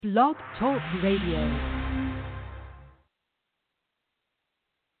Blog Talk Radio.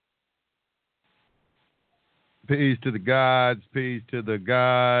 Peace to the gods, peace to the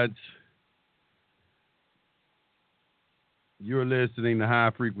gods. You're listening to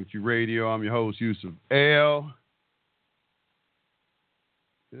High Frequency Radio. I'm your host, Yusef L.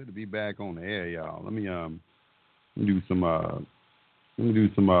 Good to be back on the air, y'all. Let me do some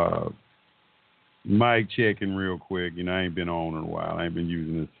mic checking real quick. You know, I ain't been on in a while. I ain't been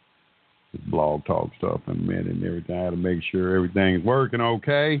using this blog talk stuff in a minute and everything. I had to make sure everything's working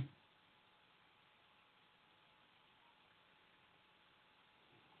okay.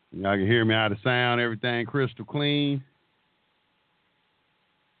 Y'all can hear me out of sound, everything crystal clean.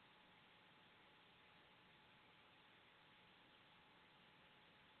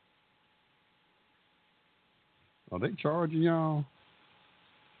 Are they charging y'all?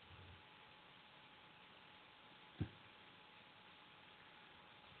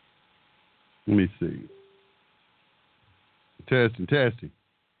 Let me see. Testing.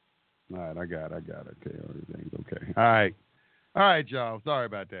 All right, I got it. Okay, everything's okay. All right, y'all. Sorry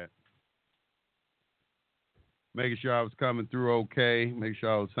about that. Making sure I was coming through okay. Make sure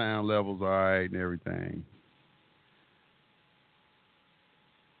all the sound levels all right and everything.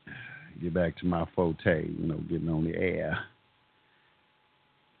 Get back to my forte, getting on the air.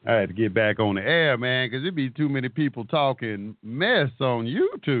 I had to get back on the air, man, because it'd be too many people talking mess on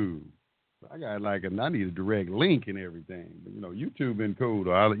YouTube. I need a direct link and everything. But, YouTube been cool,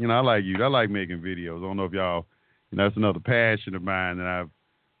 though. I like you. I like making videos. I don't know if y'all, that's another passion of mine that I've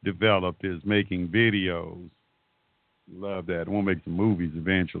developed is making videos. Love that. I want to make some movies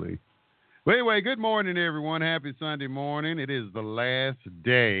eventually. But anyway, good morning, everyone. Happy Sunday morning. It is the last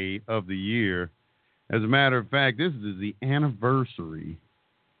day of the year. As a matter of fact, this is the anniversary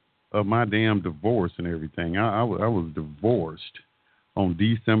of my damn divorce and everything. I was divorced on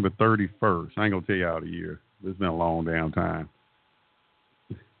December 31st. I ain't going to tell you out the year. It's been a long damn time.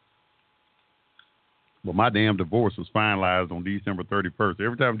 But my damn divorce was finalized on December 31st.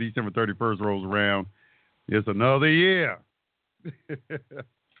 Every time December 31st rolls around, it's another year.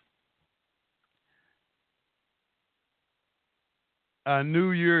 A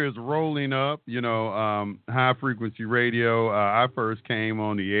new year is rolling up, High Frequency Radio. I first came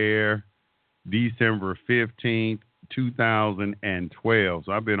on the air December 15th, 2012.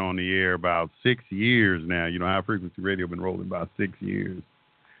 So I've been on the air about 6 years now. High Frequency Radio been rolling about 6 years.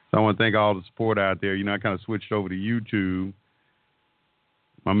 So I want to thank all the support out there. I kind of switched over to YouTube.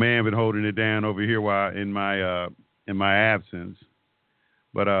 My man been holding it down over here while in my absence.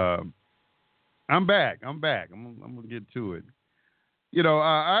 But I'm back. I'm gonna get to it.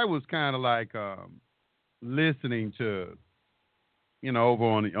 I was kind of like listening to, over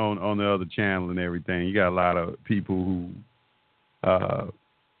on the other channel and everything. You got a lot of people who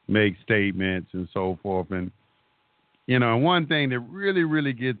make statements and so forth. And, one thing that really,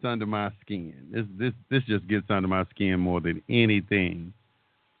 really gets under my skin, this just gets under my skin more than anything,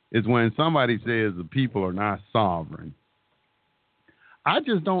 is when somebody says the people are not sovereign. I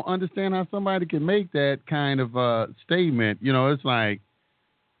just don't understand how somebody can make that kind of statement. It's like,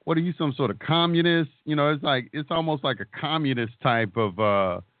 what are you, some sort of communist? It's almost like a communist type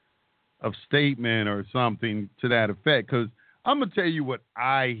of statement or something to that effect. Because I'm gonna tell you what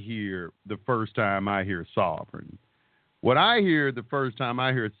I hear the first time I hear sovereign. What I hear the first time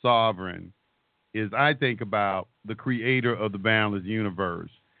I hear sovereign is I think about the creator of the boundless universe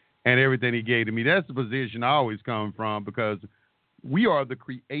and everything he gave to me. That's the position I always come from, because we are the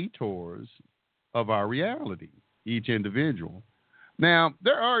creators of our reality, each individual. Now,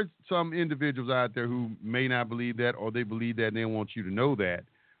 there are some individuals out there who may not believe that, or they believe that and they want you to know that.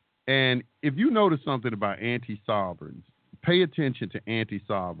 And if you notice something about anti-sovereigns, pay attention to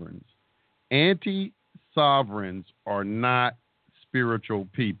anti-sovereigns. Anti-sovereigns are not spiritual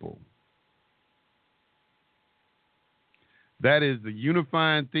people. That is the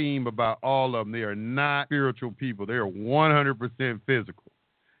unifying theme about all of them. They are not spiritual people. They are 100% physical.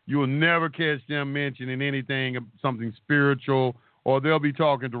 You will never catch them mentioning anything, something spiritual, or they'll be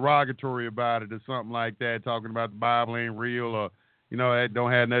talking derogatory about it or something like that, talking about the Bible ain't real, or, that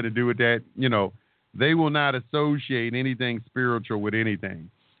don't have nothing to do with that. They will not associate anything spiritual with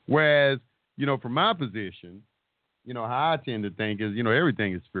anything. Whereas, from my position, how I tend to think is,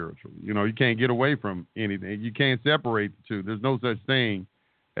 everything is spiritual. You can't get away from anything. You can't separate the two. There's no such thing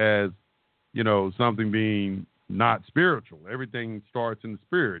as, something being not spiritual. Everything starts in the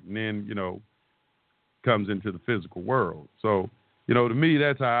spirit and then, comes into the physical world. So, to me,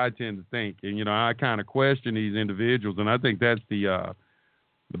 that's how I tend to think. And, I kind of question these individuals, and I think that's the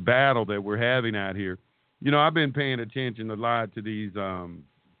battle that we're having out here. I've been paying attention a lot to these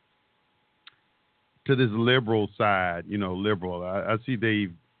to this liberal side, liberal. I see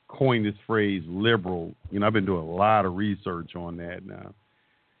they've coined this phrase liberal. I've been doing a lot of research on that now.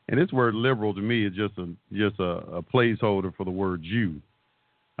 And this word liberal to me is just a placeholder for the word Jew,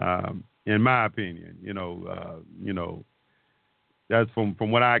 in my opinion. That's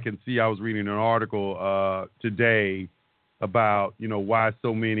from what I can see. I was reading an article today about why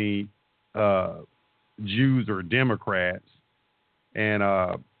so many Jews are Democrats and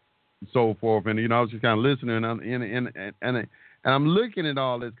so forth. And I was just kind of listening, and I'm looking at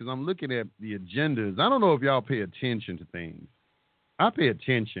all this because I'm looking at the agendas. I don't know if y'all pay attention to things. I pay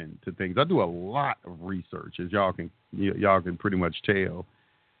attention to things. I do a lot of research, as y'all can pretty much tell.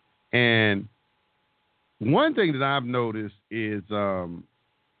 And one thing that I've noticed is the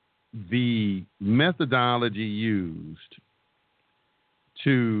methodology used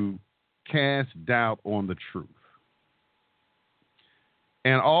to cast doubt on the truth.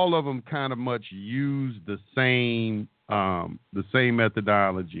 And all of them kind of much use the same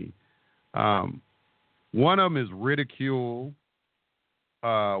methodology. One of them is ridicule.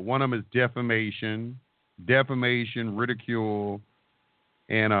 One of them is defamation, ridicule,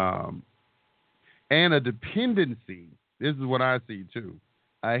 and a dependency. This is what I see too: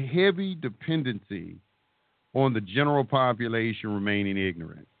 a heavy dependency on the general population remaining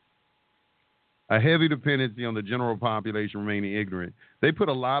ignorant. A heavy dependency on the general population remaining ignorant. They put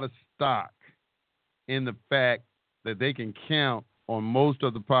a lot of stock in the fact that they can count on most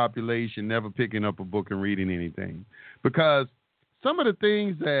of the population never picking up a book and reading anything, because some of the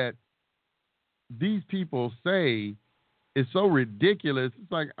things that these people say is so ridiculous.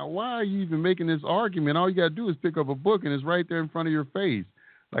 It's like, why are you even making this argument? All you got to do is pick up a book, and it's right there in front of your face.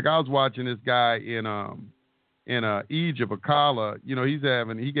 Like I was watching this guy in Egypt, Akala.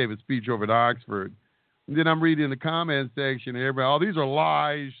 He gave a speech over at Oxford. And then I'm reading the comment section, and everybody, these are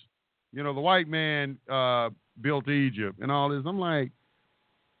lies. The white man built Egypt and all this. I'm like,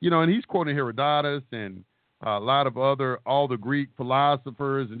 and he's quoting Herodotus and a lot of all the Greek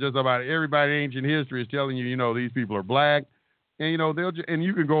philosophers, and just about everybody in ancient history is telling you, these people are black. And, and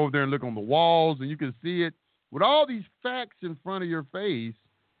you can go over there and look on the walls and you can see it. With all these facts in front of your face,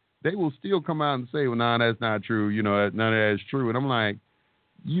 they will still come out and say, well, no, that's not true. None of that is true. And I'm like,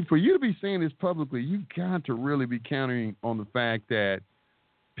 for you to be saying this publicly, you got to really be counting on the fact that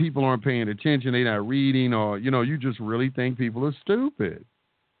people aren't paying attention, they're not reading, or, you just really think people are stupid.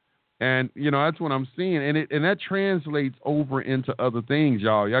 And, that's what I'm seeing. And that translates over into other things,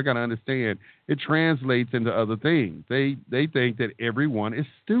 y'all. Y'all got to understand. It translates into other things. They think that everyone is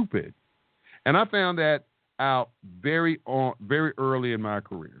stupid. And I found that out very early in my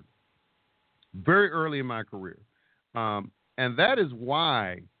career. Very early in my career. And that is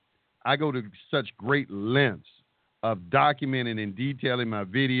why I go to such great lengths of documenting and detailing my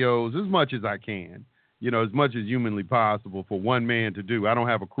videos as much as I can. As much as humanly possible for one man to do. I don't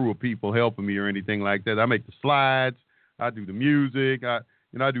have a crew of people helping me or anything like that. I make the slides. I do the music. I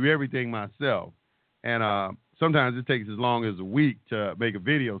do everything myself. And sometimes it takes as long as a week to make a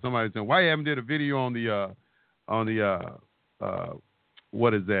video. Somebody's saying, why you haven't did a video on the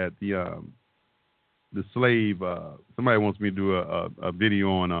what is that? The slave. Somebody wants me to do a video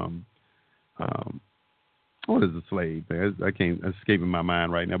on what is a slave thing? I can't, it's escaping my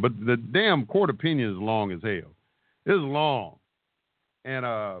mind right now. But the damn court opinion is long as hell. It's long. And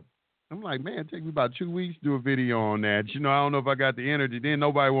I'm like, man, it takes me about 2 weeks to do a video on that. I don't know if I got the energy. Then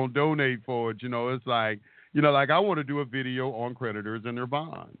nobody won't donate for it. It's like, like I want to do a video on creditors and their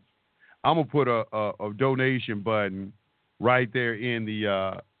bonds. I'm going to put a donation button right there in the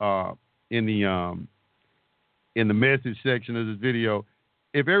message section of this video.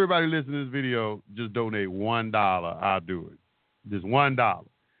 If everybody listening to this video, just donate $1. I'll do it. Just $1.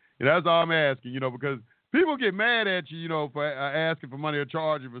 And that's all I'm asking, because people get mad at you, for asking for money or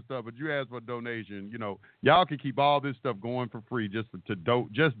charging for stuff, but you ask for a donation. Y'all can keep all this stuff going for free just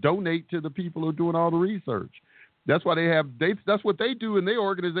donate to the people who are doing all the research. That's why that's what they do in their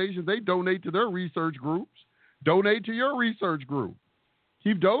organizations. They donate to their research groups. Donate to your research group.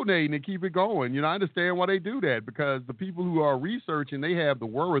 Keep donating and keep it going. I understand why they do that, because the people who are researching, they have the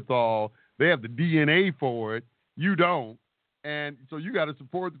wherewithal, they have the DNA for it. You don't. And so you got to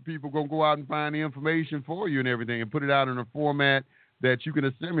support the people going to go out and find the information for you and everything and put it out in a format that you can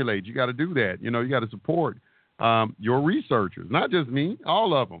assimilate. You got to do that. You got to support your researchers, not just me,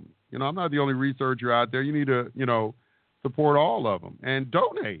 all of them. I'm not the only researcher out there. You need to, support all of them and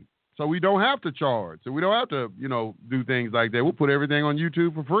donate. So we don't have to charge. So we don't have to, do things like that. We'll put everything on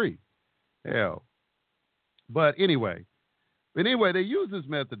YouTube for free. Hell. But anyway, they use this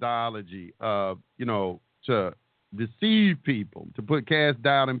methodology of, to deceive people, to cast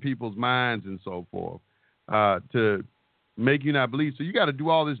doubt in people's minds and so forth, to make you not believe. So you got to do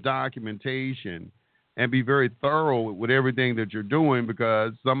all this documentation and be very thorough with everything that you're doing,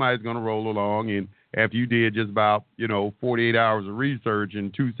 because somebody's going to roll along, and after you did just about 48 hours of research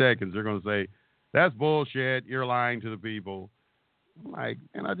in 2 seconds, they're going to say, "That's bullshit. You're lying to the people." I'm like,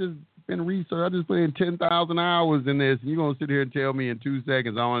 and I just been research. I just put in 10,000 hours in this, and you're going to sit here and tell me in 2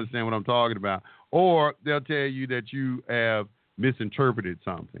 seconds I don't understand what I'm talking about. Or they'll tell you that you have misinterpreted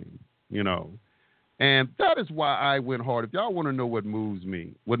something, And that is why I went hard. If y'all want to know what moves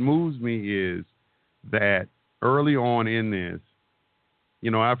me is that early on in this,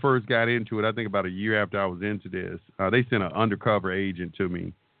 I first got into it, I think about a year after I was into this. They sent an undercover agent to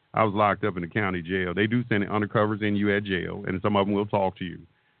me. I was locked up in the county jail. They do send undercovers in you at jail, and some of them will talk to you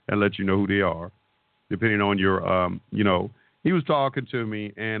and let you know who they are, depending on your, he was talking to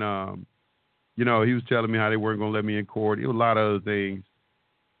me, and, he was telling me how they weren't going to let me in court. It was a lot of other things.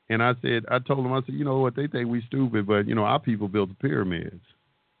 And I told him, you know what, they think we stupid, but, our people built the pyramids.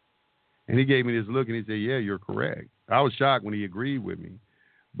 And he gave me this look, and he said, "Yeah, you're correct." I was shocked when he agreed with me.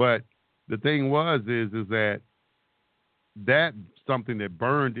 But the thing is that something that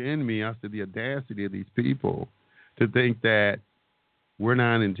burned in me. I said, the audacity of these people to think that we're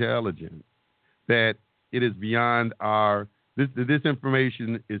not intelligent, that it is beyond this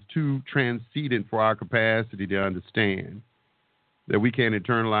information is too transcendent for our capacity to understand, that we can't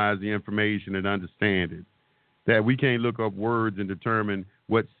internalize the information and understand it, that we can't look up words and determine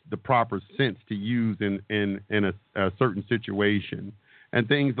what's the proper sense to use in a certain situation, and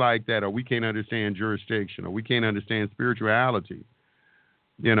things like that, or we can't understand jurisdiction, or we can't understand spirituality.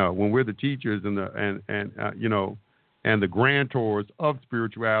 When we're the teachers and the grantors of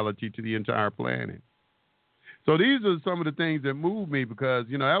spirituality to the entire planet. So these are some of the things that moved me, because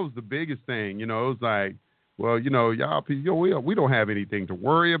that was the biggest thing. It was like, well, y'all people, we don't have anything to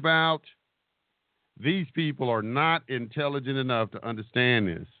worry about. These people are not intelligent enough to understand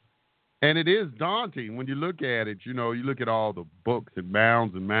this. And it is daunting when you look at it. You look at all the books and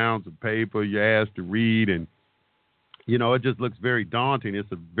mounds of paper you're asked to read, and, it just looks very daunting.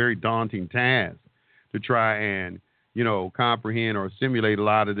 It's a very daunting task to try and, comprehend or assimilate a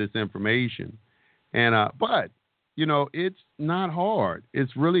lot of this information. And, but, it's not hard.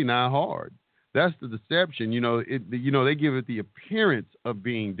 It's really not hard. That's the deception. They give it the appearance of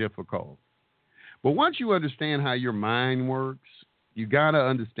being difficult. But once you understand how your mind works, you got to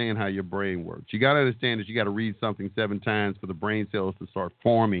understand how your brain works. You got to understand that you got to read something 7 times for the brain cells to start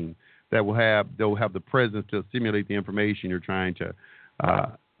forming they'll have the presence to assimilate the information you're trying to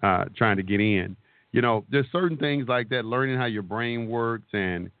get in. There's certain things like that, learning how your brain works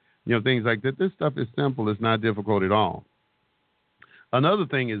and, things like that. This stuff is simple. It's not difficult at all. Another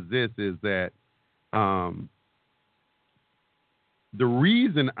thing is that the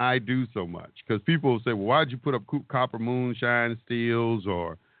reason I do so much, because people will say, well, why'd you put up copper moonshine steels,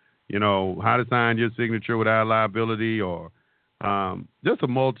 or, how to sign your signature without liability, or just a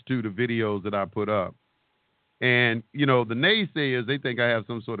multitude of videos that I put up. And, the naysayers, they think I have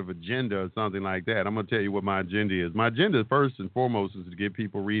some sort of agenda or something like that. I'm going to tell you what my agenda is. My agenda, first and foremost, is to get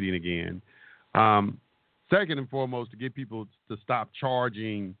people reading again. Second and foremost, to get people to stop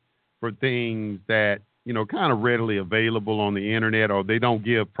charging for things that, kind of readily available on the internet, or they don't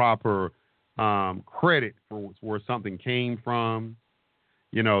give proper credit for where something came from.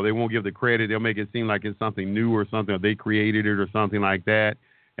 They won't give the credit. They'll make it seem like it's something new or something, or they created it or something like that.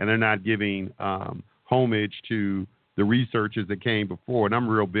 And they're not giving homage to the researchers that came before. And I'm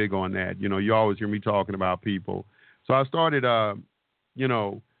real big on that. You always hear me talking about people. So I started,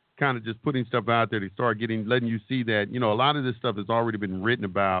 kind of just putting stuff out there to start letting you see that, a lot of this stuff has already been written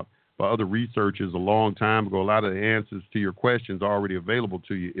about by other researchers a long time ago. A lot of the answers to your questions are already available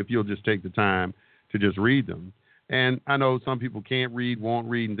to you if you'll just take the time to just read them. And I know some people can't read, won't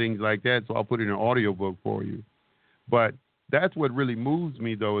read, and things like that, so I'll put it in an audiobook for you. But that's what really moves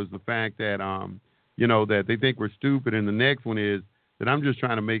me, though, is the fact that, that they think we're stupid. And the next one is that I'm just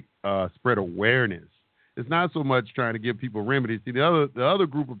trying to spread awareness. It's not so much trying to give people remedies. See, the other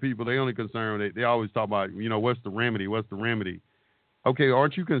group of people, they only concerned, they always talk about, what's the remedy? What's the remedy? Okay,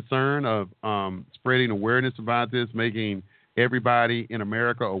 aren't you concerned of spreading awareness about this, making everybody in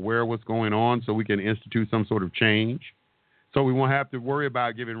America aware of what's going on so we can institute some sort of change? So we won't have to worry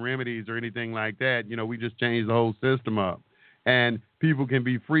about giving remedies or anything like that. We just change the whole system up. And people can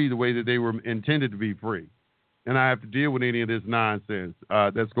be free the way that they were intended to be free. And I have to deal with any of this nonsense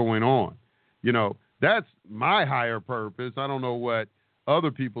that's going on. That's my higher purpose. I don't know what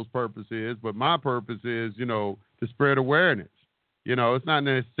other people's purpose is, but my purpose is, to spread awareness. It's not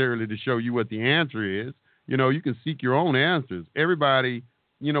necessarily to show you what the answer is. You can seek your own answers. Everybody,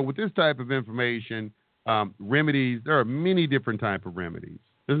 with this type of information, remedies, there are many different type of remedies.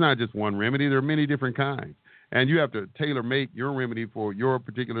 There's not just one remedy. There are many different kinds. And you have to tailor-make your remedy for your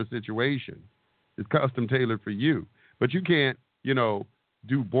particular situation. It's custom tailored for you. But you can't,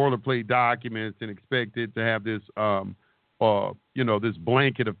 do boilerplate documents and expect it to have this, this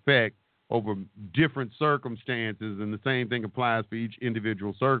blanket effect over different circumstances, and the same thing applies for each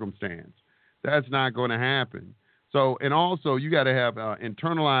individual circumstance. That's not going to happen. So, and also you got to have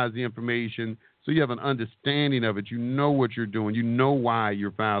internalize the information so you have an understanding of it. You know what you're doing. You know why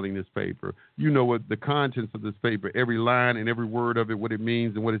you're filing this paper. You know what the contents of this paper, every line and every word of it, what it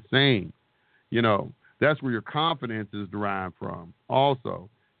means and what it's saying. That's where your confidence is derived from. Also,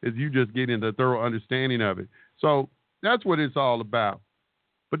 is you just getting the thorough understanding of it. So that's what it's all about.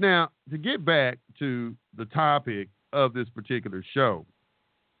 But now, to get back to the topic of this particular show,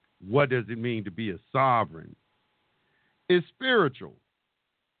 what does it mean to be a sovereign? It's spiritual.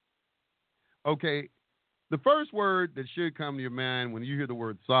 Okay, the first word that should come to your mind when you hear the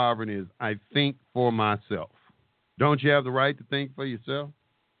word sovereign is, I think for myself. Don't you have the right to think for yourself?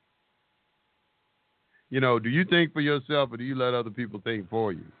 Do you think for yourself or do you let other people think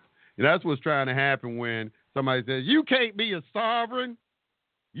for you? And that's what's trying to happen when somebody says, you can't be a sovereign.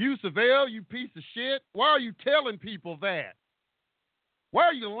 Yusef, you piece of shit. Why are you telling people that? Why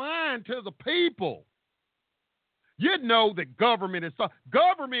are you lying to the people? You know that government is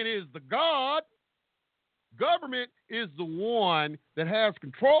the God. Government is the one that has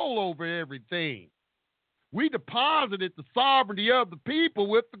control over everything. We deposited the sovereignty of the people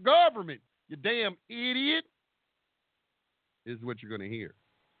with the government. You damn idiot, is what you're going to hear.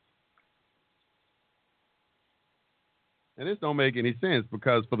 And this don't make any sense,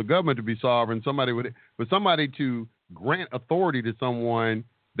 because for the government to be sovereign, for somebody to grant authority to someone,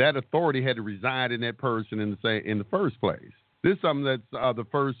 that authority had to reside in that person in the first place. This is something that the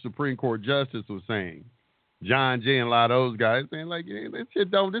first Supreme Court justice was saying. John Jay and a lot of those guys saying, like, yeah, this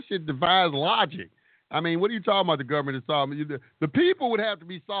shit defies logic. I mean, what are you talking about? The government is sovereign. The people would have to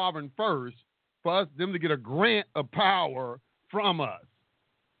be sovereign first for them to get a grant of power from us.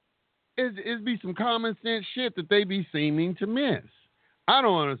 It'd be some common sense shit that they be seeming to miss. I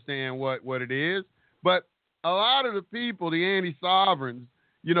don't understand what it is, but a lot of the people, the anti-sovereigns,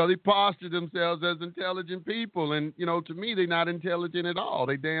 they posture themselves as intelligent people, and to me, they're not intelligent at all.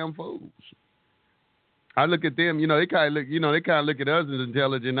 They damn fools. I look at them, they kind of look at us as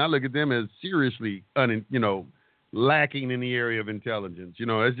intelligent. I look at them as seriously, lacking in the area of intelligence.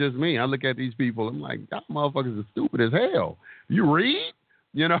 It's just me. I look at these people, I'm like, y'all motherfuckers are stupid as hell. You read?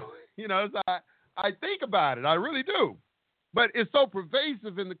 I think about it. I really do. But it's so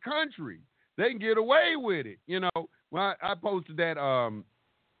pervasive in the country. They can get away with it. When I posted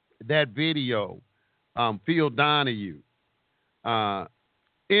that video, Phil Donahue,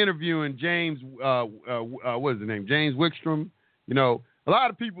 interviewing James, what is his name? James Wickstrom. A lot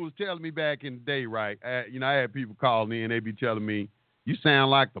of people was telling me back in the day, right? I had people call me and they be telling me, you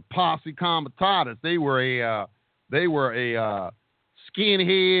sound like the Posse Comitatus. They were a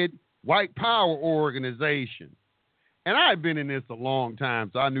skinhead white power organization. And I had been in this a long time,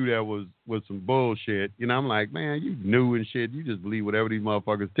 so I knew that was some bullshit. I'm like, man, you new and shit. You just believe whatever these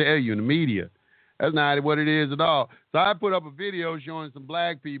motherfuckers tell you in the media. That's not what it is at all. So I put up a video showing some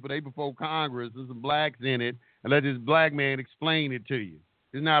black people, they before Congress, there's some blacks in it, and let this black man explain it to you.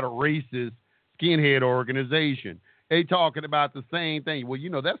 It's not a racist skinhead organization. They talking about the same thing. Well,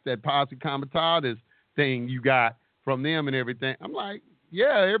 that's that Posse Comitatus thing you got from them and everything. I'm like,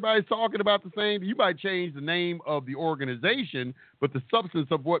 yeah, everybody's talking about the same. You might change the name of the organization, but the substance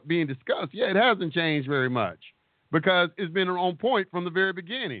of what being discussed, it hasn't changed very much, because it's been on point from the very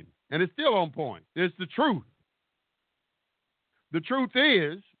beginning, and it's still on point. It's the truth. The truth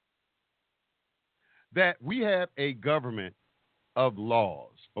is that we have a government of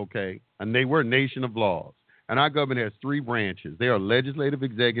laws, okay? And we're a nation of laws, and our government has three branches. They are legislative,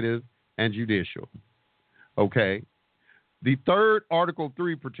 executive, and judicial, okay? The third, Article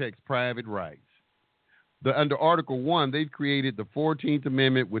 3, protects private rights. Under Article 1, they've created the 14th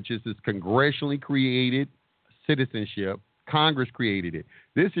Amendment, which is this congressionally created citizenship. Congress created it.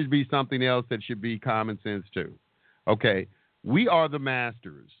 This should be something else that should be common sense too. Okay, we are the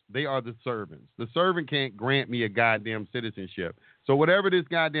masters. They are the servants. The servant can't grant me a goddamn citizenship. So whatever this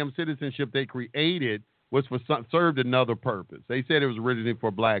goddamn citizenship they created was served another purpose. They said it was originally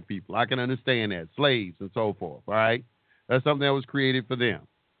for black people. I can understand that. Slaves and so forth, all right? That's something that was created for them.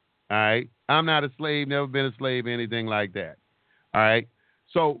 All right. I'm not a slave, never been a slave, anything like that. All right.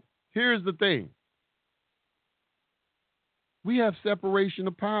 So here's the thing. We have separation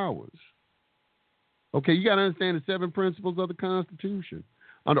of powers. Okay, you got to understand the 7 principles of the Constitution.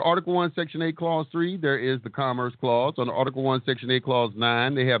 Under Article 1, Section 8, Clause 3, there is the Commerce Clause. Under Article 1, Section 8, Clause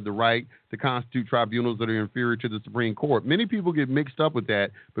 9, they have the right to constitute tribunals that are inferior to the Supreme Court. Many people get mixed up with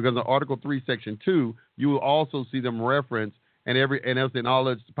that because in Article 3, Section 2, you will also see them reference and all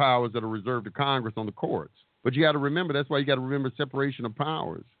its powers that are reserved to Congress on the courts. But you got to remember, that's why you got to remember separation of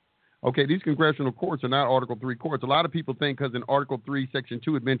powers. Okay, these congressional courts are not Article 3 courts. A lot of people think because in Article 3, Section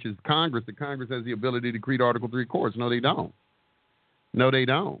 2, it mentions Congress, that Congress has the ability to create Article 3 courts. No, they don't. No, they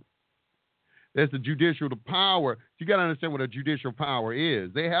don't. That's the judicial power. You got to understand what a judicial power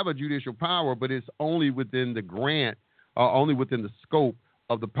is. They have a judicial power, but it's only within the grant, only within the scope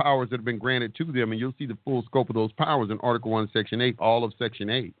of the powers that have been granted to them. And you'll see the full scope of those powers in Article 1, Section 8, all of Section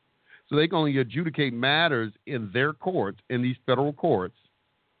 8. So they can only adjudicate matters in their courts, in these federal courts,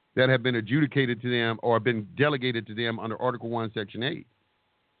 that have been adjudicated to them or have been delegated to them under Article 1, Section 8.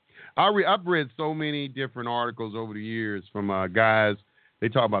 I've read so many different articles over the years from guys. They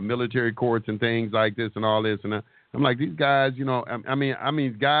talk about military courts and things like this and all this. And I'm like, these guys, you know, I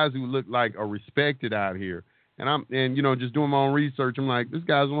mean, guys who look like are respected out here. And you know, just doing my own research, I'm like, these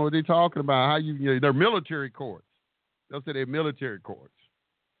guys don't know what they're talking about. They're military courts. They'll say they're military courts.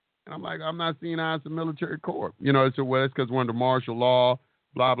 And I'm like, I'm not seeing how it's a military court. You know, so well, it's because we're under martial law,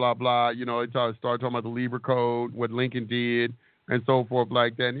 blah, blah, blah. You know, they started talking about the Lieber Code, what Lincoln did, and so forth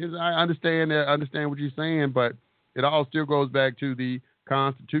like that. And I understand that. I understand what you're saying, but it all still goes back to the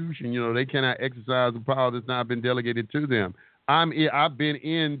Constitution. You know, they cannot exercise the power that's not been delegated to them. I've been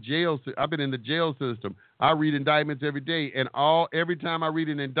in jail. I've been in the jail system. I read indictments every day, and every time I read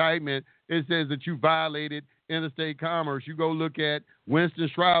an indictment, it says that you violated interstate commerce. You go look at Winston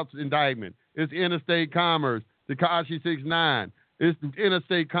Stroud's indictment. It's interstate commerce. Tekashi 6ix9ine. It's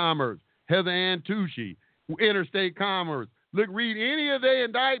interstate commerce. Heather Ann Tucci, interstate commerce. Look, read any of their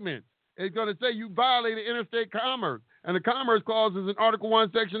indictments. It's going to say you violated interstate commerce. And the Commerce Clause is in Article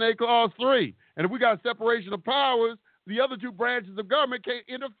 1, Section 8, Clause 3. And if we got separation of powers, the other two branches of government can't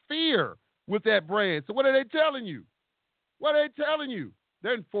interfere with that branch. So what are they telling you? What are they telling you?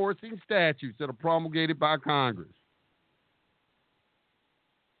 They're enforcing statutes that are promulgated by Congress.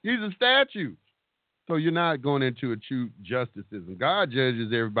 These are statutes. So you're not going into a true justices. And God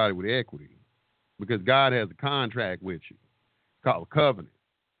judges everybody with equity because God has a contract with you. It's called a covenant.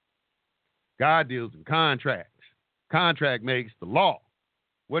 God deals in contracts. Contract makes the law.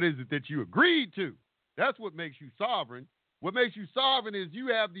 What is it that you agreed to? That's what makes you sovereign. What makes you sovereign is you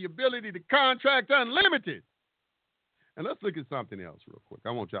have the ability to contract unlimited. And let's look at something else real quick.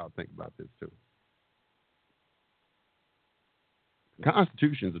 I want y'all to think about this too. The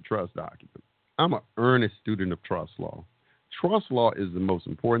Constitution is a trust document. I'm an earnest student of trust law. Trust law is the most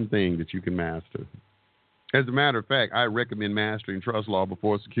important thing that you can master. As a matter of fact, I recommend mastering trust law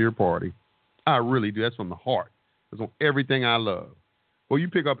before a secure party. I really do. That's from the heart. That's on everything I love. Well, you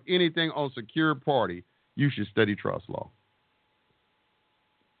pick up anything on secure party, you should study trust law.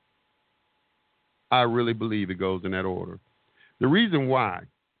 I really believe it goes in that order. The reason why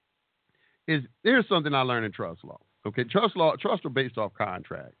is there's something I learned in trust law. Okay, trust are based off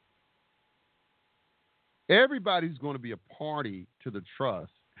contract. Everybody who's going to be a party to the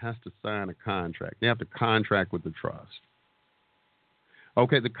trust has to sign a contract. They have to contract with the trust.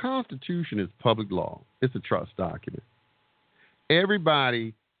 Okay, the Constitution is public law. It's a trust document.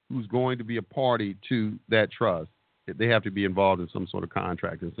 Everybody who's going to be a party to that trust, they have to be involved in some sort of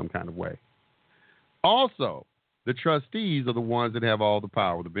contract in some kind of way. Also, the trustees are the ones that have all the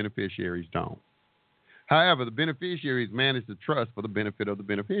power. The beneficiaries don't. However, the beneficiaries manage the trust for the benefit of the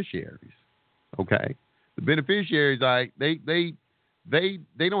beneficiaries. Okay? The beneficiaries,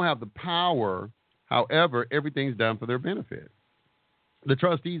 they don't have the power. However, everything's done for their benefit. The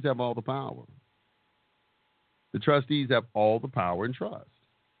trustees have all the power. The trustees have all the power in trust.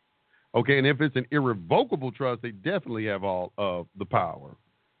 Okay, and if it's an irrevocable trust, they definitely have all of the power.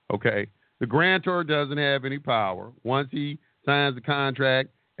 Okay, the grantor doesn't have any power. Once he signs the contract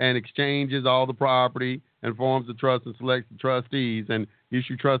and exchanges all the property and forms the trust and selects the trustees and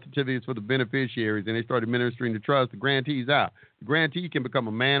issue trust certificates for the beneficiaries and they start administering the trust, the grantee's out. The grantee can become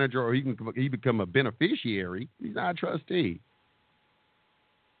a manager or he become a beneficiary. He's not a trustee.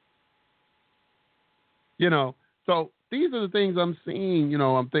 You know, so these are the things I'm seeing. You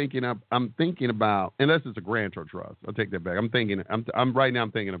know, I'm thinking about. Unless it's a grantor trust, I'll take that back. I'm thinking of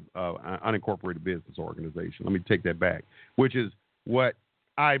unincorporated business organization. Let me take that back, which is what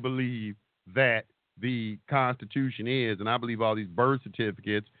I believe that the Constitution is, and I believe all these birth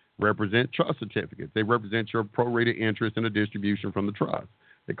certificates represent trust certificates. They represent your prorated interest in a distribution from the trust.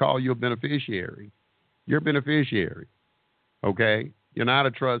 They call you a beneficiary. You're a beneficiary. Okay. You're not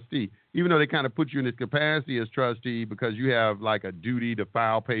a trustee. even though they kind of put you in this capacity as trustee because you have like a duty to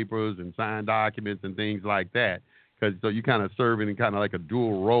file papers and sign documents and things like that. So you kind of serve in kind of like a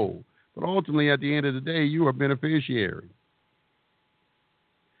dual role. But ultimately, at the end of the day, you are a beneficiary.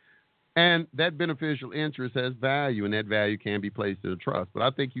 And that beneficial interest has value, and that value can be placed in a trust. But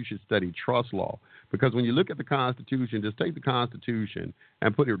I think you should study trust law because when you look at the Constitution, just take the Constitution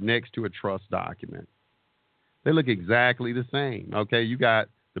and put it next to a trust document. They look exactly the same. Okay, you got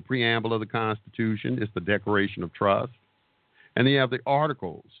the preamble of the Constitution. It's the Declaration of Trust. And then you have the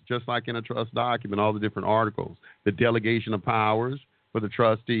articles, just like in a trust document, all the different articles. The delegation of powers for the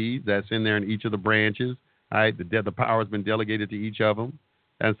trustees, that's in there in each of the branches. All right, the power has been delegated to each of them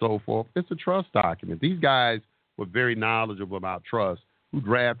and so forth. It's a trust document. These guys were very knowledgeable about trust who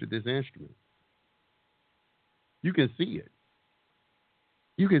drafted this instrument. You can see it.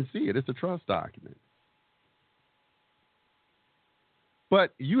 You can see it. It's a trust document.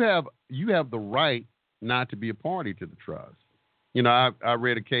 But you have the right not to be a party to the trust. You know, I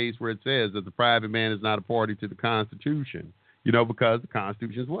read a case where it says that the private man is not a party to the Constitution, you know, because the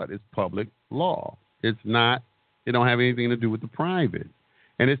Constitution is what? It's public law. It's not, it don't have anything to do with the private.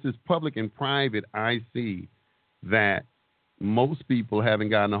 And it's this public and private I see that most people haven't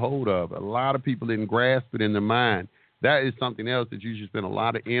gotten a hold of. A lot of people didn't grasp it in their mind. That is something else that you should spend a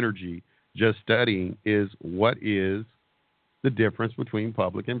lot of energy just studying is what is the difference between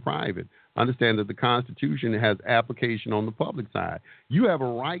public and private. Understand that the Constitution has application on the public side. You have a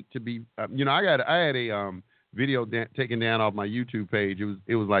right to be, I had a video taken down off my YouTube page.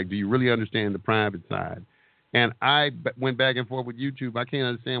 It was like, do you really understand the private side? And I went back and forth with YouTube. I can't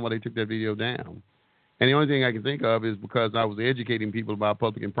understand why they took that video down. And the only thing I can think of is because I was educating people about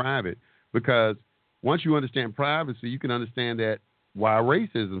public and private. Because once you understand privacy, you can understand that why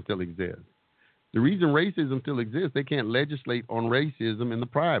racism still exists. The reason racism still exists, they can't legislate on racism in the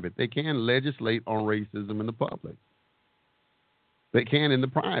private. They can legislate on racism in the public. They can in the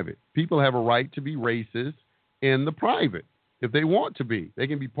private. People have a right to be racist in the private if they want to be. They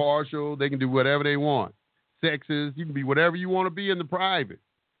can be partial. They can do whatever they want. Sexist. You can be whatever you want to be in the private.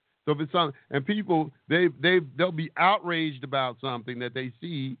 So if it's something, and people, they'll be outraged about something that they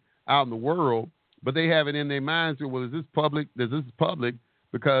see out in the world, but they have it in their minds. Well, is this public? Is this public?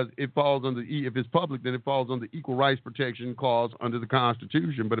 Because it falls under, if it's public, then it falls under equal rights protection clause under the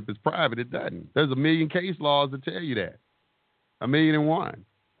Constitution. But if it's private, it doesn't. There's a million case laws that tell you that. 1,000,001.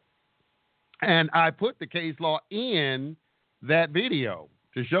 And I put the case law in that video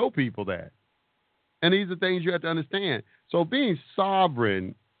to show people that. And these are things you have to understand. So being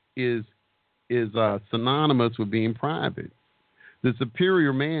sovereign is synonymous with being private. The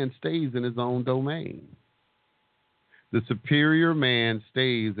superior man stays in his own domain. The superior man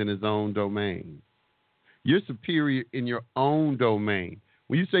stays in his own domain. You're superior in your own domain.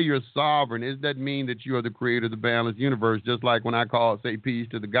 When you say you're sovereign, it doesn't mean that you are the creator of the boundless universe. Just like when I say peace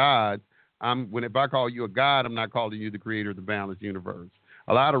to the gods, if I call you a god, I'm not calling you the creator of the boundless universe.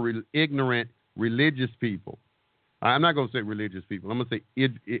 A lot of ignorant religious people. I'm not going to say religious people. I'm going to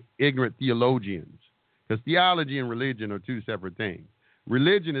say ignorant theologians. Because theology and religion are two separate things.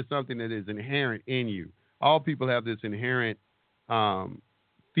 Religion is something that is inherent in you. All people have this inherent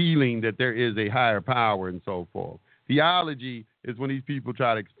feeling that there is a higher power and so forth. Theology is when these people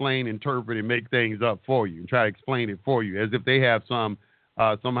try to explain, interpret, and make things up for you and try to explain it for you as if they have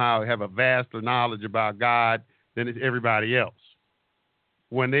somehow have a vaster knowledge about God than it's everybody else.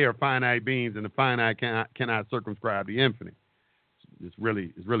 When they are finite beings and the finite cannot circumscribe the infinite. It's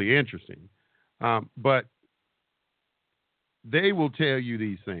really interesting. But they will tell you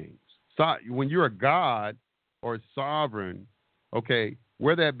these things. So when you're a god or a sovereign, okay,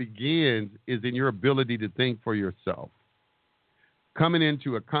 where that begins is in your ability to think for yourself. Coming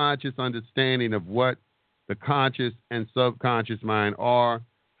into a conscious understanding of what the conscious and subconscious mind are,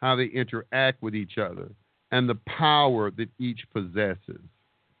 how they interact with each other, and the power that each possesses.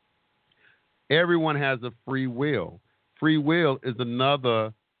 Everyone has a free will. Free will is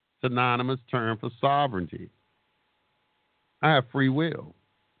another synonymous term for sovereignty. I have free will.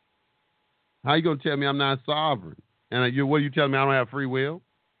 How are you going to tell me I'm not sovereign? And what are you telling me I don't have free will?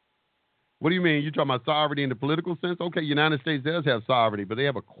 What do you mean? You're talking about sovereignty in the political sense? Okay, United States does have sovereignty, but they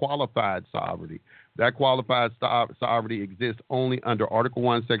have a qualified sovereignty. That qualified sovereignty exists only under Article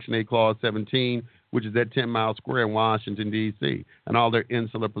 1, Section 8, Clause 17, which is at 10 Mile Square in Washington, D.C., and all their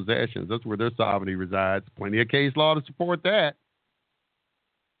insular possessions. That's where their sovereignty resides. Plenty of case law to support that.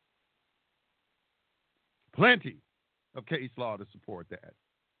 Plenty of case law to support that.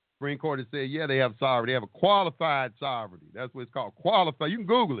 Supreme Court has said, yeah, they have sovereignty. They have a qualified sovereignty. That's what it's called. Qualified. You can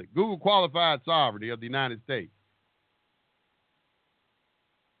Google it. Google qualified sovereignty of the United States.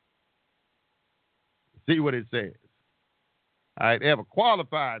 See what it says. All right, they have a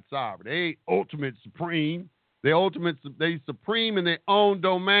qualified sovereign. They ain't ultimate supreme. They supreme in their own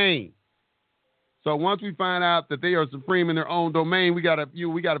domain. So once we find out that they are supreme in their own domain, we gotta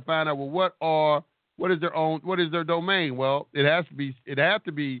find out, well, what is their domain? Well, it has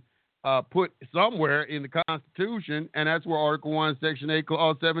to be put somewhere in the Constitution, and that's where Article 1, Section 8,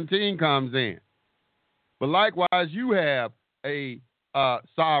 Clause 17 comes in. But likewise, you have a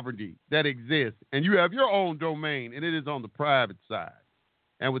sovereignty that exists, and you have your own domain, and it is on the private side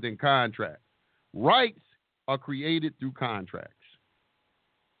and within contracts. Rights are created through contracts.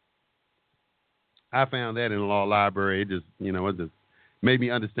 I found that in the law library. It just made me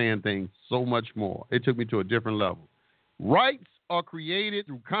understand things so much more. It took me to a different level. Rights are created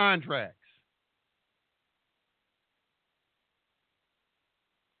through contracts.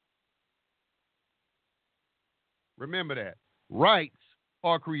 Remember that. Rights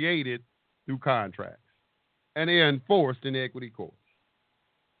are created through contracts, and they are enforced in equity courts.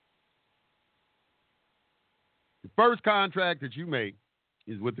 The first contract that you make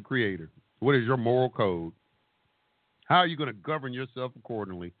is with the Creator. What is your moral code? How are you going to govern yourself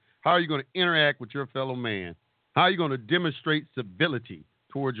accordingly? How are you going to interact with your fellow man? How are you going to demonstrate civility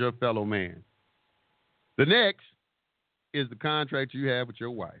towards your fellow man? The next is the contract you have with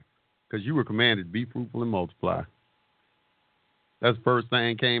your wife, because you were commanded to be fruitful and multiply. That's the first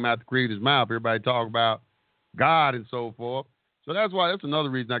thing came out the Creator's mouth. Everybody talk about God and so forth. So that's another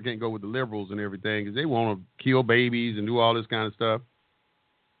reason I can't go with the liberals and everything, because they want to kill babies and do all this kind of stuff.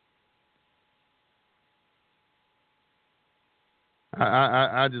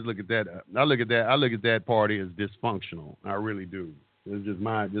 I just look at that. I look at that party as dysfunctional. I really do. It's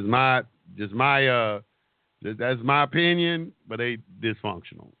that's my opinion, but they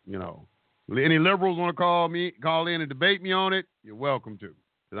dysfunctional. Any liberals want to call in and debate me on it, you're welcome to,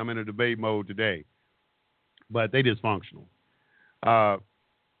 because I'm in a debate mode today. But they dysfunctional. And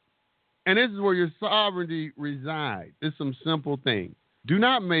this is where your sovereignty resides. It's some simple things. Do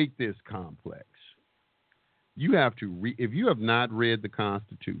not make this complex. You have to if you have not read the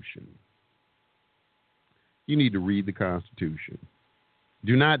Constitution, you need to read the Constitution.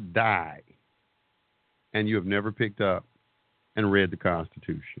 Do not die and you have never picked up and read the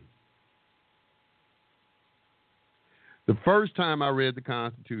Constitution. The first time I read the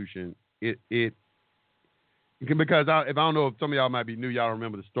Constitution, because if I don't know if some of y'all might be new, y'all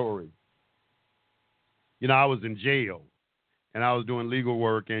remember the story. I was in jail. And I was doing legal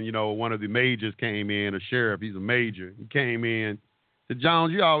work, and, one of the majors came in, a sheriff, he's a major. He came in, said,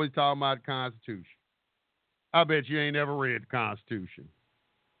 Jones, you always talk about the Constitution. I bet you ain't never read the Constitution.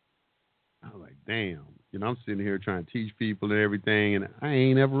 I was like, damn. I'm sitting here trying to teach people and everything, and I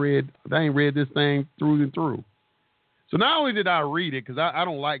ain't read this thing through and through. So not only did I read it, because I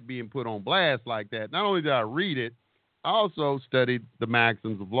don't like being put on blast like that, not only did I read it, I also studied the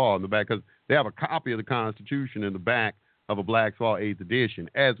maxims of law in the back, because they have a copy of the Constitution in the back of a Black's Law 8th edition,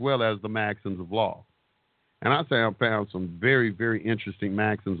 as well as the maxims of law. And I found some very, very interesting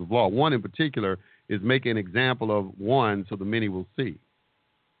maxims of law. One in particular is make an example of one so the many will see.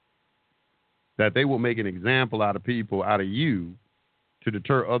 That they will make an example out of you, to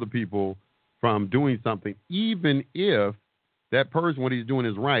deter other people from doing something, even if that person, what he's doing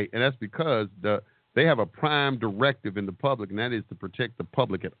is right. And that's because they have a prime directive in the public, and that is to protect the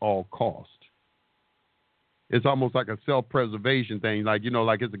public at all costs. It's almost like a self-preservation thing. Like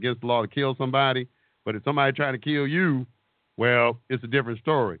it's against the law to kill somebody, but if somebody trying to kill you, well, it's a different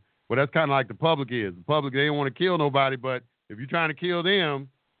story. Well, that's kind of like the public is. The public, they don't want to kill nobody, but if you're trying to kill them,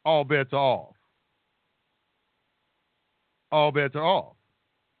 all bets are off. All bets are off.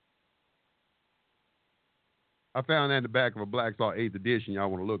 I found that in the back of a Black's Law 8th edition. Y'all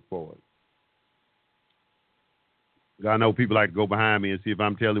want to look for it. I know people like to go behind me and see if what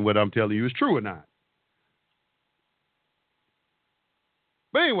I'm telling you is true or not.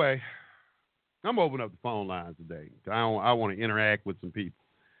 But anyway, I'm opening up the phone lines today. I want to interact with some people.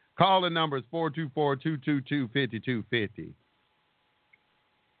 Call-in number is 424-222-5250.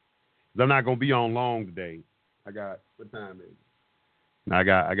 I'm not going to be on long today. What time is it? I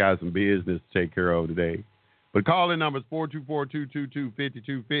got some business to take care of today. But call-in number is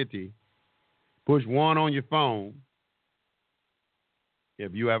 424-222-5250. Push 1 on your phone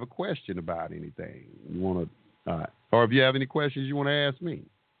if you have a question about anything. You want to, or if you have any questions you want to ask me.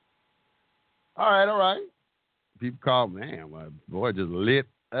 All right. People call, man, my boy just lit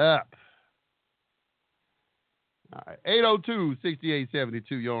up. All right, 802-6872.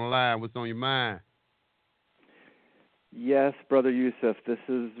 You're on the line. What's on your mind? Yes, Brother Yusef. This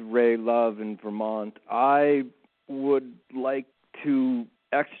is Ray Love in Vermont. I would like to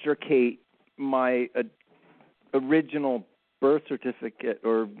extricate my original birth certificate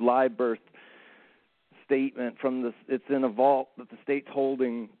or live birth statement from this. It's in a vault that the state's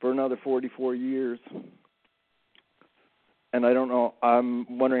holding for another 44 years. And I don't know.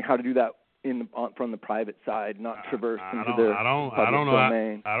 I'm wondering how to do that from the private side, not traverse into the public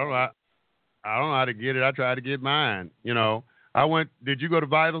domain. I don't know how to get it. I tried to get mine. You know, did you go to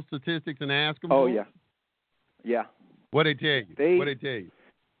Vital Statistics and ask them? Oh, yeah. Yeah. What they tell you? What they tell you?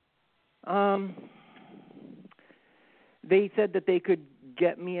 They said that they could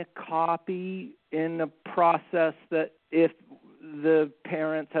get me a copy in a process that if the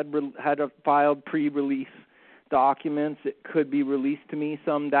parents had filed pre-release documents, it could be released to me,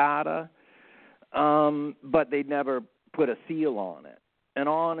 some data, but they'd never put a seal on it. And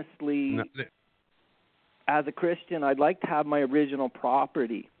honestly, as a Christian, I'd like to have my original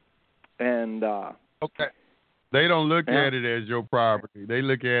property. And okay, they don't look at it as your property. They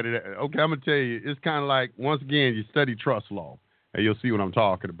look at it. Okay, I'm gonna tell you, it's kind of like, once again, you study trust law, and you'll see what I'm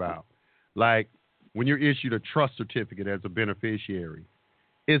talking about. Like when you're issued a trust certificate as a beneficiary,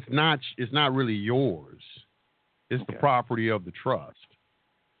 it's not really yours. It's the property of the trust,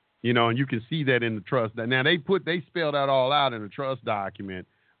 you know, and you can see that in the trust. Now they spell that all out in the trust document.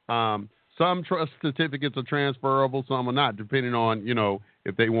 Some trust certificates are transferable, some are not, depending on, you know,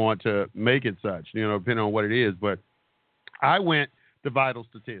 if they want to make it such, you know, depending on what it is. But I went to Vital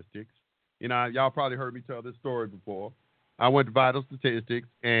Statistics. You know, y'all probably heard me tell this story before. I went to Vital Statistics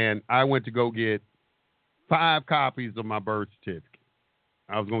and I went to go get 5 copies of my birth certificate.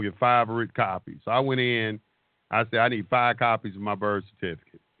 I was going to get 5 copies. So I went in. I said, I need 5 copies of my birth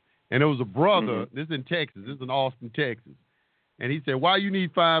certificate. And it was a brother, this is in Texas, this is in Austin, Texas. And he said, why you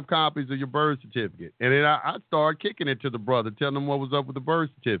need 5 copies of your birth certificate? And then I started kicking it to the brother, telling him what was up with the birth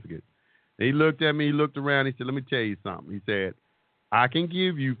certificate. And he looked at me, he looked around, he said, let me tell you something. He said, I can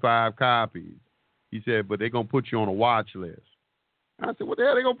give you 5 copies. He said, but they're going to put you on a watch list. I said, what the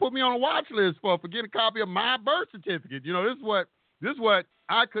hell are they going to put me on a watch list for getting a copy of my birth certificate? You know, this is what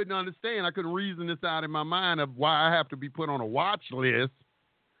I couldn't understand. I couldn't reason this out in my mind of why I have to be put on a watch list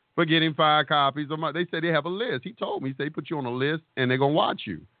for getting 5 copies of my. They said they have a list. He told me, he said they put you on a list and they're gonna watch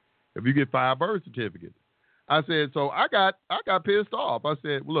you if you get 5 birth certificates. I said, so I got pissed off. I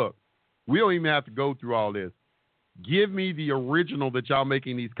said, look, we don't even have to go through all this. Give me the original that y'all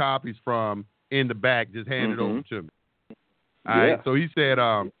making these copies from in the back. Just hand it over to me. All right. So he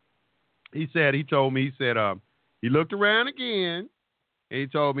told me, he looked around again. And he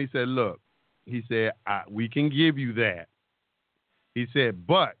told me, he said, look, he said, we can give you that. He said,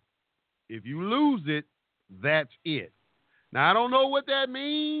 but if you lose it, that's it. Now, I don't know what that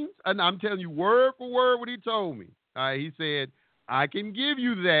means. And I'm telling you word for word what he told me. He said, I can give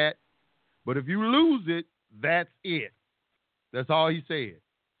you that, but if you lose it, that's it. That's all he said.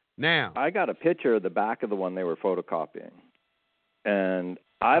 Now, I got a picture of the back of the one they were photocopying. And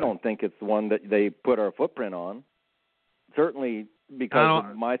I don't think it's the one that they put our footprint on. Certainly, because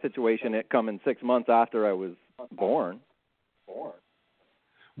of my situation, it come in 6 months after I was born.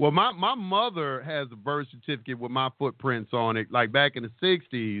 Well, my mother has a birth certificate with my footprints on it. Like back in the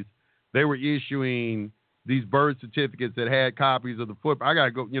 60s, they were issuing these birth certificates that had copies of the footprint. I got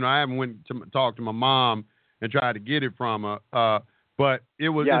to go, you know, I haven't went to talk to my mom and tried to get it from her. But it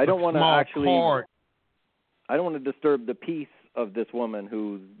was I don't want to actually. Card. I don't want to disturb the peace of this woman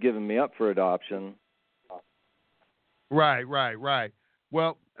who's given me up for adoption. Right.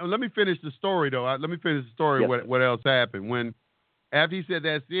 Well, let me finish the story, though. Let me finish the story. Yes. What else happened? After he said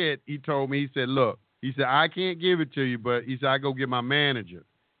that's it, he told me, he said, look, he said, I can't give it to you, but he said, I go get my manager.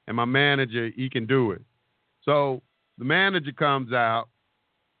 And my manager, he can do it. So the manager comes out.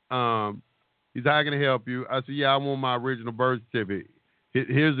 He said, how can I help you? I said, yeah, I want my original birth certificate.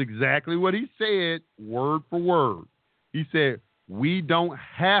 Here's exactly what he said, word for word. He said, we don't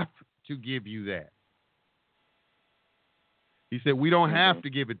have to give you that. He said, we don't have to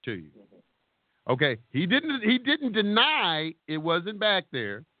give it to you. Okay, he didn't deny it wasn't back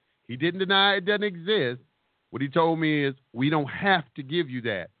there. He didn't deny it doesn't exist. What he told me is, we don't have to give you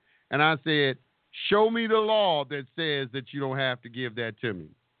that. And I said, show me the law that says that you don't have to give that to me.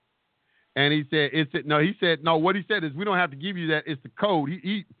 And he said, no, what he said is, we don't have to give you that. It's the code.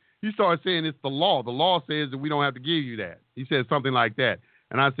 He started saying it's the law. The law says that we don't have to give you that. He said something like that.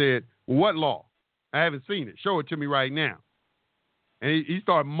 And I said, well, what law? I haven't seen it. Show it to me right now. And he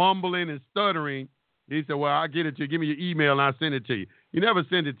started mumbling and stuttering. He said, well, I'll get it to you. Give me your email and I'll send it to you. You never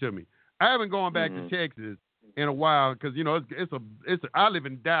send it to me. I haven't gone back to Texas in a while because, you know, I live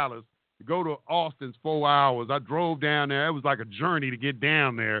in Dallas. To go to Austin's 4 hours. I drove down there. It was like a journey to get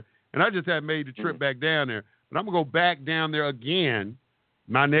down there. And I just had made the trip back down there. But I'm going to go back down there again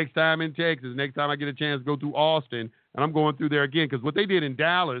My next time in Texas, next time I get a chance to go through Austin, and I'm going through there again, because what they did in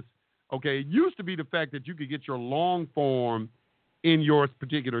Dallas, okay, it used to be the fact that you could get your long form in your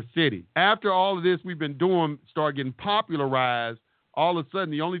particular city. After all of this we've been doing start getting popularized, all of a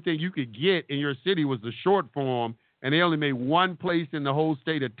sudden the only thing you could get in your city was the short form, and they only made one place in the whole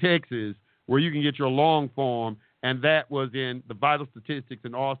state of Texas where you can get your long form, and that was in the Vital Statistics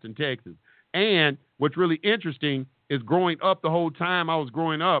in Austin, Texas. And what's really interesting is growing up the whole time I was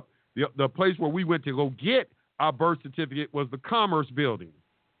growing up, the place where we went to go get our birth certificate was the Commerce Building.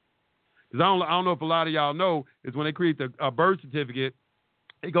 Because I don't know if a lot of y'all know, is when they create the birth certificate,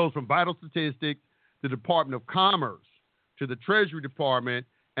 it goes from Vital Statistics to the Department of Commerce to the Treasury Department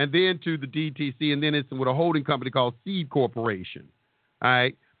and then to the DTC, and then it's with a holding company called Seed Corporation. All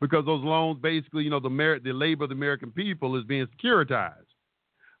right, because those loans basically, the labor of the American people is being securitized.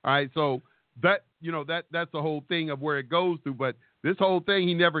 All right, so that's the whole thing of where it goes through. But this whole thing,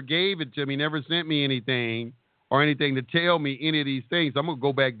 he never gave it to me, never sent me anything or anything to tell me any of these things. I'm going to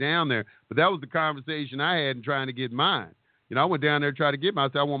go back down there. But that was the conversation I had in trying to get mine. I went down there to try to get mine.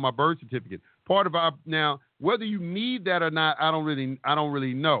 I said, I want my birth certificate. Now, whether you need that or not, I don't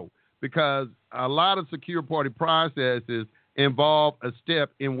really know, because a lot of secure party processes involve a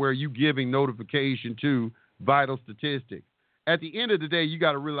step in where you giving notification to Vital Statistics. At the end of the day, you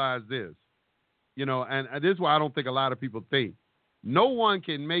got to realize this, and this is why I don't think a lot of people think. No one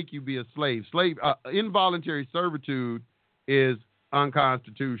can make you be a slave. Involuntary servitude is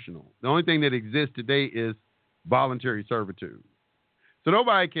unconstitutional. The only thing that exists today is voluntary servitude. So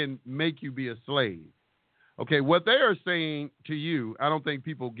nobody can make you be a slave. Okay, what they are saying to you, I don't think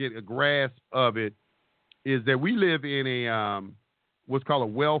people get a grasp of it, is that we live in a what's called a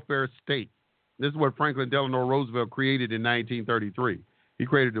welfare state. This is what Franklin Delano Roosevelt created in 1933. He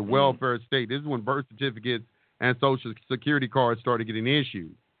created a welfare state. This is when birth certificates and Social Security cards started getting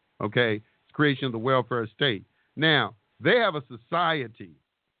issued. Okay, it's creation of the welfare state. Now, they have a society.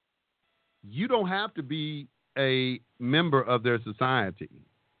 You don't have to be a member of their society.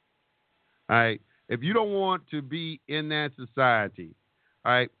 All right, if you don't want to be in that society,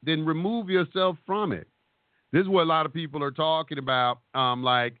 all right, then remove yourself from it. This is what a lot of people are talking about,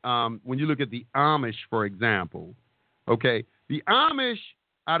 when you look at the Amish, for example. Okay, the Amish,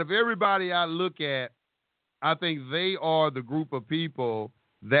 out of everybody I look at, I think they are the group of people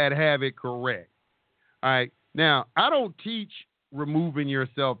that have it correct. All right, now, I don't teach removing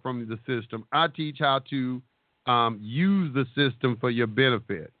yourself from the system. I teach how to use the system for your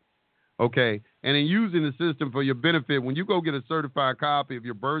benefit. Okay, and in using the system for your benefit, when you go get a certified copy of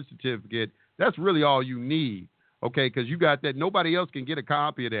your birth certificate, that's really all you need, okay, because you got that. Nobody else can get a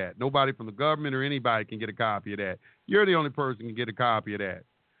copy of that. Nobody from the government or anybody can get a copy of that. You're the only person who can get a copy of that.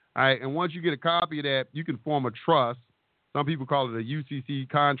 All right, and once you get a copy of that, you can form a trust. Some people call it a UCC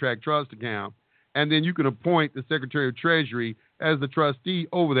contract trust account, and then you can appoint the Secretary of Treasury as the trustee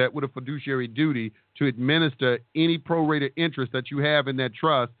over that with a fiduciary duty to administer any prorated interest that you have in that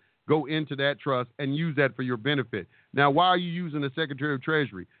trust, go into that trust and use that for your benefit. Now, why are you using the Secretary of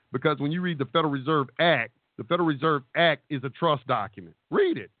Treasury? Because when you read the Federal Reserve Act, the Federal Reserve Act is a trust document.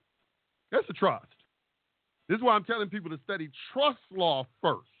 Read it. That's a trust. This is why I'm telling people to study trust law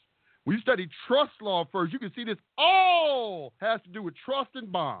first. When you study trust law first, you can see this all has to do with trust and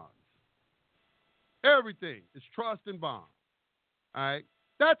bonds. Everything is trust and bonds. All right?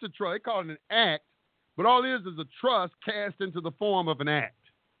 That's a trust. They call it an act, but all it is a trust cast into the form of an act.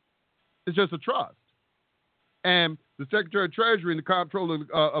 It's just a trust. And the Secretary of Treasury and the Comptroller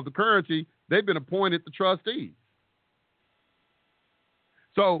of the Currency, they've been appointed the trustees.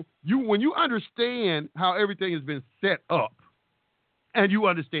 So when you understand how everything has been set up, and you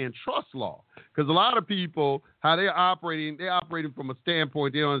understand trust law, because a lot of people, how they're operating from a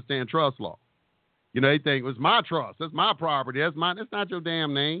standpoint, they don't understand trust law. They think, it's my trust. That's my property. That's mine. That's not your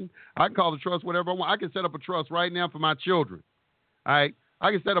damn name. I can call the trust whatever I want. I can set up a trust right now for my children. All right?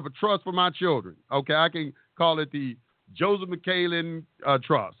 I can set up a trust for my children. Okay? I can call it the Joseph McCallan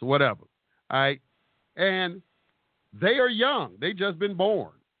Trust or whatever. All right? And they are young. They just been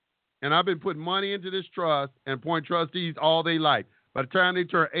born. And I've been putting money into this trust and appoint trustees all their life. By the time they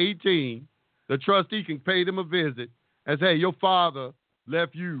turn 18, the trustee can pay them a visit and say, hey, your father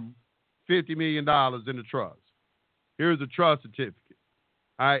left you $50 million in the trust. Here's a trust certificate.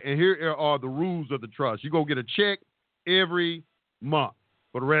 All right, and here are the rules of the trust. You go get a check every month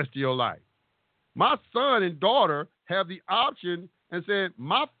for the rest of your life. My son and daughter have the option and said,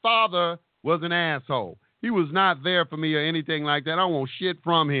 my father was an asshole. He was not there for me or anything like that. I don't want shit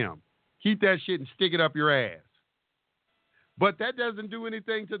from him. Keep that shit and stick it up your ass. But that doesn't do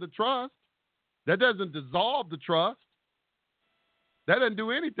anything to the trust. That doesn't dissolve the trust. That doesn't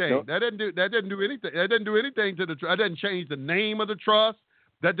do anything. Nope. That doesn't do anything. That doesn't do anything to the trust. That doesn't change the name of the trust.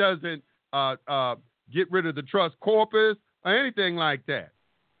 That doesn't get rid of the trust corpus or anything like that.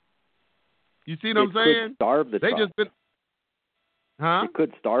 You see what I'm saying? Could starve the trust. It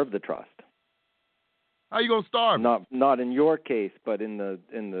could starve the trust. How you gonna starve? Not in your case, but in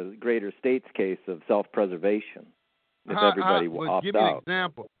the greater state's case of self-preservation. If everybody will opt give me an out.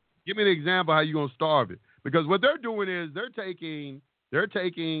 example. Give me an example how you gonna starve it. Because what they're doing is they're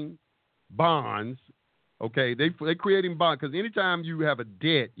taking bonds. Okay, they're creating bonds because anytime you have a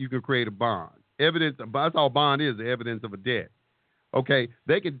debt, you can create a bond. Evidence. That's all bond is, the evidence of a debt. Okay,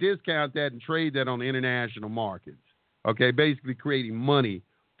 they can discount that and trade that on the international markets. Okay, basically creating money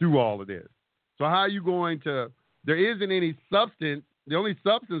through all of this. So how are you going to? There isn't any substance. The only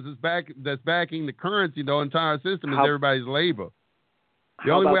substance that's backing the currency, the entire system, is everybody's labor.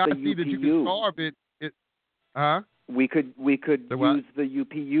 The only way I see that you can starve it. We could use the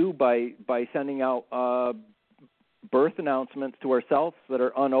UPU by sending out birth announcements to ourselves that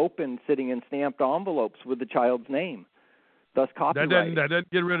are unopened, sitting in stamped envelopes with the child's name, thus copyrighted. That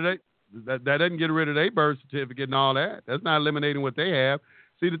doesn't get rid of that doesn't get rid of their birth certificate and all that. That's not eliminating what they have.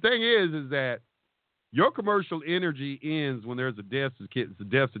 See, the thing is that your commercial energy ends when there's a death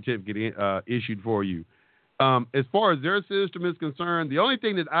certificate issued for you. As far as their system is concerned, the only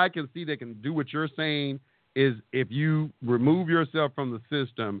thing that I can see that can do what you're saying is if you remove yourself from the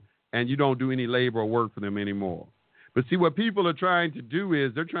system and you don't do any labor or work for them anymore. But see, what people are trying to do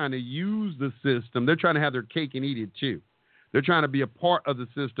is they're trying to use the system. They're trying to have their cake and eat it too. They're trying to be a part of the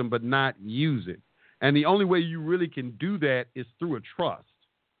system but not use it. And the only way you really can do that is through a trust.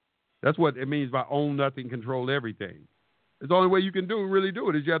 That's what it means by own nothing, control everything. It's the only way you can really do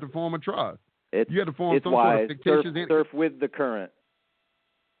it is you have to form a trust. You have to form some sort of fictitious... Surf with the current.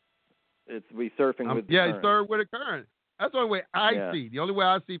 We surfing with the current. Yeah, surf with the current. That's the only way I see. The only way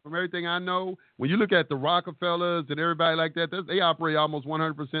I see from everything I know, when you look at the Rockefellers and everybody like that, they operate almost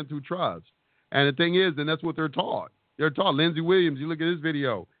 100% through trust. And the thing is, and that's what they're taught. They're taught. Lindsey Williams, you look at his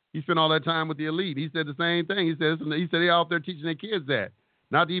video. He spent all that time with the elite. He said the same thing. He said they're out there teaching their kids that.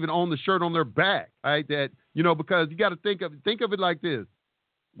 Not to even own the shirt on their back. Right? That, because you got to think of it like this.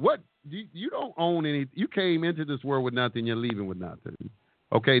 What you don't own any. You came into this world with nothing. You're leaving with nothing.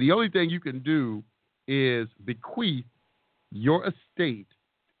 Okay. The only thing you can do is bequeath your estate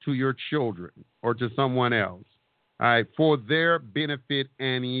to your children or to someone else. All right, for their benefit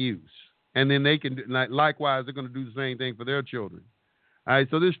and use, and then they can likewise. They're going to do the same thing for their children. All right.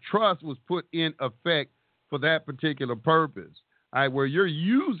 So this trust was put in effect for that particular purpose. All right, where you're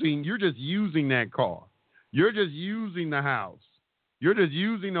just using that car. You're just using the house. You're just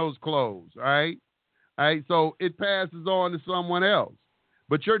using those clothes, all right? All right, so it passes on to someone else.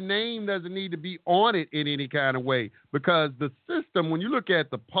 But your name doesn't need to be on it in any kind of way because the system, when you look at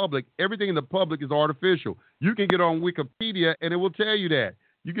the public, everything in the public is artificial. You can get on Wikipedia, and it will tell you that.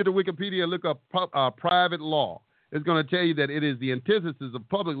 You get to Wikipedia and look up private law. It's going to tell you that it is the antithesis of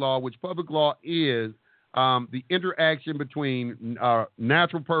public law, which public law is the interaction between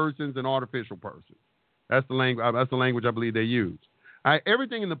natural persons and artificial persons. That's the language. That's the language I believe they use.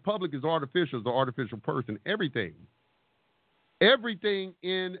 Everything in the public is artificial. Is an artificial person. Everything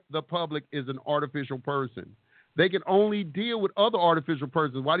in the public is an artificial person. They can only deal with other artificial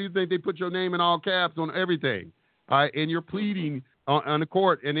persons. Why do you think they put your name in all caps on everything? And you're pleading on the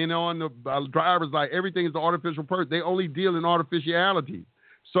court, and then on the driver's license, everything is an artificial person. They only deal in artificiality.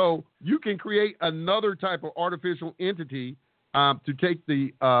 So you can create another type of artificial entity to take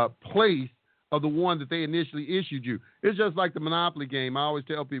the place of the one that they initially issued you. It's just like the Monopoly game. I always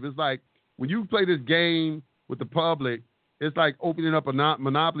tell people, it's like when you play this game with the public, it's like opening up a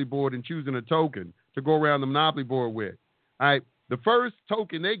Monopoly board and choosing a token to go around the Monopoly board with. All right. The first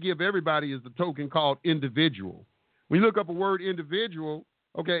token they give everybody is the token called individual. When you look up a word individual,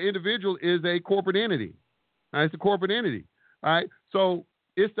 okay, individual is a corporate entity. All right, it's a corporate entity. All right. So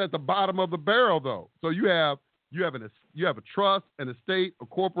it's at the bottom of the barrel, though. So you have a trust, an estate, a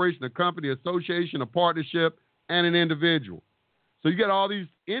corporation, a company, association, a partnership, and an individual. So you got all these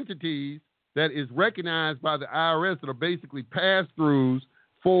entities that is recognized by the IRS that are basically pass-throughs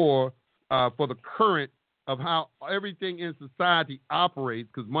for the current of how everything in society operates,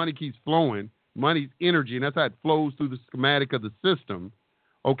 because money keeps flowing. Money's energy, and that's how it flows through the schematic of the system.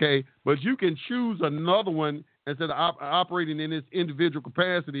 Okay, but you can choose another one instead of operating in this individual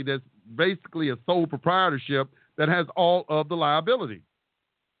capacity that's basically a sole proprietorship that has all of the liability.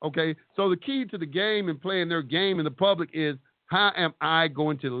 Okay, so the key to the game and playing their game in the public is how am I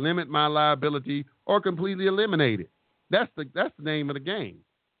going to limit my liability or completely eliminate it? That's the name of the game.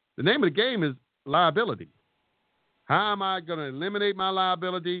 The name of the game is liability. How am I going to eliminate my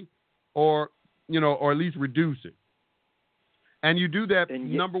liability or at least reduce it? And you do that,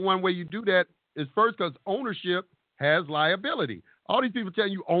 number one way you do that is first because ownership has liability. All these people tell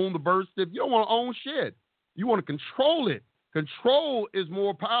you own the birth certificate. You don't want to own shit. You want to control it. Control is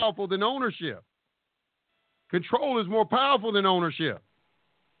more powerful than ownership. Control is more powerful than ownership.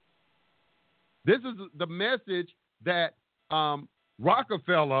 This is the message that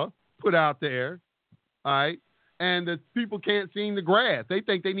Rockefeller put out there, all right? And the people can't see the grass. They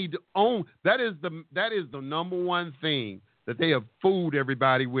think they need to own. That is the number one thing that they have fooled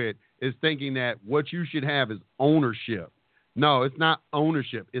everybody with, is thinking that what you should have is ownership. No, it's not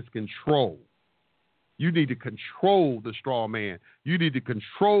ownership. It's control. You need to control the straw man. You need to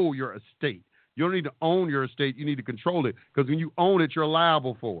control your estate. You don't need to own your estate. You need to control it, because when you own it, you're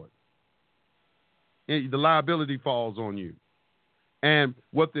liable for it. And the liability falls on you. And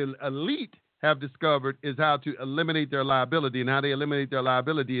what the elite have discovered is how to eliminate their liability. And how they eliminate their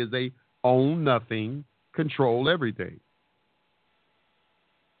liability is they own nothing, control everything.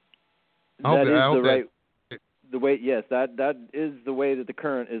 That is the way that the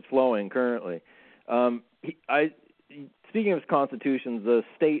current is flowing currently. Speaking of constitutions, the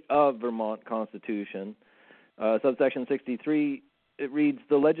State of Vermont Constitution, subsection 63, it reads,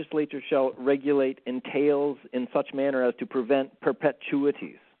 the legislature shall regulate entails in such manner as to prevent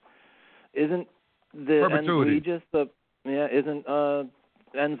perpetuities. Isn't the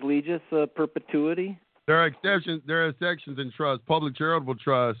ens legis a perpetuity? There are exceptions. There are sections in trust. Public charitable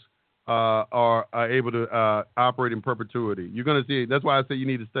trusts are able to operate in perpetuity. You're going to see. That's why I say you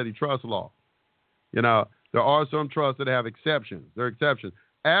need to study trust law. There are some trusts that have exceptions. There are exceptions.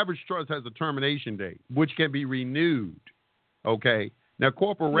 Average trust has a termination date, which can be renewed. Okay. Now,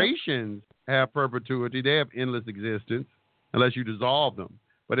 corporations have perpetuity. They have endless existence unless you dissolve them.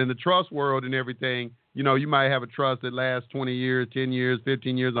 But in the trust world and everything, you might have a trust that lasts 20 years, 10 years,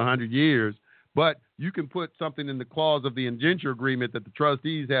 15 years, 100 years. But you can put something in the clause of the indenture agreement that the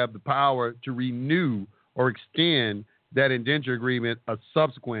trustees have the power to renew or extend that indenture agreement a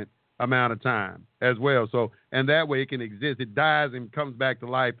subsequent amount of time as well. So, and that way it can exist. It dies and comes back to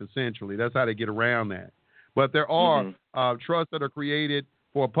life, essentially. That's how they get around that. But there are trusts that are created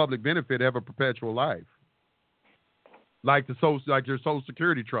for a public benefit have a perpetual life, like your Social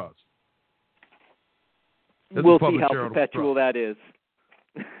Security trust. We'll see how perpetual that is.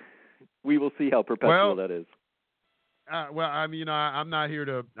 We will see how perpetual that is. I'm not here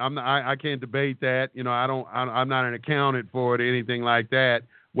to. I can't debate that. I'm not an accountant for it or anything like that.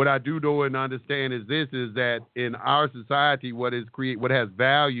 What I do know and understand is that in our society, what has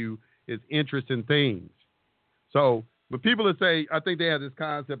value is interest in things. So when people say, I think they have this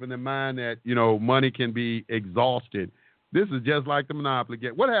concept in their mind that money can be exhausted. This is just like the Monopoly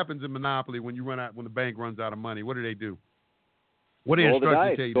game. What happens in Monopoly when the bank runs out of money? What do? What do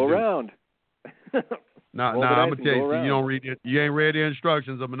instructions tell you to do? Go around. No, I'm gonna tell you. You ain't read the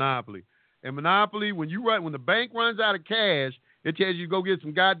instructions of Monopoly. In Monopoly, when the bank runs out of cash, it tells you to go get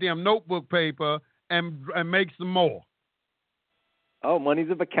some goddamn notebook paper and make some more. Oh,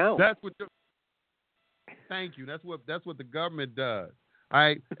 money's of account. Thank you. That's what the government does. All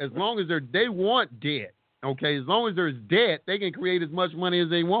right. As long as they want debt. Okay. As long as there's debt, they can create as much money as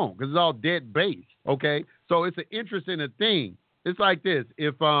they want because it's all debt based. Okay. So it's an interest in a thing. It's like this.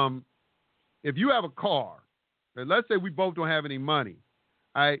 If you have a car, and let's say we both don't have any money,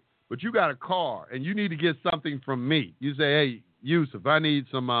 all right, but you got a car and you need to get something from me. You say, hey, Yusef, I need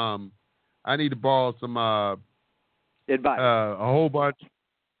to borrow some advice. A whole bunch.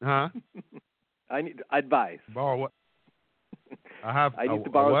 Huh? I need advice. Borrow what? I need to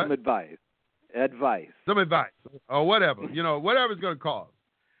borrow some advice. Some advice or whatever. Whatever it's going to cost.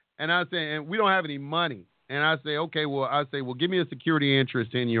 And I say, and we don't have any money. And I say, okay, well, give me a security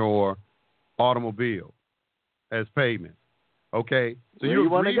interest in your automobile as payment. Okay, so you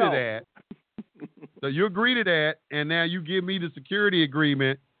agree to that. So you agree to that, and now you give me the security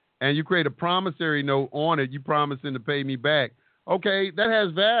agreement, and you create a promissory note on it. You promising to pay me back. Okay, that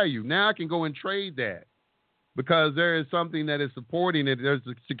has value. Now I can go and trade that because there is something that is supporting it. There's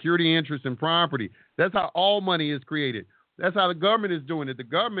a security interest in property. That's how all money is created. That's how the government is doing it. The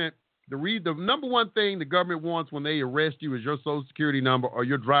government, the number one thing the government wants when they arrest you is your Social Security number or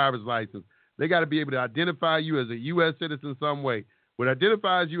your driver's license. They got to be able to identify you as a U.S. citizen some way. What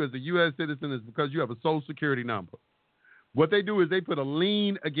identifies you as a U.S. citizen is because you have a Social Security number. What they do is they put a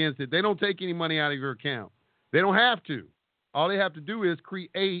lien against it. They don't take any money out of your account. They don't have to. All they have to do is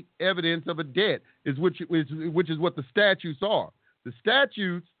create evidence of a debt, which is what the statutes are. The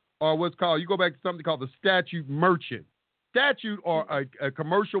statutes are what's called, you go back to something called the statute merchant. Statute are a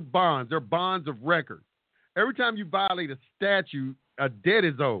commercial bonds. They're bonds of record. Every time you violate a statute, a debt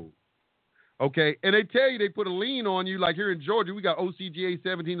is owed. Okay, and they tell you they put a lien on you, like here in Georgia, we got OCGA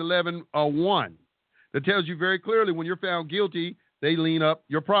 1711-1 that tells you very clearly when you're found guilty, they lien up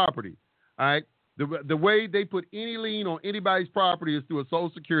your property. All right, the way they put any lien on anybody's property is through a Social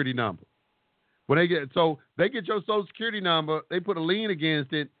Security number. When they get your Social Security number, they put a lien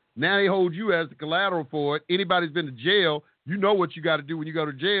against it. Now they hold you as the collateral for it. Anybody's been to jail, you know what you got to do when you go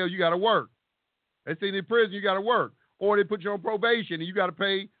to jail. You got to work. They say in prison you got to work, or they put you on probation and you got to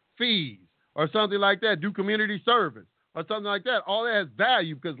pay fees. Or something like that, do community service, or something like that. All that has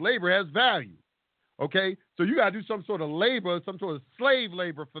value because labor has value, okay? So you got to do some sort of labor, some sort of slave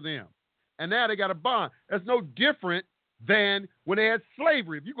labor for them. And now they got a bond. That's no different than when they had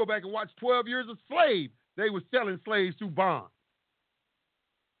slavery. If you go back and watch 12 Years a Slave, they were selling slaves through bonds.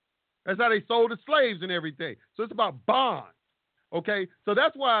 That's how they sold the slaves and everything. So it's about bonds, okay? So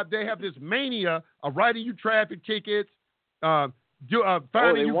that's why they have this mania of writing you traffic tickets,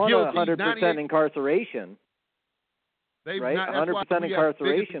 finding you guilty. 100% incarceration. Right? 100%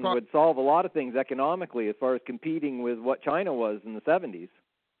 incarceration would solve a lot of things economically as far as competing with what China was in the 70s.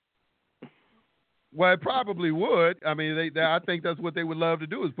 Well, it probably would. I mean, I think that's what they would love to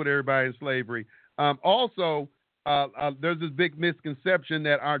do is put everybody in slavery. Also, there's this big misconception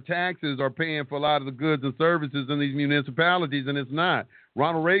that our taxes are paying for a lot of the goods and services in these municipalities, and it's not.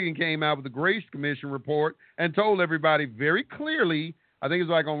 Ronald Reagan came out with the Grace Commission report and told everybody very clearly, I think it's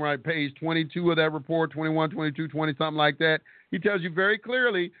like on page 22 of that report, 21, 22, 20, something like that. He tells you very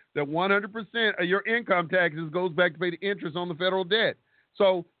clearly that 100% of your income taxes goes back to pay the interest on the federal debt.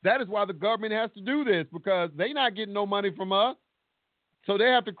 So that is why the government has to do this, because they're not getting no money from us. So they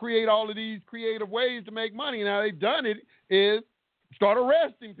have to create all of these creative ways to make money. Now they've done it is start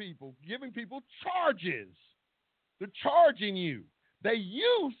arresting people, giving people charges. They're charging you. They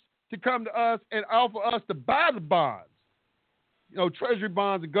used to come to us and offer us to buy the bonds, treasury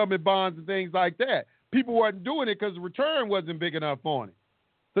bonds and government bonds and things like that. People weren't doing it because the return wasn't big enough on it.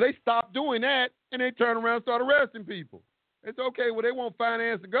 So they stopped doing that, and they turn around and start arresting people. It's okay. Well, they won't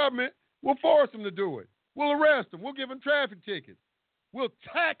finance the government. We'll force them to do it. We'll arrest them. We'll give them traffic tickets. We'll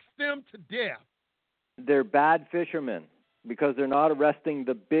tax them to death. They're bad fishermen because they're not arresting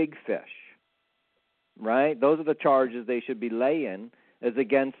the big fish. Right? Those are the charges they should be laying as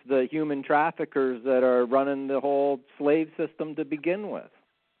against the human traffickers that are running the whole slave system to begin with.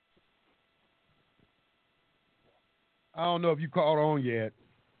 I don't know if you caught on yet,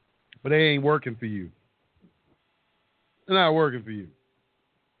 but they ain't working for you. They're not working for you.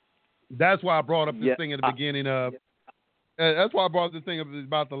 That's why I brought up this thing at the beginning of. That's why I brought up this thing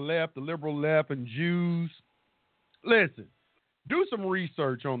about the left, the liberal left, and Jews. Listen, do some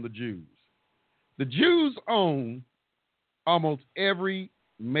research on the Jews. The Jews own almost every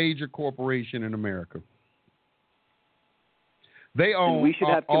major corporation in America. They own and we should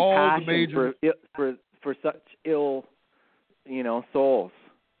have all compassion the major for such ill, souls.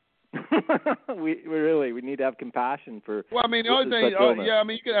 we need to have compassion for. Well, I mean, the only thing,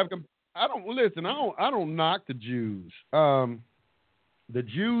 you could have. I don't knock the Jews. The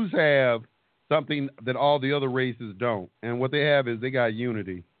Jews have something that all the other races don't, and what they have is they got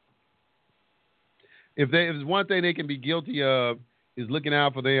unity. If there's one thing they can be guilty of is looking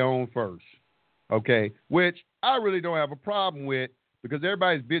out for their own first, okay? Which I really don't have a problem with because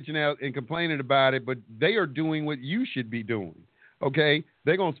everybody's bitching out and complaining about it, but they are doing what you should be doing, okay?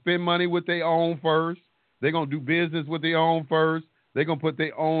 They're going to spend money with their own first. They're going to do business with their own first. They're going to put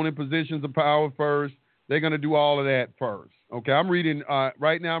their own in positions of power first. They're going to do all of that first, okay? I'm reading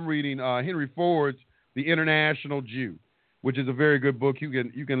Henry Ford's The International Jew, which is a very good book. You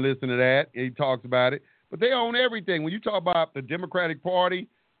can listen to that. He talks about it. But they own everything. When you talk about the Democratic Party,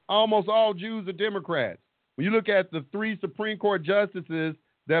 almost all Jews are Democrats. When you look at the 3 Supreme Court justices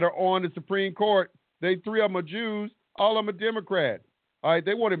that are on the Supreme Court, 3 of them are Jews, all of them are Democrats. All right,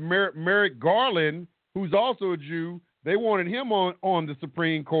 they wanted Merrick Garland, who's also a Jew. They wanted him on the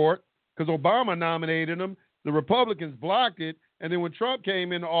Supreme Court because Obama nominated him. The Republicans blocked it. And then when Trump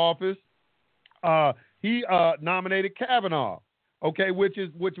came into office, he nominated Kavanaugh, okay, which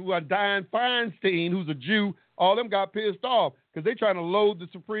was Dianne Feinstein, who's a Jew. All them got pissed off because they're trying to load the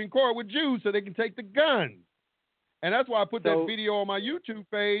Supreme Court with Jews so they can take the guns. And that's why I put that video on my YouTube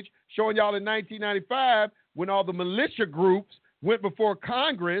page showing y'all in 1995 when all the militia groups went before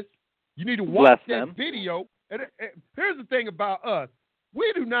Congress. You need to watch that video. And here's the thing about us.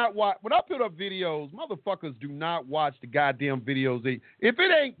 We do not watch. When I put up videos, motherfuckers do not watch the goddamn videos. If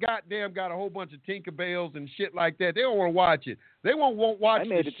it ain't goddamn got a whole bunch of Tinkerbells and shit like that, they don't want to watch it. They won't watch it.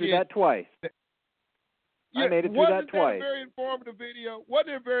 I made it through that twice. Yeah, I made it through that twice. Wasn't it a very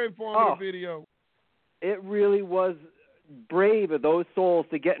informative video? it really was brave of those souls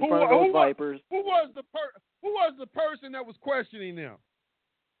to get in front of those vipers. Who was the person that was questioning them?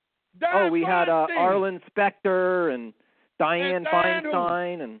 We had Arlen Specter and Dianne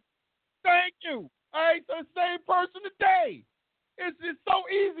Feinstein and. Thank you. All right, so the same person today. It's so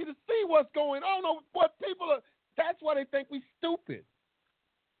easy to see what's going on. I don't know what people are. That's why they think we stupid.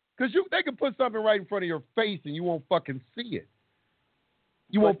 Because they can put something right in front of your face and you won't fucking see it.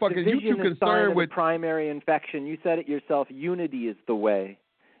 You won't fucking. You too concerned with primary infection. You said it yourself. Unity is the way,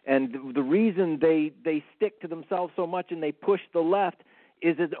 and the reason they stick to themselves so much and they push the left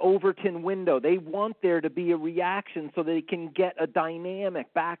is an Overton window. They want there to be a reaction so they can get a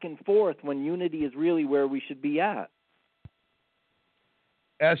dynamic back and forth when unity is really where we should be at.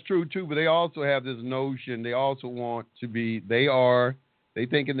 That's true too, but they also have this notion. They also want to be. They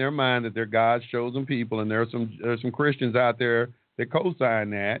think in their mind that they're God's chosen people, and there's some Christians out there that co-sign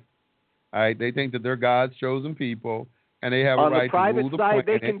that. All right, they think that they're God's chosen people, and they have a right to rule the planet. On the private side,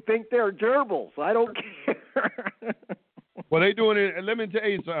 they can think they're gerbils. I don't care. Well, they doing it. And let me tell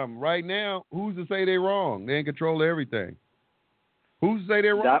you something. Right now, who's to say they're wrong? They in control of everything. Who's to say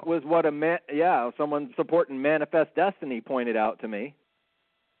they're wrong? That was what someone supporting Manifest Destiny pointed out to me.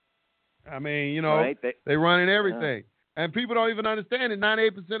 I mean, right? they running everything. Yeah. And people don't even understand it.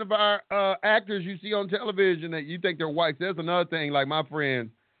 98% of our actors you see on television that you think they're white. That's another thing. Like my friends,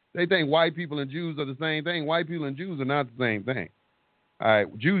 they think white people and Jews are the same thing. White people and Jews are not the same thing. All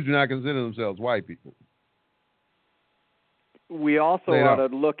right, Jews do not consider themselves white people. We also ought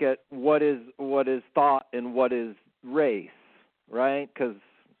to look at what is thought and what is race, right? Because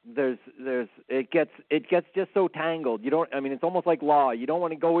it gets just so tangled. It's almost like law. You don't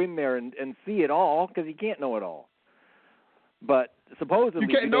want to go in there and see it all because you can't know it all. But supposedly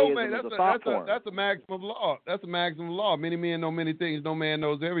you can't know, man. That's a maximum law. That's a maximum law. Many men know many things. No man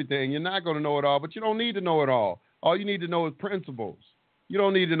knows everything. You're not going to know it all, but you don't need to know it all. All you need to know is principles. You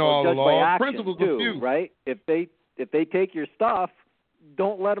don't need to know all the laws. Principles are few, right? If they take your stuff,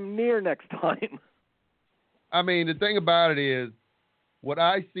 don't let them near next time. I mean, the thing about it is, what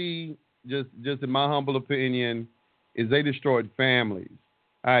I see, just in my humble opinion, is they destroyed families.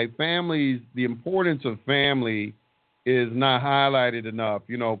 All right, families, the importance of family is not highlighted enough.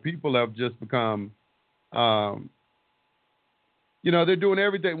 People have just become, they're doing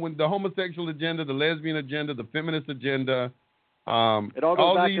everything. When the homosexual agenda, the lesbian agenda, the feminist agenda. It all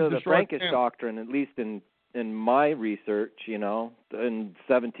goes back to the Frankish doctrine, at least in my research, in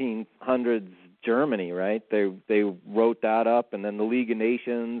 1700s Germany, right? They wrote that up, and then the League of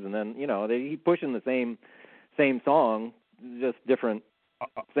Nations, and then they keep pushing the same song, just different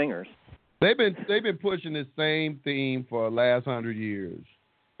singers. They've been pushing this same theme for the last 100 years.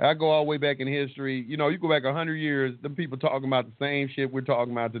 I go all the way back in history. You go back 100 years, them people talking about the same shit we're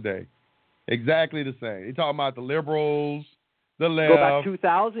talking about today. Exactly the same. They talking about the liberals, the left. Go back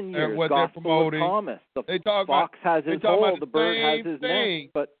 2,000 years. What Gospel they're promoting. Of Thomas. The fox has his hole, the bird has his nest,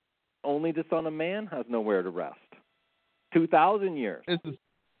 but only the Son of Man has nowhere to rest. 2,000 years.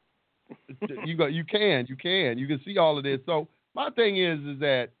 You can see all of this. So my thing is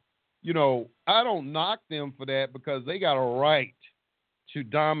that, I don't knock them for that because they got a right to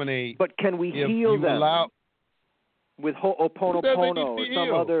dominate. But can we heal them with Ho'oponopono or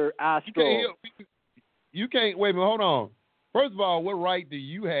some other astral? You can't. Wait a minute. Hold on. First of all, what right do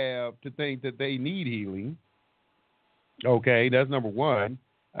you have to think that they need healing? Okay, that's number one.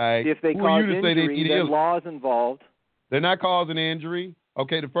 If they cause injury, then law's involved. They're not causing injury.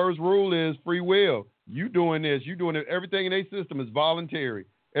 Okay, the first rule is free will. You doing this. You doing it. Everything in their system is voluntary.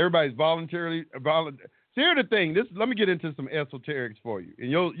 Everybody's voluntarily. Here's the thing. Let me get into some esoterics for you,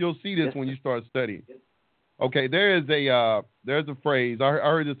 and you'll see this when you start studying. Okay, there's a phrase. I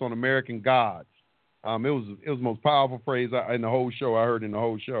heard this on American Gods. It was the most powerful phrase in the whole show. I heard in the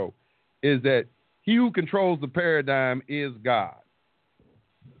whole show, is that he who controls the paradigm is God.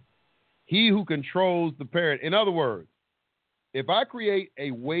 He who controls the paradigm. In other words, if I create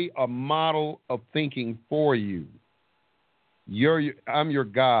a model of thinking for you, I'm your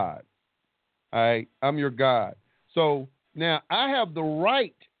God. All right, I'm your God. So now I have the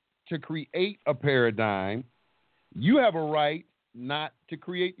right to create a paradigm. You have a right not to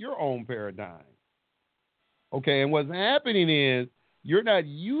create your own paradigm. Okay, and what's happening is you're not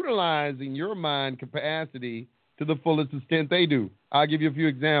utilizing your mind capacity to the fullest extent they do. I'll give you a few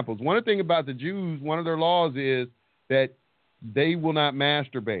examples. One thing about the Jews, one of their laws is that they will not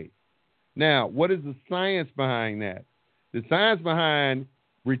masturbate. Now, what is the science behind that? The science behind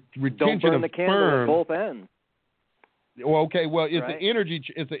retention Don't burn of the candle sperm. at both ends. Well, okay. Well, it's right? an energy.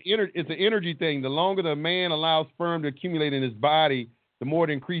 It's an energy thing. The longer the man allows sperm to accumulate in his body, the more it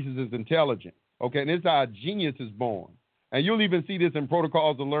increases his intelligence. Okay, and this is how a genius is born. And you'll even see this in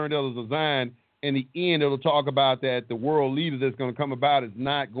Protocols of Learned Elders Design. In the end, it'll talk about that the world leader that's going to come about is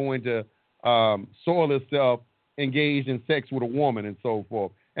not going to soil itself engaged in sex with a woman and so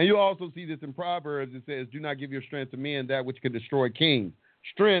forth. And you'll also see this in Proverbs. It says, do not give your strength to men that which can destroy kings.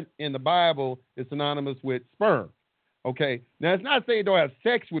 Strength in the Bible is synonymous with sperm. Okay, now it's not saying don't have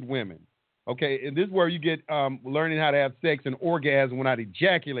sex with women. Okay, and this is where you get learning how to have sex and orgasm without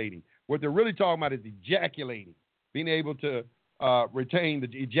ejaculating. What they're really talking about is ejaculating, being able to retain the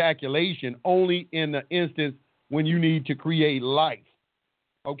ejaculation only in the instance when you need to create life.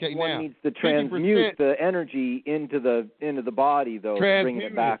 Okay, one now needs to transmute the energy into the body, though, bringing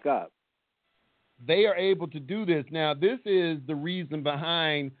it back up. They are able to do this. Now, this is the reason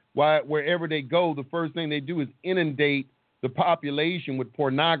behind why wherever they go, the first thing they do is inundate the population with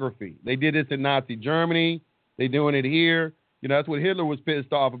pornography. They did this in Nazi Germany. They're doing it here. You know, that's what Hitler was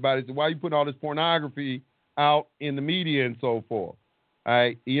pissed off about. He said, why are you putting all this pornography out in the media and so forth? All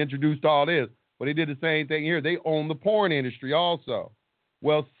right, he introduced all this. But they did the same thing here. They own the porn industry also.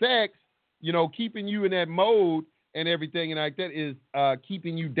 Well, sex, you know, keeping you in that mode and everything and like that is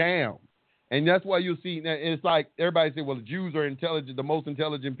keeping you down. And that's why you'll see, it's like everybody say, well, the Jews are intelligent, the most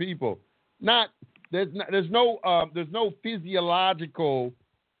intelligent people. There's no physiological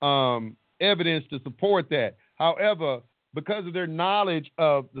evidence to support that. However, because of their knowledge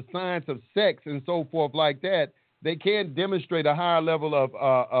of the science of sex and so forth like that, they can demonstrate a higher level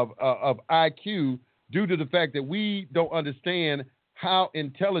of IQ due to the fact that we don't understand how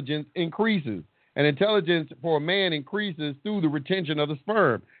intelligence increases. And intelligence for a man increases through the retention of the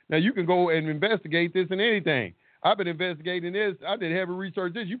sperm. Now, you can go and investigate this in anything. I've been investigating this. I did heavy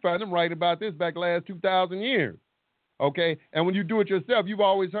research this. You find them writing about this back last 2,000 years. Okay? And when you do it yourself, you've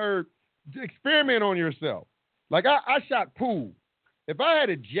always heard, experiment on yourself. Like I shot pool. If I had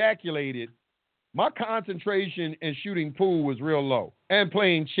ejaculated, my concentration in shooting pool was real low and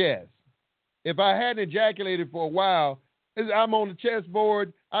playing chess. If I hadn't ejaculated for a while, I'm on the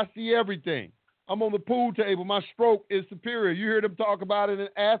chessboard, I see everything. I'm on the pool table, my stroke is superior. You hear them talk about it and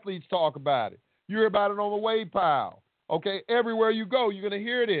athletes talk about it. You hear about it on the weight pile. Okay, everywhere you go, you're going to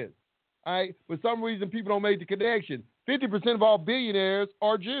hear this. All right, for some reason, people don't make the connection. 50% of all billionaires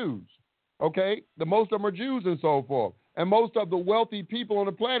are Jews. Okay, most of them are Jews and so forth. And most of the wealthy people on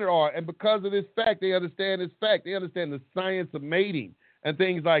the planet are. And because of this fact, they understand this fact. They understand the science of mating and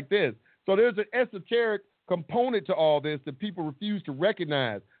things like this. So there's an esoteric component to all this that people refuse to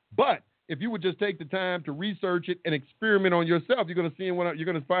recognize. But if you would just take the time to research it and experiment on yourself, you're going to see you're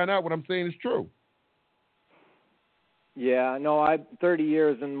going to find out what I'm saying is true. Yeah, no, 30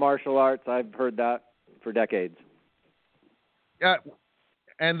 years in martial arts. I've heard that for decades.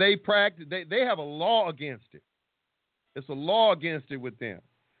 And they practice. They have a law against it. It's a law against it with them.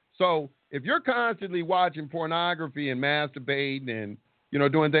 So if you're constantly watching pornography and masturbating and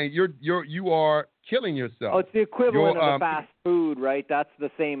doing things, you are killing yourself. Oh, it's the equivalent of the fast food, right? That's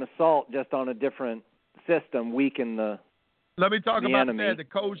the same assault, just on a different system. Weaken the. Let me talk about enemy. that. The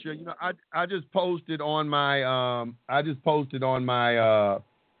kosher. I just posted on my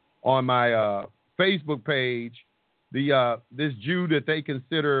Facebook page this Jew that they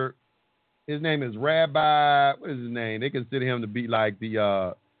consider. His name is Rabbi. What is his name? They consider him to be like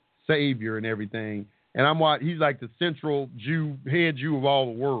the savior and everything. And he's like the central head Jew of all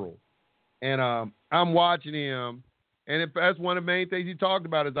the world. And I'm watching him, and that's one of the main things he talked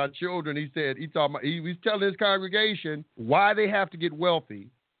about is our children. He was telling his congregation why they have to get wealthy.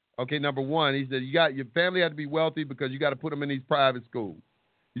 Okay, number one, he said your family had to be wealthy because you got to put them in these private schools.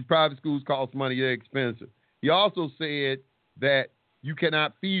 These private schools cost money; they're expensive. He also said that you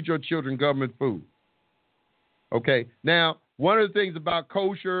cannot feed your children government food. Okay, now one of the things about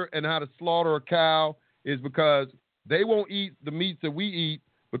kosher and how to slaughter a cow is because they won't eat the meats that we eat,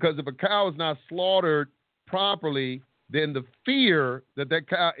 because if a cow is not slaughtered properly, then the fear that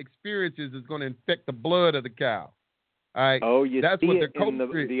cow experiences is going to infect the blood of the cow. All right? Oh, that's see what it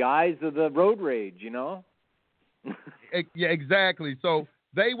in the eyes of the road rage, Yeah, exactly. So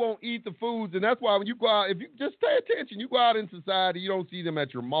they won't eat the foods, and that's why when you go out, if you just pay attention, you go out in society, you don't see them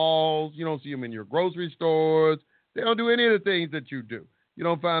at your malls, you don't see them in your grocery stores. They don't do any of the things that you do. You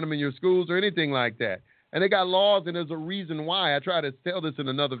don't find them in your schools or anything like that. And they got laws, and there's a reason why. I tried to tell this in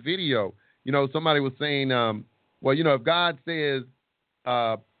another video. Somebody was saying, if God says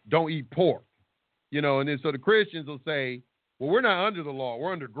don't eat pork, and then so the Christians will say, well, we're not under the law,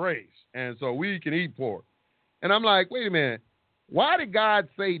 we're under grace, and so we can eat pork. And I'm like, wait a minute. Why did God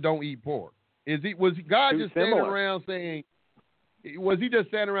say don't eat pork? Was God just standing around saying? Was he just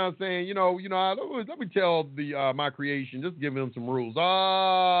standing around saying, let me tell my creation, just giving them some rules.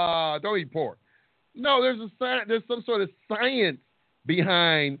 Don't eat pork. No, there's some sort of science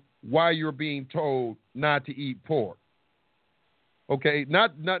behind why you're being told not to eat pork. Okay,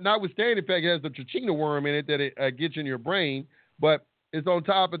 notwithstanding the fact it has the trichina worm in it that it gets in your brain, but it's on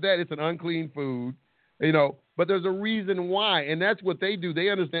top of that, it's an unclean food, But there's a reason why, and that's what they do. They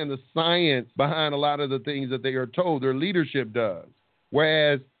understand the science behind a lot of the things that they are told. Their leadership does,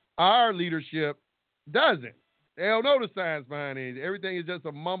 whereas our leadership doesn't. They don't know the science behind it. Everything is just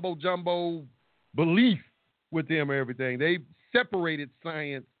a mumbo jumbo belief with them. Everything they separated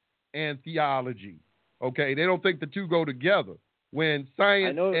science and theology. Okay, they don't think the two go together. When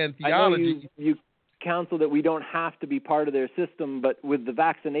science and theology, you counsel that we don't have to be part of their system, but with the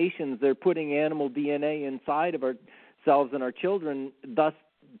vaccinations, they're putting animal DNA inside of ourselves and our children, thus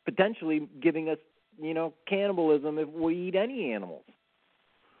potentially giving us, cannibalism if we eat any animals.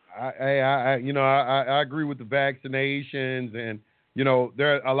 I agree with the vaccinations, and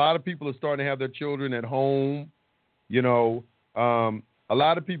there are a lot of people are starting to have their children at home. A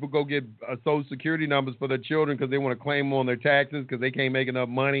lot of people go get Social Security numbers for their children because they want to claim them on their taxes because they can't make enough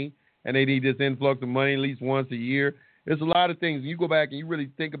money and they need this influx of money at least once a year. There's a lot of things. You go back and you really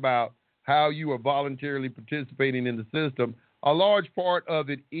think about how you are voluntarily participating in the system. A large part of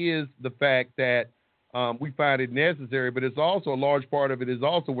it is the fact that we find it necessary, but it's also a large part of it is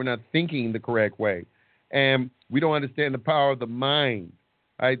also we're not thinking the correct way. And we don't understand the power of the mind,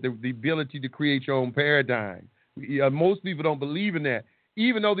 right? The ability to create your own paradigm. Most people don't believe in that.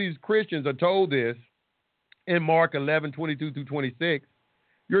 Even though these Christians are told this in Mark 11:22-26,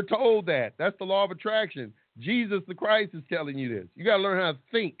 you're told that. That's the law of attraction. Jesus the Christ is telling you this. You got to learn how to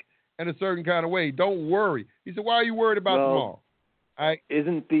think in a certain kind of way. Don't worry. He said, why are you worried about tomorrow?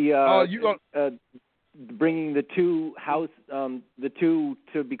 Isn't bringing the two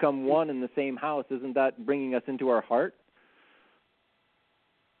to become one in the same house, isn't that bringing us into our heart?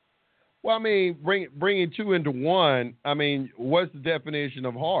 Well, bringing two into one, what's the definition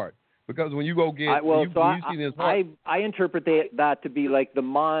of heart? Because when you go get, I interpret that to be like the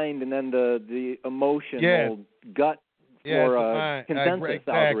mind and then the emotional gut for a consensus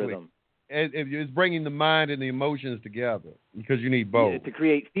algorithm. It's bringing the mind and the emotions together because you need both. Yeah, to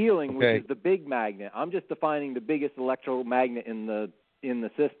create feeling, which is the big magnet. I'm just defining the biggest electromagnet in the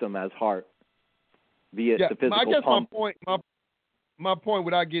system as heart, be it the physical pump. My point,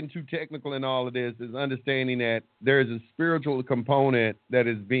 without getting too technical in all of this, is understanding that there is a spiritual component that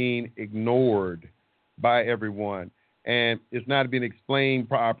is being ignored by everyone, and it's not being explained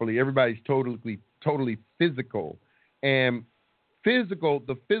properly. Everybody's totally physical, and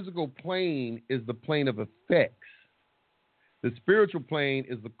the physical plane is the plane of effects. The spiritual plane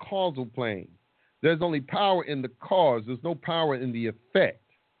is the causal plane. There's only power in the cause. There's no power in the effect.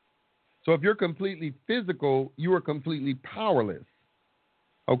 So if you're completely physical, you are completely powerless.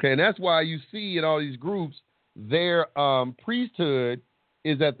 Okay, and that's why you see in all these groups, their priesthood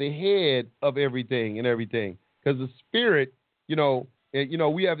is at the head of everything, because the spirit,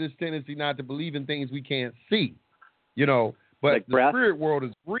 we have this tendency not to believe in things we can't see, but like the spirit world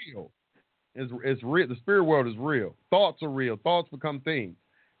is real. It's real. The spirit world is real. Thoughts are real. Thoughts become things,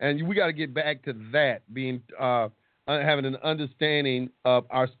 and we got to get back to that, being having an understanding of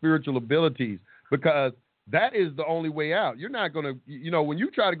our spiritual abilities, because that is the only way out. You're not going to, when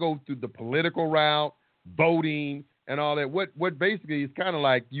you try to go through the political route, voting and all that, what basically is kind of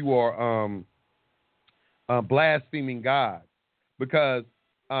like you are blaspheming God, because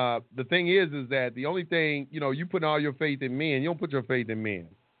the thing is that the only thing, you put all your faith in men. You don't put your faith in men.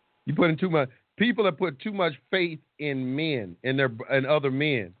 You put in too much. People have put too much faith in men and other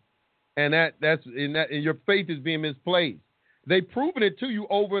men, and and your faith is being misplaced. They've proven it to you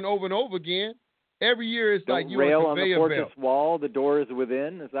over and over and over again. Every year it's like you rail on the fortress wall. The door is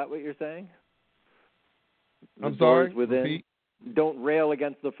within. Is that what you're saying? I'm sorry. Is within. Repeat. Don't rail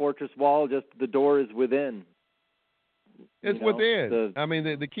against the fortress wall. Just the door is within. It's within.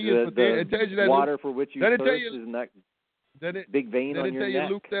 The key is within. It tells you that water for which you thirst is in that big vein on your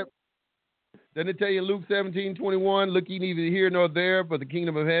neck. Doesn't it tell you in Luke 17:21? Look, ye neither here nor there, but the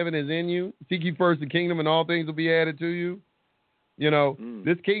kingdom of heaven is in you. Seek ye first the kingdom, and all things will be added to you.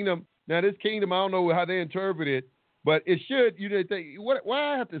 This kingdom. Now, this kingdom, I don't know how they interpret it, but it should. Think,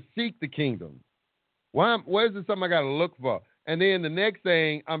 why I have to seek the kingdom? Why is it something I got to look for? And then the next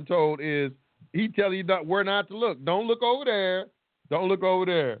thing I'm told is he tells you where not to look. Don't look over there. Don't look over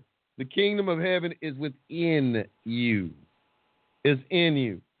there. The kingdom of heaven is within you. It's in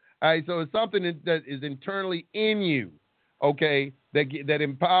you. All right, so it's something that is internally in you, okay, that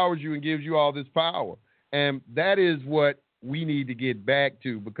empowers you and gives you all this power. And that is what we need to get back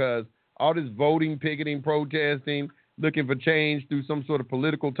to, because all this voting, picketing, protesting, looking for change through some sort of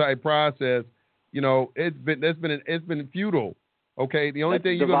political type process, it's been futile. Okay, the only That's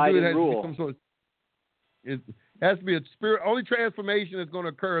thing you're going to do divide it and has to be rule. some sort of it has to be a spirit. Only transformation that's going to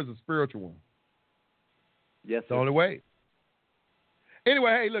occur is a spiritual one. Yes, It's the sir. only way.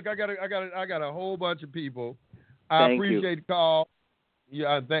 Anyway, hey, look, I got a whole bunch of people. I Thank you. appreciate the call.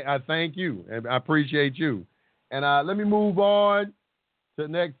 Yeah, I thank you, and I appreciate you. And let me move on to the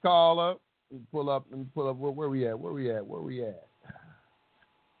next caller. Let me pull up. Where we at?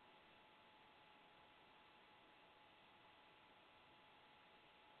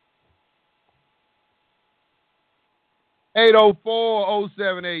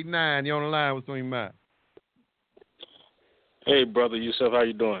 804-0789. You on the line? What's on your mind? Hey, brother Yusef, how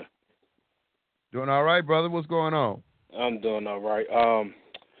you doing? Doing all right, brother. What's going on? I'm doing all right.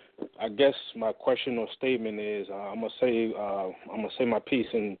 I guess my question or statement is I'm gonna say my piece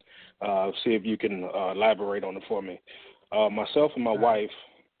and see if you can elaborate on it for me. Myself and my wife,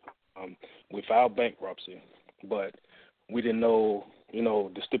 we filed bankruptcy, but we didn't know,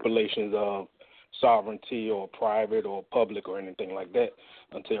 the stipulations of sovereignty or private or public or anything like that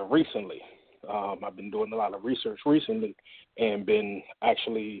until recently. I've been doing a lot of research recently and been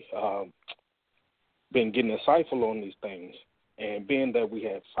actually been getting insightful on these things. And being that we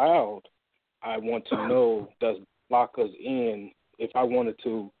had filed, I want to know, does it lock us in if I wanted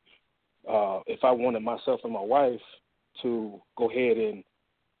myself and my wife to go ahead and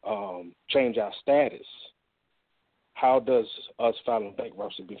change our status? How does us filing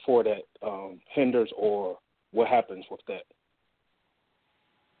bankruptcy before that hinders, or what happens with that?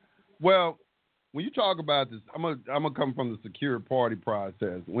 Well, when you talk about this, I'm gonna come from the secured party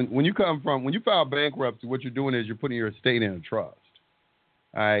process. When you file bankruptcy, what you're doing is you're putting your estate in a trust,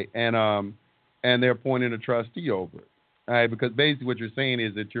 all right, and they're appointing a trustee over it, all right, because basically what you're saying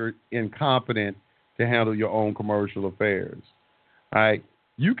is that you're incompetent to handle your own commercial affairs, all right.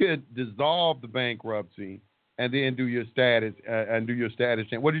 You could dissolve the bankruptcy and then do your status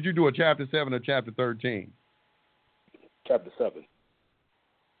change. What did you do? A Chapter 7 or Chapter 13? Chapter 7.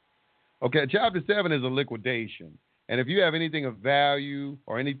 Okay, Chapter 7 is a liquidation. And if you have anything of value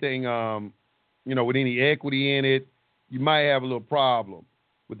or anything, with any equity in it, you might have a little problem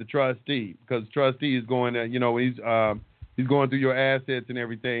with the trustee, because the trustee is going to, he's going through your assets and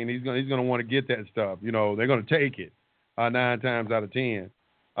everything. He's going to want to get that stuff. They're going to take it 9 times out of 10.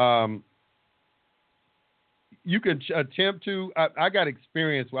 You can attempt to. I got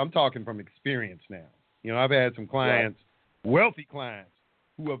experience. I'm talking from experience now. I've had some clients, wealthy clients,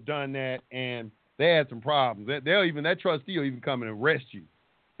 who have done that, and they had some problems. That trustee will even come and arrest you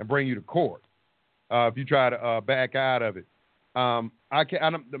and bring you to court if you try to back out of it.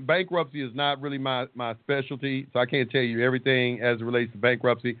 The bankruptcy is not really my specialty, so I can't tell you everything as it relates to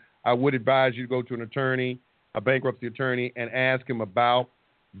bankruptcy. I would advise you to go to an attorney, a bankruptcy attorney, and ask him about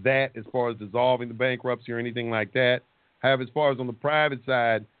that as far as dissolving the bankruptcy or anything like that. However, as far as on the private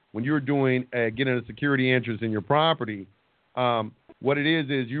side, when you're doing getting a security interest in your property, what it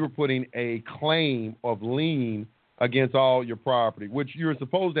is you're putting a claim of lien against all your property, which you're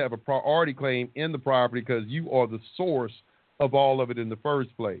supposed to have a priority claim in the property because you are the source of all of it in the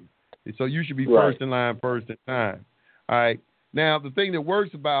first place. So you should be first in line, first in time. All right. Now, the thing that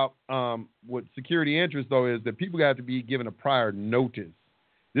works about with security interest, though, is that people have to be given a prior notice.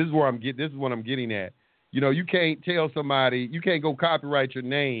 This is what I'm getting at. You can't tell somebody, you can't go copyright your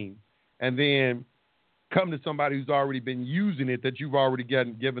name and then come to somebody who's already been using it, that you've already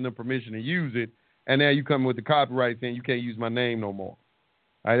given them permission to use it, and now you come with the copyright saying you can't use my name no more.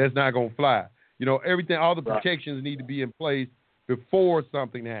 All right, that's not going to fly. Everything, all the protections need to be in place before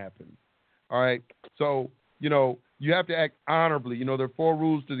something happens. All right, so, you have to act honorably. There are 4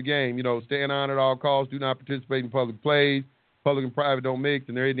 rules to the game. Stay in honor at all costs, do not participate in public plays, public and private don't mix,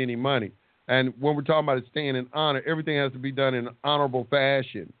 and there isn't any money. And when we're talking about staying in honor, everything has to be done in an honorable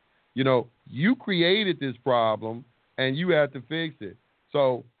fashion. You created this problem, and you have to fix it.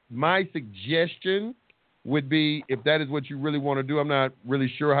 So my suggestion would be, if that is what you really want to do, I'm not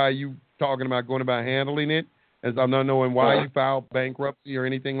really sure how you talking about going about handling it, as I'm not knowing why you filed bankruptcy or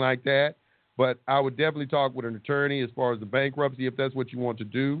anything like that. But I would definitely talk with an attorney as far as the bankruptcy, if that's what you want to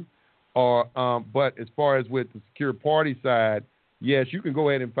do. But as far as with the secure party side, yes, you can go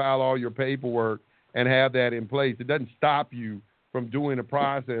ahead and file all your paperwork and have that in place. It doesn't stop you from doing a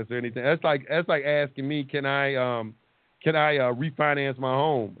process or anything. That's like asking me, can I refinance my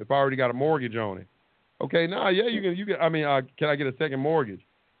home if I already got a mortgage on it? Okay, you can. I mean, can I get a second mortgage?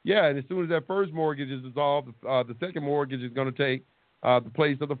 Yeah, and as soon as that first mortgage is dissolved, the second mortgage is going to take the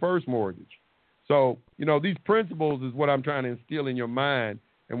place of the first mortgage. So, these principles is what I'm trying to instill in your mind.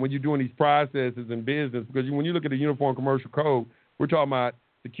 And when you're doing these processes in business, because when you look at the Uniform Commercial Code, we're talking about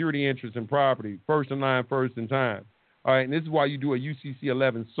security interest in property, first in line, first in time. All right, and this is why you do a UCC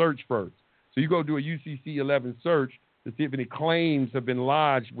 11 search first. So you go do a UCC 11 search to see if any claims have been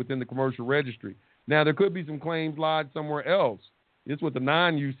lodged within the commercial registry. Now, there could be some claims lodged somewhere else. This is what the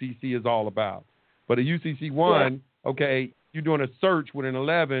non-UCC is all about. But a UCC 1, okay, you're doing a search with an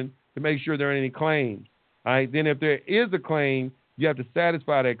 11 to make sure there aren't any claims. All right, then if there is a claim, you have to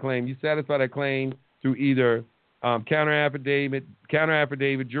satisfy that claim. You satisfy that claim through either counter affidavit,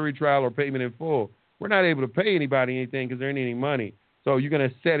 jury trial, or payment in full. We're not able to pay anybody anything because there ain't any money. So you're going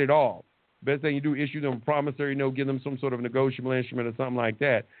to set it off. Best thing you do, issue them a promissory note, give them some sort of negotiable instrument or something like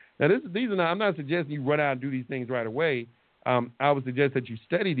that. Now, I'm not suggesting you run out and do these things right away. I would suggest that you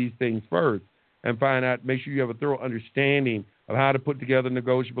study these things first and find out, make sure you have a thorough understanding of how to put together a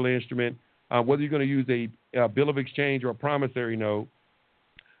negotiable instrument, whether you're going to use a bill of exchange or a promissory note.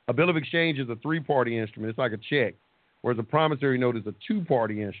 A bill of exchange is a three-party instrument. It's like a check, whereas a promissory note is a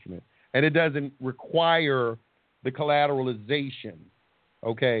two-party instrument. And it doesn't require the collateralization,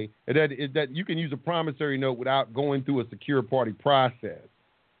 okay? That you can use a promissory note without going through a secure party process,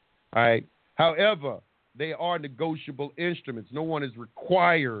 all right? However, they are negotiable instruments. No one is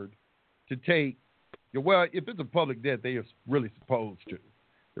required to take, well, if it's a public debt, they are really supposed to.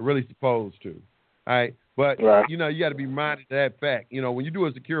 They're really supposed to, all right? But, you know, you got to be minded of that fact. You know, when you do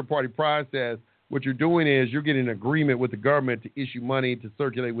a secure party process, what you're doing is you're getting an agreement with the government to issue money to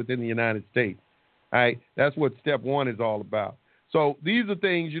circulate within the United States. All right? That's what step one is all about. So these are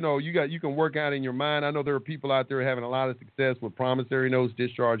things, you know, you can work out in your mind. I know there are people out there having a lot of success with promissory notes,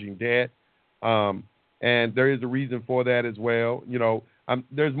 discharging debt. And there is a reason for that as well. You know,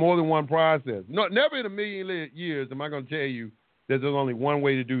 there's more than one process. No, never in a million years am I going to tell you that there's only one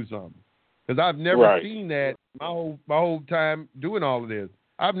way to do something. Because I've never seen that my whole time doing all of this.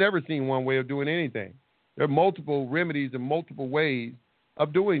 I've never seen one way of doing anything. There are multiple remedies and multiple ways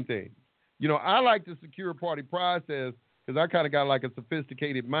of doing things. You know, I like the secure party process because I kind of got like a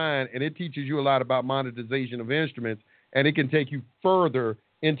sophisticated mind, and it teaches you a lot about monetization of instruments, and it can take you further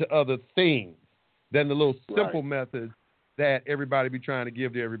into other things than the little simple methods that everybody be trying to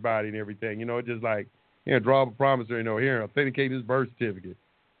give to everybody and everything. You know, it's just like, here, draw up a promissory note, here, authenticate his birth certificate.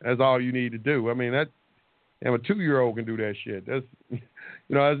 That's all you need to do. I mean, a 2-year-old can do that shit. That's,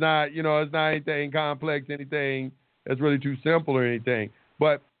 it's not anything complex, anything that's really too simple or anything.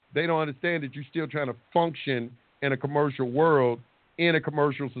 But they don't understand that you're still trying to function in a commercial world, in a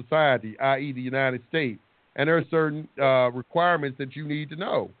commercial society, i.e. the United States. And there are certain requirements that you need to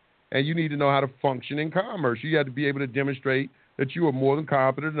know. And you need to know how to function in commerce. You have to be able to demonstrate that you are more than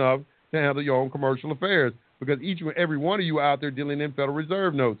competent enough to handle your own commercial affairs. Because each and every one of you out there dealing in Federal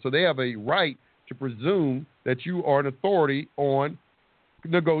Reserve notes. So they have a right to presume that you are an authority on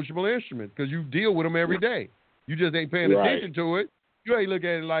negotiable instruments because you deal with them every day. You just ain't paying attention to it. You ain't look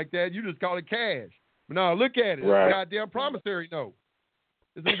at it like that. You just call it cash. But now look at it. It's a goddamn promissory note.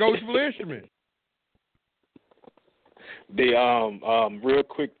 It's a negotiable instrument. Real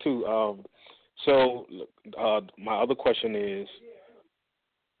quick too. So my other question is,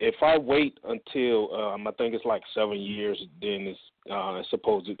 if I wait until I think it's like 7 years, then it's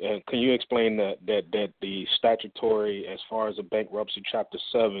supposed to. Can you explain that the statutory, as far as the bankruptcy, Chapter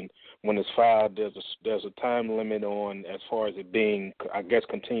 7, when it's filed, there's a time limit on as far as it being, I guess,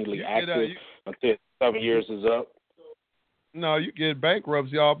 continually active until 7 years is up. No, you get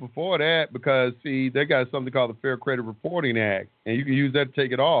bankruptcy off before that because, see, they got something called the Fair Credit Reporting Act, and you can use that to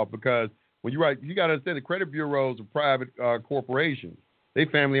take it off because when you got to understand the credit bureaus are private corporations. They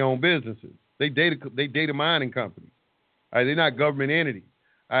family-owned businesses. They data mining companies. All right, they're not government entities.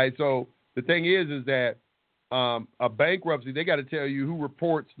 All right, so the thing is that a bankruptcy, they got to tell you who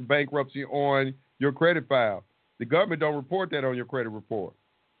reports the bankruptcy on your credit file. The government don't report that on your credit report.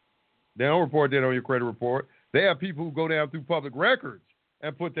 They don't report that on your credit report. They have people who go down through public records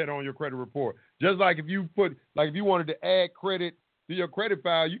and put that on your credit report. Just like if you wanted to add credit to your credit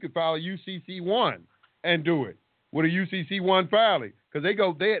file, you could file a UCC-1 and do it with a UCC-1 filing. Because they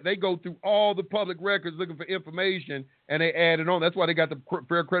go through all the public records looking for information, and they add it on. That's why they got the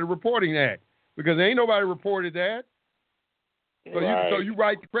Fair Credit Reporting Act, because ain't nobody reported that. So you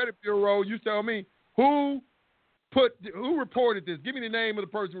write the credit bureau. You tell me who reported this. Give me the name of the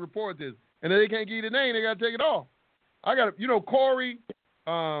person who reported this, and if they can't give you the name, they got to take it off. Corey.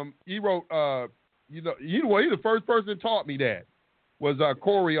 He wrote. He's the first person that taught me that was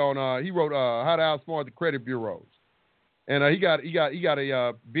Corey on. He wrote How to Outsmart the Credit Bureaus. And he got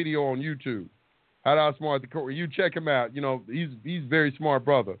a video on YouTube. How to Outsmart the Corey. You check him out. He's a very smart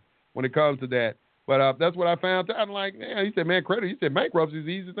brother when it comes to that. But that's what I found out. I'm like, man, he said, bankruptcy is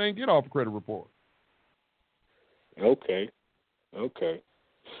the easiest thing to get off a credit report. Okay.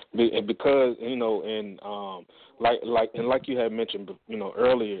 Because and like you had mentioned,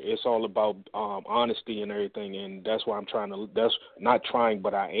 earlier, it's all about honesty and everything, and that's why I'm trying to. That's not trying,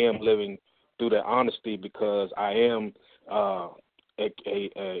 but I am living through that honesty because I am I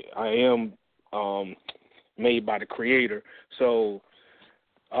am made by the Creator. So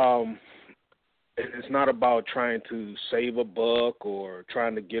it's not about trying to save a buck or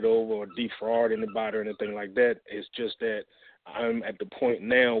trying to get over or defraud anybody or anything like that. It's just that I'm at the point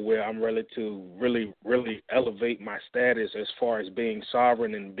now where I'm ready to really, really elevate my status as far as being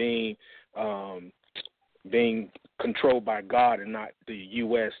sovereign and being controlled by God and not the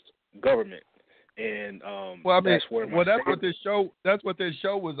U.S. government. And that's where that's what this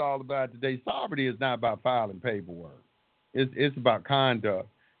show was all about today. Sovereignty is not about filing paperwork. It's about conduct.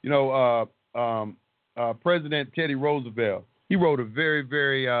 President Teddy Roosevelt, he wrote a very,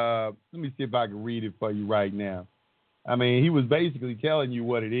 very, let me see if I can read it for you right now. I mean, he was basically telling you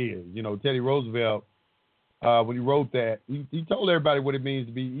what it is. Teddy Roosevelt, when he wrote that, he told everybody what it means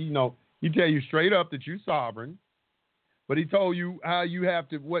to be, he tell you straight up that you're sovereign, but he told you how you have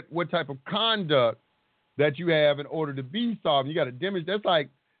to, what type of conduct that you have in order to be sovereign. You got to demonstrate. That's like,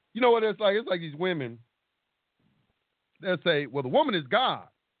 you know what it's like? It's like these women that say, well, the woman is God,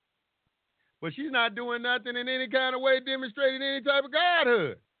 but she's not doing nothing in any kind of way demonstrating any type of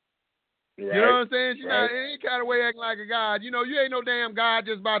godhood. Right. You know what I'm saying? She's not in any kind of way acting like a god. You ain't no damn god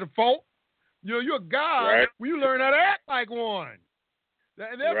just by default. You're a god when you learn how to act like one.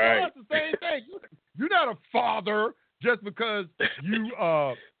 And therefore, it's the same thing. You're not a father just because you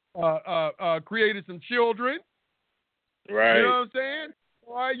created some children. Right. You know what I'm saying?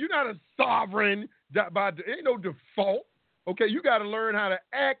 All right. You're not a sovereign ain't no default. Okay, you got to learn how to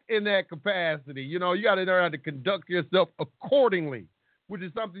act in that capacity. You got to learn how to conduct yourself accordingly, which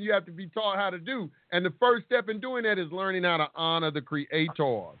is something you have to be taught how to do. And the first step in doing that is learning how to honor the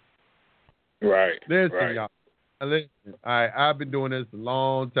Creator. Right. Listen, y'all. Listen. All right, I've been doing this a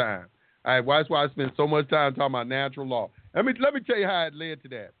long time. All right, that's why I spend so much time talking about natural law. Let me tell you how it led to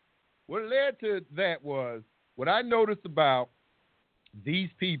that. What led to that was what I noticed about these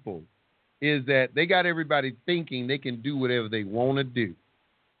people is that they got everybody thinking they can do whatever they want to do.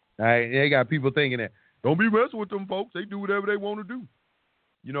 All right, they got people thinking that don't be messing with them folks. They do whatever they want to do.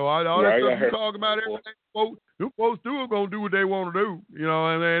 All that stuff you talking about, everything them folks are going to do what they want to do.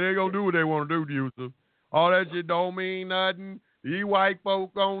 They're going to do what they want to do to you. So all that shit don't mean nothing. These white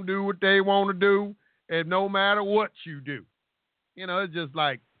folks going to do what they want to do, and no matter what you do. It's just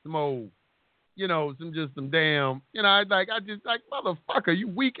like some old, some damn, motherfucker, you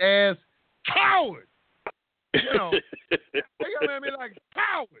weak ass coward. They come at me like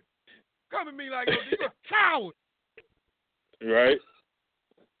coward. Come at me like, you're a coward. Right.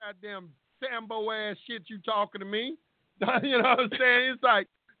 Goddamn Sambo ass shit you talking to me. You know what I'm saying? It's like,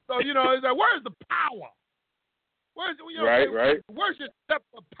 it's like, where's the power? Where's your step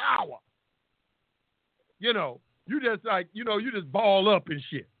of power? You just like, you just ball up and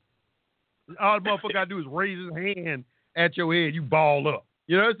shit. All the motherfucker got to do is raise his hand at your head, you ball up.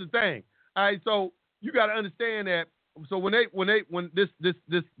 That's the thing. All right, so you got to understand that. So when this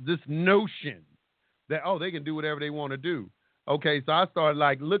notion that they can do whatever they want to do. Okay, so I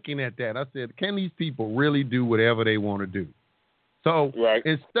started looking at that. I said, can these people really do whatever they want to do? So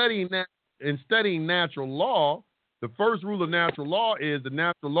in studying natural law, the first rule of natural law is the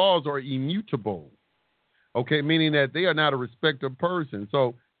natural laws are immutable. Okay, meaning that they are not a respecter of person.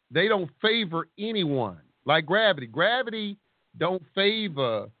 So they don't favor anyone. Like gravity. Gravity don't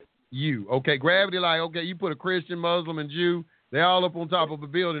favor you. Okay, gravity you put a Christian, Muslim, and Jew, they all up on top of a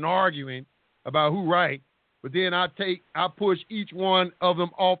building arguing about who right. But then I push each one of them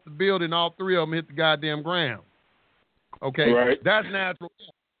off the building, all three of them hit the goddamn ground. Okay? Right. That's natural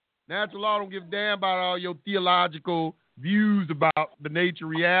law. Natural law don't give a damn about all your theological views about the nature,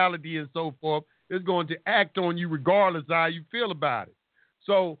 reality, and so forth. It's going to act on you regardless of how you feel about it.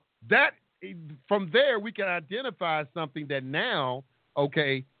 So that from there we can identify something that now,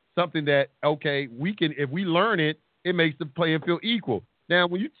 something that we can, if we learn it, it makes the playing field equal. Now,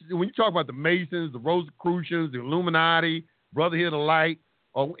 when you talk about the Masons, the Rosicrucians, the Illuminati, Brotherhood of Light,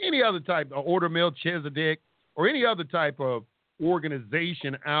 or any other type, of Order of Melchizedek, or any other type of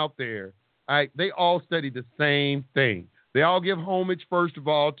organization out there, they all study the same thing. They all give homage, first of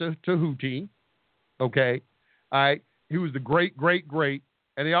all, to Tahuti, okay? All right? He was the great,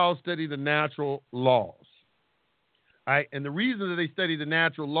 and they all study the natural laws. All right? And the reason that they study the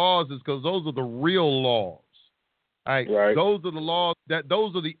natural laws is because those are the real laws. All right. Those are the laws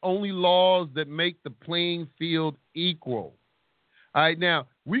those are the only laws that make the playing field equal. All right, now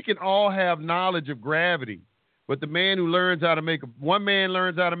we can all have knowledge of gravity, But the man who learns how to make one man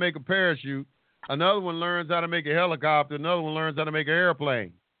learns how to make a parachute, another one learns how to make a helicopter, another one learns how to make an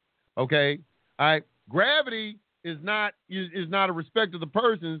airplane. Okay? All right. Gravity is not a respect of the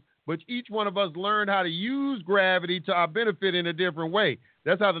persons, but each one of us learned how to use gravity to our benefit in a different way.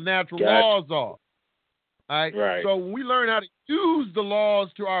 That's how the natural laws are. All right? Right. So when we learn how to use the laws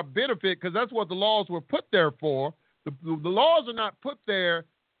to our benefit, because that's what the laws were put there for. The laws are not put there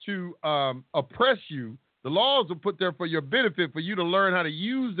to oppress you. The laws are put there for your benefit, for you to learn how to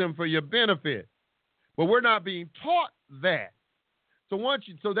use them for your benefit. But we're not being taught that. So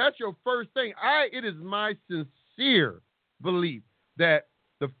that's your first thing. It is my sincere belief that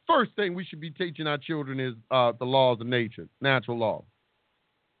the first thing we should be teaching our children is the laws of nature, natural law.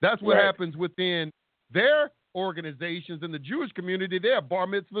 That's what happens within their organizations in the Jewish community. They have bar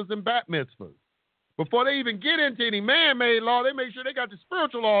mitzvahs and bat mitzvahs. Before they even get into any man-made law, they make sure they got the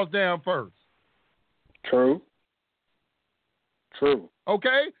spiritual laws down first. True.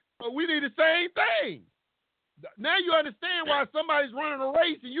 Okay? But we need the same thing. Now you understand why somebody's running a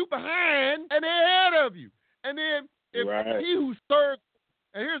race and you behind and they're ahead of you. And then if he who serves,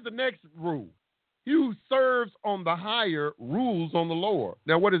 and here's the next rule, he who serves on the higher rules on the lower.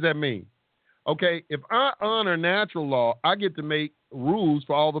 Now what does that mean? Okay, if I honor natural law, I get to make rules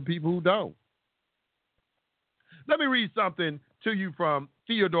for all the people who don't. Let me read something to you from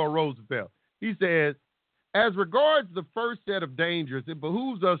Theodore Roosevelt. He says, as regards the first set of dangers, it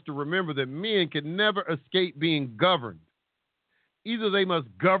behooves us to remember that men can never escape being governed. Either they must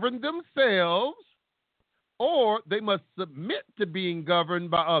govern themselves or they must submit to being governed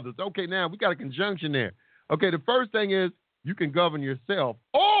by others. Okay, now we got a conjunction there. Okay, the first thing is you can govern yourself,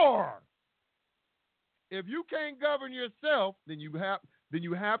 or if you can't govern yourself, then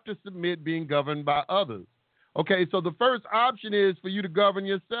you have to submit being governed by others. Okay, so the first option is for you to govern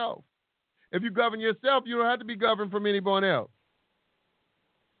yourself. If you govern yourself, you don't have to be governed from anyone else.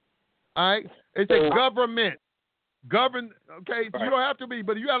 All right? It's a government. Govern, okay? So you don't have to be,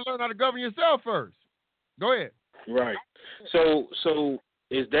 but you got to learn how to govern yourself first. Go ahead. Right. So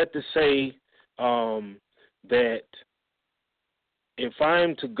is that to say that if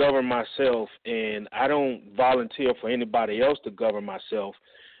I'm to govern myself and I don't volunteer for anybody else to govern myself,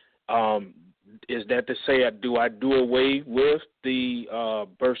 is that to say do I do away with the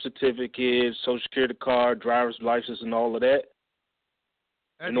birth certificate, Social Security card, driver's license, and all of that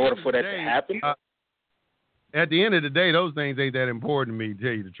in order for that to happen? At the end of the day, those things ain't that important to me, to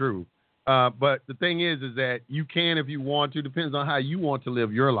tell you the truth. But the thing is that you can if you want to. Depends on how you want to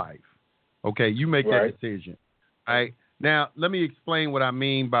live your life. Okay, you make that decision. All right. Now, let me explain what I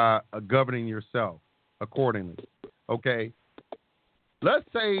mean by governing yourself accordingly. Okay. Let's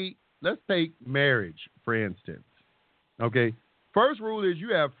take marriage, for instance. Okay. First rule is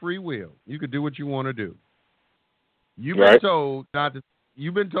you have free will. You can do what you want to do. You've been told not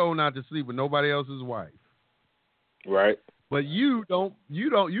to sleep with nobody else's wife. Right. But you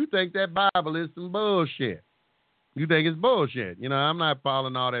think that Bible is some bullshit. You think it's bullshit. You know, I'm not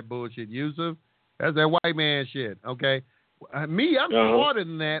following all that bullshit, Yusef. That's that white man shit. Okay. Me, I'm smarter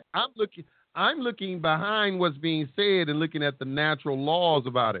than that. I'm looking behind what's being said and looking at the natural laws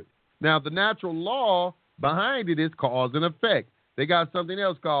about it. Now, the natural law behind it is cause and effect. They got something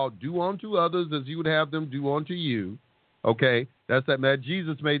else called do unto others as you would have them do unto you. Okay? That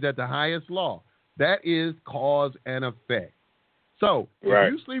Jesus made that the highest law. That is cause and effect. So,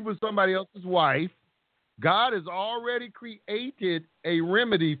 if you sleep with somebody else's wife, God has already created a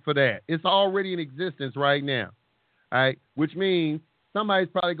remedy for that. It's already in existence right now. All right? Which means somebody's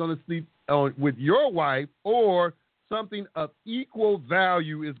probably going to sleep with your wife, or something of equal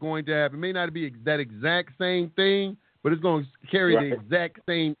value is going to happen. It may not be that exact same thing, but it's going to carry the exact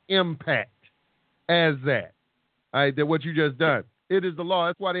same impact as that. All right, that what you just done. It is the law.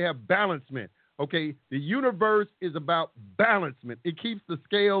 That's why they have balancement. Okay, the universe is about balancement. It keeps the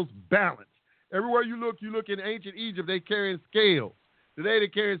scales balanced. Everywhere you look in ancient Egypt, they carrying scales. Today they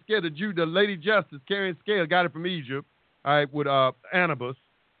carrying scales. The Lady Justice carrying scales. Got it from Egypt. All right, with Anubis.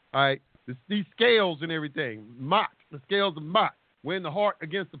 All right, these scales and everything. The scales of Mott. Weighing the heart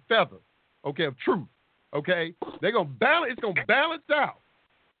against the feather. Okay, of truth. Okay, they're gonna balance. It's gonna balance out.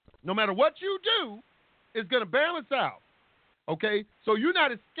 No matter what you do, it's gonna balance out. Okay, so you're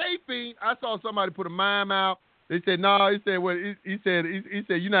not escaping. I saw somebody put a mime out. They said, no, he said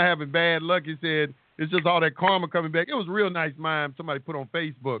you're not having bad luck. He said, it's just all that karma coming back. It was a real nice mime somebody put on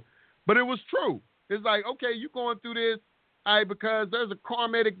Facebook. But it was true. It's like, okay, you're going through this, all right, because there's a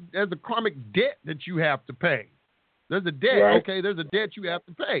karmic debt that you have to pay. There's a debt, okay? There's a debt you have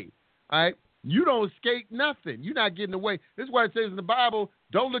to pay, all right? You don't escape nothing. You're not getting away. This is why it says in the Bible,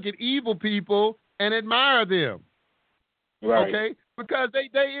 don't look at evil people and admire them. Right. Okay? Because their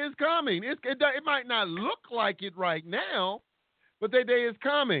day is coming. It might not look like it right now, but their day is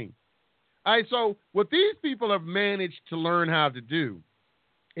coming. All right, so what these people have managed to learn how to do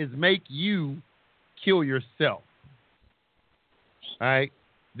is make you kill yourself. All right?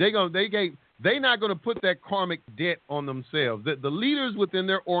 They're not going to put that karmic debt on themselves. The leaders within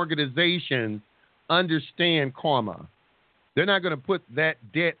their organizations understand karma. They're not going to put that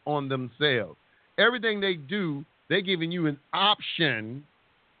debt on themselves. Everything they do, they're giving you an option.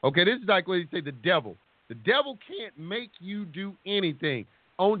 Okay, this is like what they say, the devil. The devil can't make you do anything.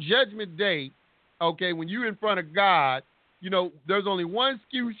 On Judgment Day, okay, when you're in front of God, you know, there's only one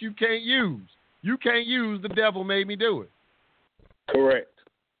excuse you can't use. You can't use the devil made me do it. Correct.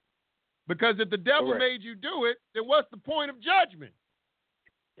 Because if the devil made you do it, then what's the point of judgment?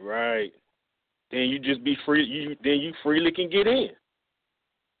 Right. Then you just be free. Then you freely can get in.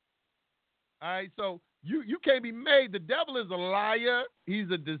 All right, so you can't be made. The devil is a liar. He's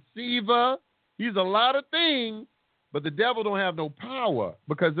a deceiver. He's a lot of things, but the devil don't have no power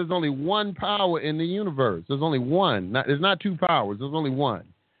because there's only one power in the universe. There's only one. There's not two powers. There's only one.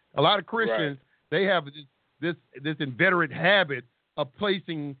 A lot of Christians, they have this inveterate habit of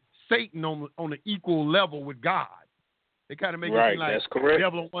placing Satan on an equal level with God. They kind of make it seem like the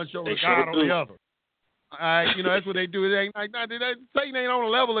devil on one shoulder, God on the other. All right, you know, that's what they do. It ain't like Satan ain't on the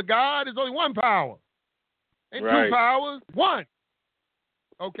level of God. There's only one power. Ain't two powers, one.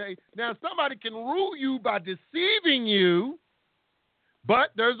 Okay, now somebody can rule you by deceiving you, but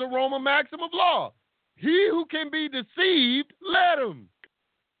there's a Roman maxim of law. He who can be deceived, let him.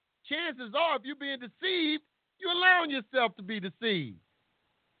 Chances are, if you're being deceived, you're allowing yourself to be deceived.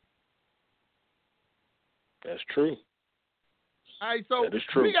 That's true. All right, so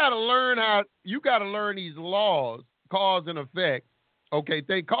we got to learn you got to learn these laws, cause and effect. Okay,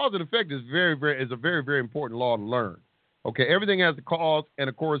 cause and effect is a very, very important law to learn. Okay, everything has a cause and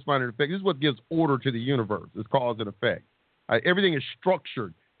a corresponding effect. This is what gives order to the universe, is cause and effect. All right, everything is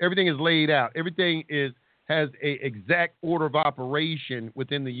structured. Everything is laid out. Everything has a exact order of operation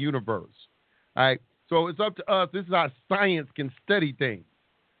within the universe. All right, so it's up to us. This is how science can study things.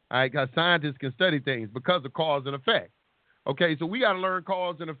 All right, how scientists can study things because of cause and effect. Okay, so we got to learn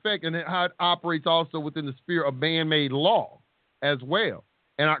cause and effect and how it operates also within the sphere of man-made law as well,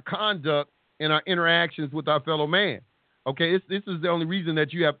 and our conduct and our interactions with our fellow man. Okay, this is the only reason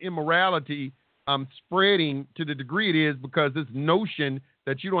that you have immorality spreading to the degree it is, because this notion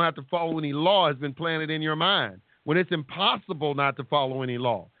that you don't have to follow any law has been planted in your mind, when it's impossible not to follow any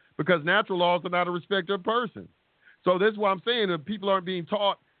law, because natural laws are not a respecter of persons. So that's why I'm saying that people aren't being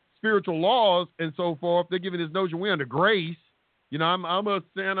taught spiritual laws and so forth. They're giving this notion we're under grace. You know, I'm a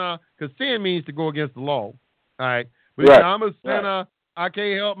sinner, because sin means to go against the law. All right. But you know, I'm a sinner. I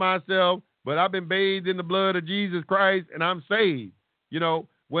can't help myself, but I've been bathed in the blood of Jesus Christ and I'm saved. You know,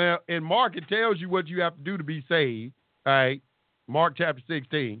 well, in Mark, it tells you what you have to do to be saved. All right. Mark chapter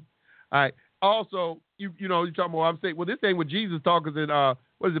 16. All right. Also, you know, you're talking about, I'm saying, well, this ain't what Jesus talks in,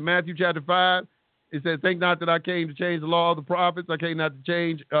 what is it, Matthew chapter 5? It says, think not that I came to change the law of the prophets. I came not to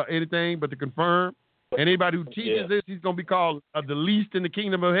change anything, but to confirm. And anybody who teaches this, he's going to be called the least in the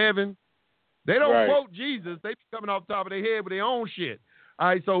kingdom of heaven. They don't quote Jesus. They be coming off the top of their head with their own shit. All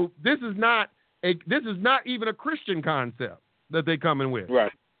right, so this is not even a Christian concept that they're coming with.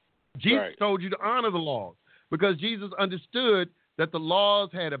 Right. Jesus told you to honor the laws because Jesus understood that the laws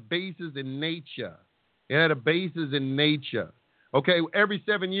had a basis in nature. It had a basis in nature. Okay, every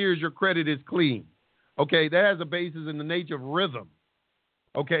 7 years your credit is clean. Okay, that has a basis in the nature of rhythm.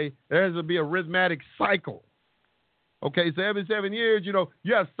 Okay, there has to be a rhythmatic cycle. Okay, so every 7 years, you know,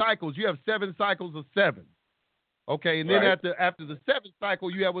 you have cycles. You have 7 cycles of 7. Okay, and then after the 7th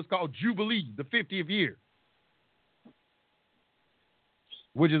cycle, you have what's called Jubilee, the 50th year,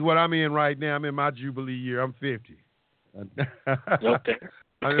 which is what I'm in right now. I'm in my Jubilee year. I'm 50. Okay.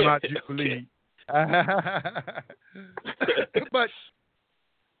 I'm in my Jubilee. But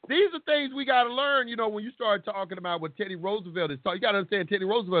these are things we got to learn, you know, when you start talking about what Teddy Roosevelt is talking. You got to understand Teddy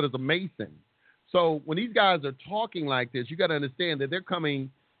Roosevelt is a Mason. So when these guys are talking like this, you got to understand that they're coming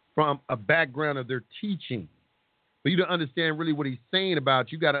from a background of their teaching. For you to understand really what he's saying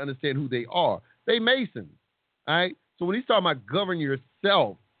about, you got to understand who they are. They Masons, all right? So when he's talking about govern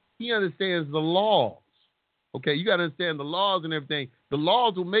yourself, he understands the laws. Okay, you got to understand the laws and everything. The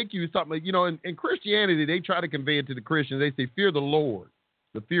laws will make you something like, you know, in Christianity, they try to convey it to the Christians. They say, fear the Lord,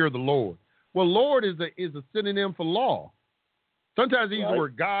 the fear of the Lord. Well, Lord is a synonym for law. Sometimes they use the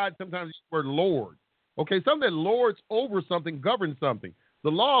word God, sometimes they use the word Lord. Okay, something that lords over something governs something. The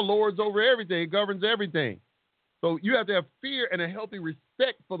law lords over everything. It governs everything. So you have to have fear and a healthy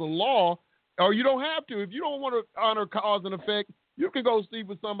respect for the law Or you don't have to. If you don't want to honor cause and effect, you can go sleep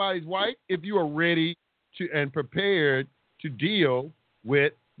with somebody's wife if you are ready to and prepared to deal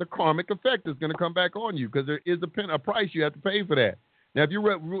with the karmic effect that's going to come back on you, because there is a price you have to pay for that. Now, if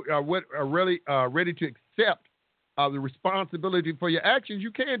you're really ready to accept the responsibility for your actions,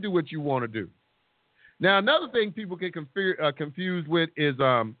 you can do what you want to do. Now, another thing people get confused with is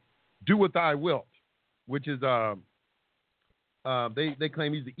do what thou wilt, which is they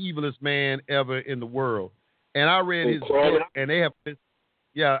claim he's the evilest man ever in the world. And I read his book, and they have,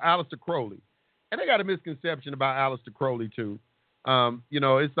 Aleister Crowley. And they got a misconception about Aleister Crowley, too.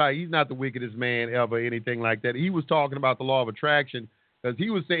 It's like he's not the wickedest man ever, anything like that. He was talking about the law of attraction, because he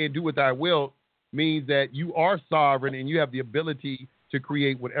was saying do what thou wilt means that you are sovereign and you have the ability to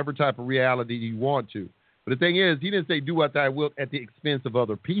create whatever type of reality you want to. But the thing is, he didn't say do what thou wilt at the expense of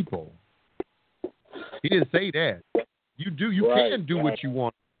other people. He didn't say that. You can do what you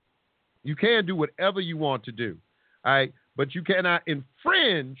want. You can do whatever you want to do. All right? But you cannot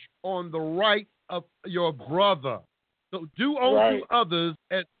infringe on the rights of your brother. So do unto others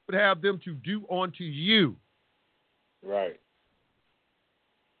as would have them to do unto you. Right.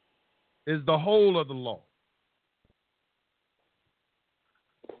 Is the whole of the law.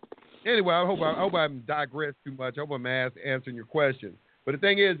 Anyway, I hope I haven't digressed too much. I hope I'm answering your question. But the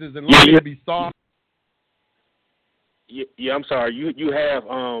thing is in order to be soft. Yeah, I'm sorry. You have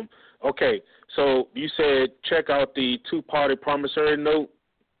okay. So you said check out the two-party promissory note.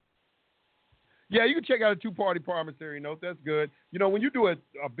 Yeah, you can check out a two-party promissory note. That's good. When you do a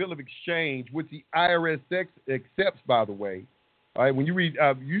bill of exchange, which the IRS accepts, by the way, all right, when you read,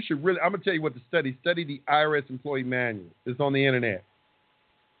 you should really, I'm going to tell you what to study. Study the IRS Employee Manual. It's on the internet.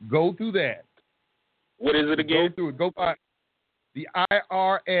 Go through that. What is it again? Go through it. Go by the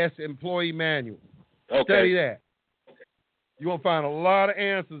IRS Employee Manual. Okay. Study that. You're going to find a lot of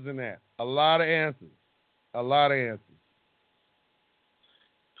answers in that. A lot of answers. All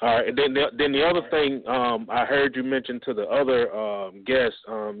right. And then the other thing I heard you mention to the other guest,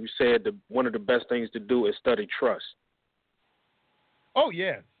 you said that one of the best things to do is study trust. Oh,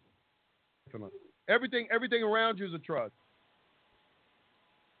 yes. Everything around you is a trust.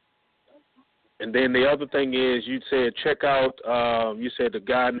 And then the other thing is you said check out, you said the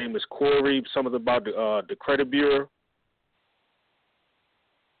guy name is Corey, something about the credit bureau.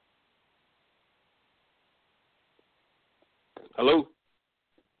 Hello?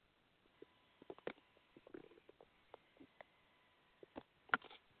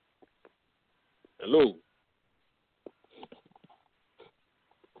 Hello?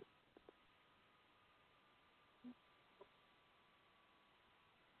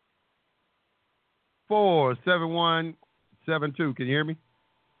 Four 7172. Can you hear me?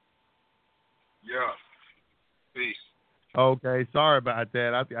 Yeah. Peace. Okay, sorry about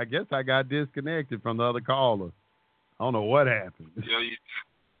that. I guess I got disconnected from the other caller. I don't know what happened. Yeah,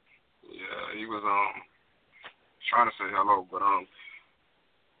 he was trying to say hello, but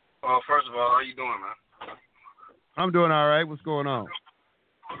first of all, how you doing, man? I'm doing all right. What's going on?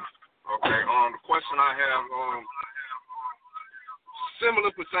 Okay. The question I have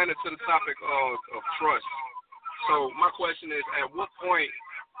similar pertaining to the topic of trust. So my question is, at what point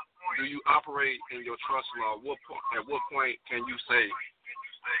do you operate in your trust law? At what point can you say?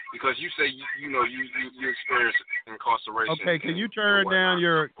 Because you say you experience incarceration. Okay, can you turn down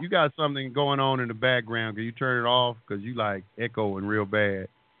you got something going on in the background. Can you turn it off? Because you like echoing real bad.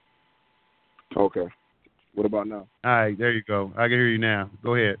 Okay. What about now? All right, there you go. I can hear you now.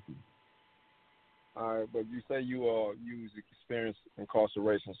 Go ahead. All right, but you say you experience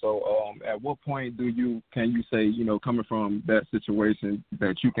incarceration. So at what point can you say, coming from that situation,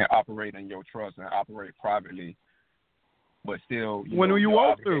 that you can operate in your trust and operate privately, but still when you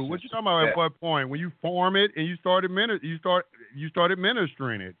walk through? What you talking about? At what point? When you form it and you start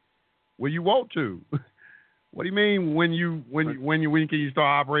administering it? When you want to? What do you mean when can you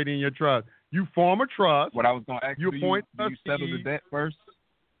start operating in your trust? You form a trust. What I was going to ask you, do you settle the debt first?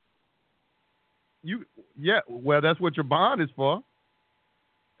 Well, that's what your bond is for.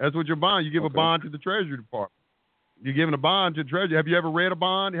 That's what your bond. You give a bond to the Treasury Department. You're giving a bond to the Treasury. Have you ever read a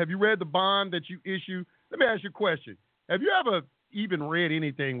bond? Have you read the bond that you issue? Let me ask you a question. Have you ever even read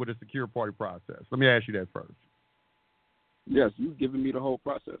anything with a secure party process? Let me ask you that first. Yes, you've given me the whole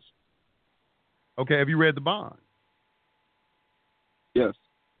process. Okay, have you read the bond? Yes.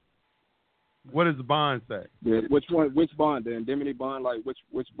 What does the bond say? Which one? Which bond? The indemnity bond? Like which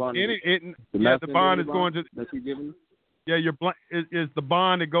bond? The bond is going to. That you giving me? Yeah, it's the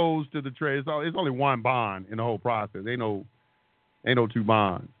bond that goes to the trade. It's only one bond in the whole process. Ain't no two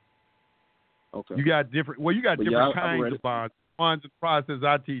bonds. Okay. You got different. Well, you got different kinds of bonds. bonds and process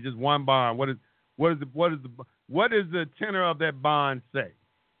I teach is one bond. What is the tenor of that bond say?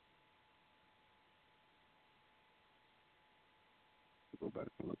 Go back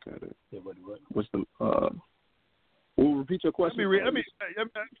and look at it. Yeah, what's the? We'll repeat your question. I'm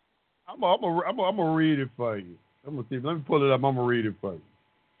gonna read it for you. I'm gonna see. Let me pull it up. I'm gonna read it for you.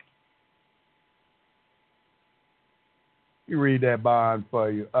 You read that bond for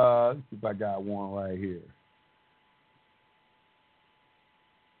you. Let's see if I got one right here.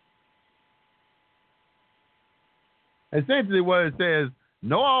 Essentially, what it says: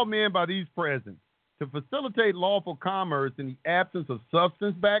 know all men by these present, to facilitate lawful commerce in the absence of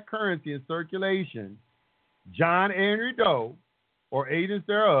substance-backed currency in circulation, John Henry Doe, or agents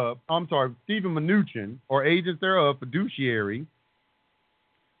thereof, Stephen Mnuchin, or agents thereof, fiduciary.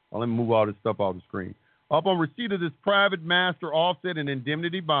 Let me move all this stuff off the screen. Upon receipt of this private master offset and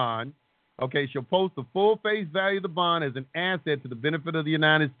indemnity bond, shall post the full face value of the bond as an asset to the benefit of the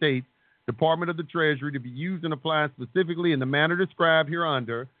United States Department of the Treasury to be used and applied specifically in the manner described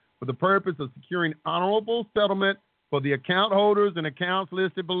hereunder for the purpose of securing honorable settlement for the account holders and accounts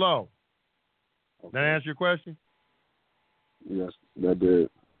listed below. Okay. That answer your question? Yes, that did.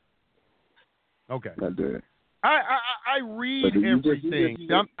 Okay. That did. I read everything.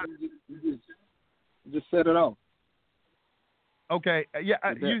 You just set it off. Okay. Yeah.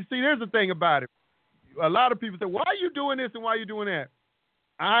 You see, there's the thing about it. A lot of people say, why are you doing this and why are you doing that?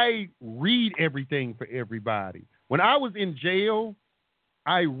 I read everything for everybody. When I was in jail,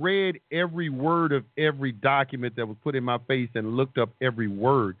 I read every word of every document that was put in my face and looked up every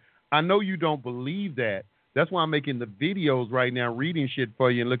word. I know you don't believe that. That's why I'm making the videos right now, reading shit for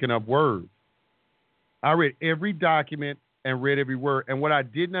you and looking up words. I read every document and read every word. And what I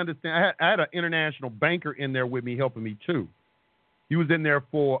didn't understand, I had an international banker in there with me helping me too. He was in there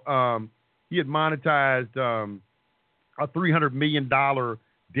for, he had monetized a $300 million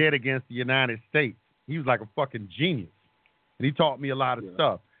debt against the United States. He was like a fucking genius. And he taught me a lot of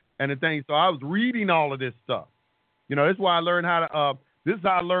stuff. And the thing, so I was reading all of this stuff. You know, this is why I learned how to, this is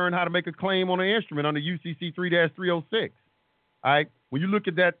how I learned how to make a claim on an instrument under UCC 3-306. All right. When you look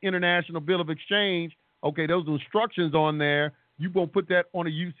at that international bill of exchange, okay, those instructions on there, you're going to put that on a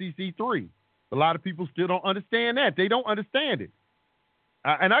UCC 3. A lot of people still don't understand that. They don't understand it.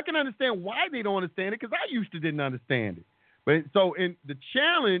 And I can understand why they don't understand it because I used to didn't understand it. But so in the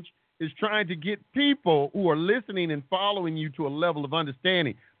challenge is trying to get people who are listening and following you to a level of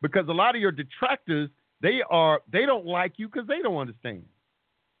understanding, because a lot of your detractors, they don't like you because they don't understand.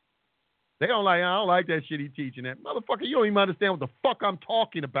 They don't like, I don't like that shit he teaching that. Motherfucker, you don't even understand what the fuck I'm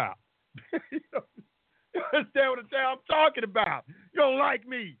talking about. You understand what the hell I'm talking about. You don't like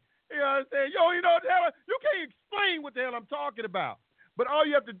me. You know what I'm saying? You know what the hell, you can't explain what the hell I'm talking about. But all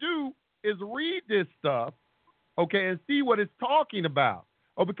you have to do is read this stuff, okay, and see what it's talking about.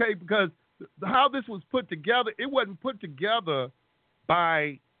 Okay, because how this was put together, it wasn't put together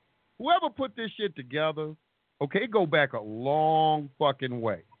by whoever put this shit together. Okay, it go back a long fucking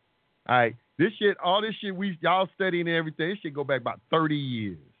way. All right, this shit, all this shit y'all studying and everything, this shit go back about 30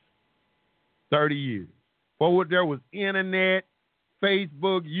 years. 30 years. Before there was internet,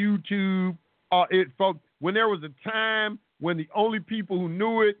 Facebook, YouTube, when there was a time when the only people who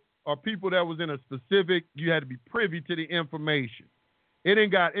knew it are people that was in a specific, you had to be privy to the information. It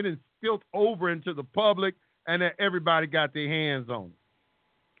didn't spilt over into the public, and then everybody got their hands on it.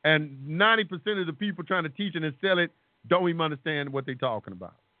 And 90% of the people trying to teach it and sell it don't even understand what they're talking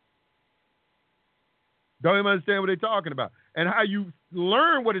about. Don't even understand what they're talking about. And how you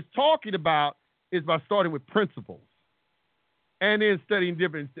learn what it's talking about is by starting with principles. And then studying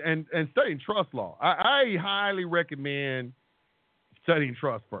different and studying trust law. I highly recommend studying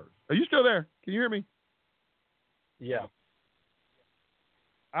trust first. Are you still there? Can you hear me? Yeah.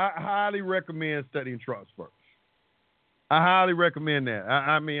 I highly recommend studying trust first. I highly recommend that.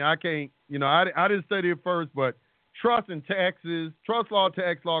 I mean, I can't, I didn't study it first, but trust and taxes, trust law,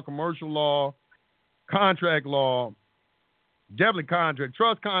 tax law, commercial law, contract law, definitely contract,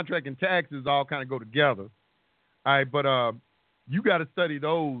 trust, contract, and taxes all kind of go together. All right, but you got to study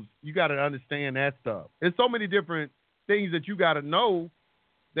those. You got to understand that stuff. There's so many different things that you got to know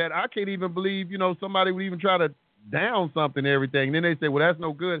that I can't even believe, somebody would even try to down something and everything. And then they say, well, that's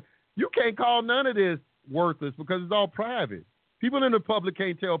no good. You can't call none of this worthless because it's all private. People in the public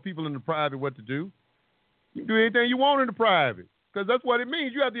can't tell people in the private what to do. You can do anything you want in the private because that's what it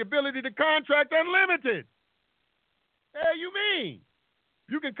means. You have the ability to contract unlimited. Hey, you mean?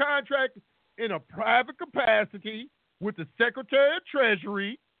 You can contract in a private capacity with the Secretary of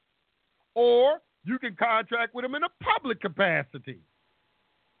Treasury, or you can contract with them in a public capacity.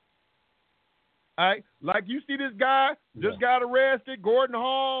 All right, like you see this guy just got arrested, Gordon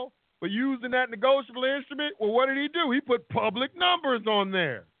Hall, for using that negotiable instrument. Well, what did he do? He put public numbers on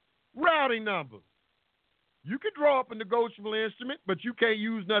there, routing numbers. You can draw up a negotiable instrument, but you can't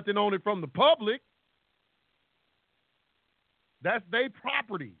use nothing on it from the public. That's their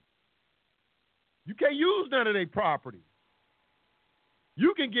property. You can't use none of their property.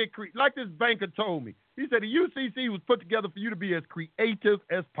 You can get like this banker told me. He said the UCC was put together for you to be as creative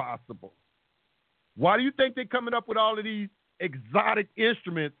as possible. Why do you think they're coming up with all of these exotic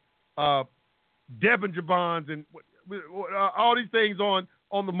instruments, Debenture bonds, and all these things on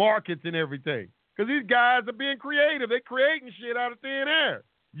the markets and everything? Because these guys are being creative. They're creating shit out of thin air.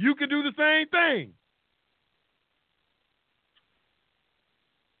 You can do the same thing.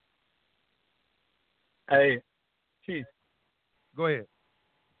 Hey, Chief. Go ahead.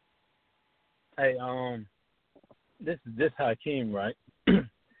 Hey, this Hakeem, right?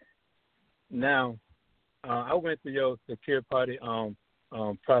 Now, I went through your secure party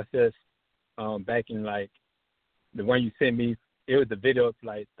process back in like the one you sent me. It was the video of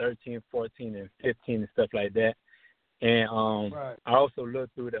like 13, 14, and 15 and stuff like that. And right. I also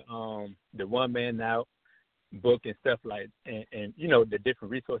looked through the One Man Out book and stuff like, and you know, the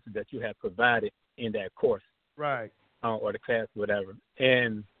different resources that you have provided in that course, right, or the class, whatever.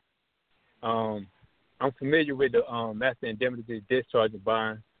 And I'm familiar with the master indemnity discharge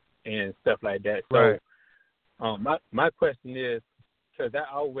bond and stuff like that. So, right. My question is, because I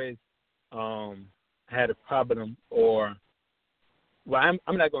always had a problem, or well,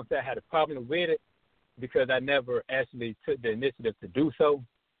 I'm not going to say I had a problem with it because I never actually took the initiative to do so.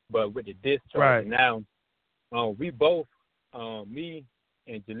 But with the discharge, right. Now, we both, me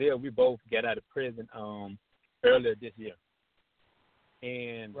and Jaleel, we both got out of prison earlier this year.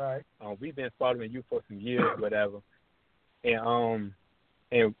 And right. We've been following you for some years, whatever. And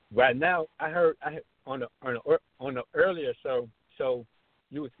right now, I heard on the earlier show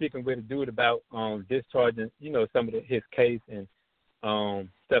you were speaking with a dude about discharging, you know, some of his case and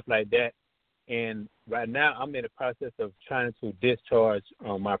stuff like that. And right now, I'm in the process of trying to discharge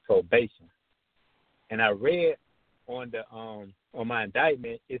my probation. And I read on my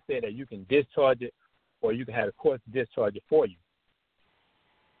indictment, it said that you can discharge it, or you can have a court discharge it for you.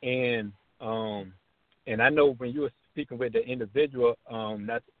 And I know when you were speaking with the individual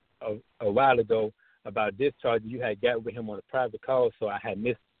not a while ago about discharge, you had got with him on a private call, so I had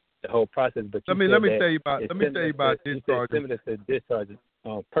missed the whole process. But let me tell you about discharge. Similar to discharging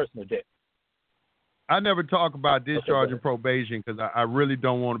personal debt. I never talk about discharging probation because I really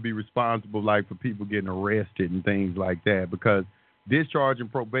don't want to be responsible like for people getting arrested and things like that, because discharging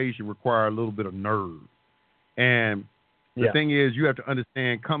probation require a little bit of nerve. And the thing is, you have to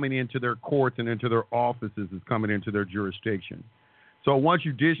understand, coming into their courts and into their offices is coming into their jurisdiction. So once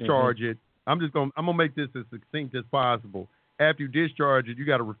you discharge it, I'm gonna make this as succinct as possible. After you discharge it, you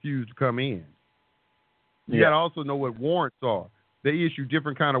got to refuse to come in. You got to also know what warrants are. They issue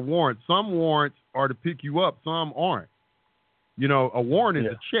different kind of warrants. Some warrants are to pick you up. Some aren't. You know, a warrant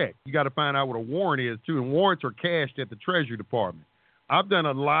is a check. You got to find out what a warrant is too. And warrants are cashed at the Treasury Department. I've done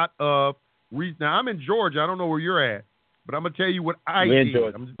a lot of now I'm in Georgia. I don't know where you're at, but I'm gonna tell you what I did.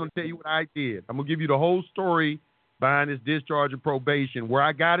 I'm just gonna tell you what I did. I'm gonna give you the whole story behind this discharge and probation, where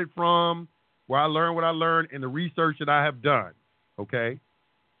I got it from, where I learned what I learned, and the research that I have done. Okay.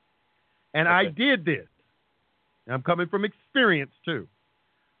 And I did this. I'm coming from experience too.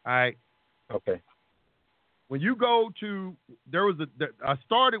 All right. Okay. When you go to, I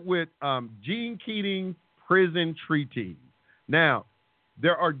started with Gene Keating's prison treatise. Now,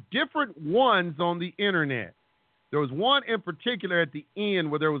 there are different ones on the internet. There was one in particular at the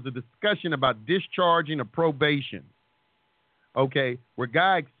end where there was a discussion about discharging a probation. Okay, where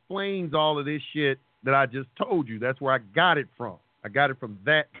guy explains all of this shit that I just told you. That's where I got it from. I got it from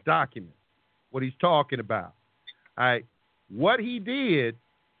that document, what he's talking about. All right. What he did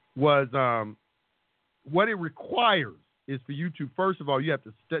was, what it requires is for you to, first of all, you have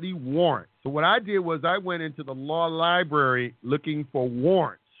to study warrants. So what I did was I went into the law library looking for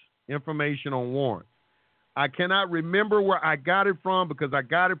warrants, information on warrants. I cannot remember where I got it from because I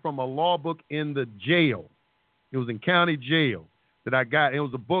got it from a law book in the jail. It was in county jail that I got. It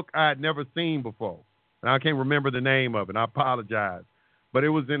was a book I had never seen before. And I can't remember the name of it. I apologize. But it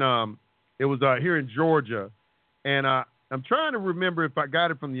was here in Georgia. And I'm trying to remember if I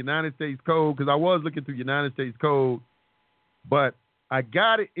got it from the United States Code, because I was looking through United States Code. But I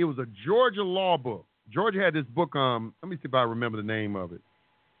got it. It was a Georgia law book. Georgia had this book. Let me see if I remember the name of it.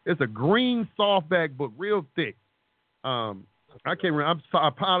 It's a green softback book, real thick. I can't remember. I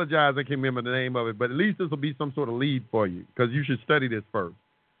apologize. I can't remember the name of it. But at least this will be some sort of lead for you, because you should study this first.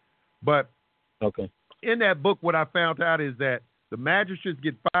 But Okay. In that book, what I found out is that the magistrates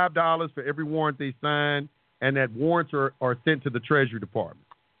get $5 for every warrant they sign, and that warrants are sent to the Treasury Department.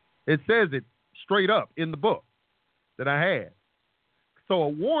 It says it straight up in the book that I had. So a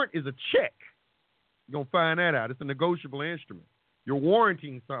warrant is a check. You're going to find that out. It's a negotiable instrument. You're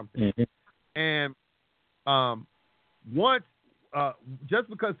warranting something. And once, just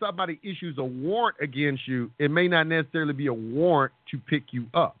because somebody issues a warrant against you, it may not necessarily be a warrant to pick you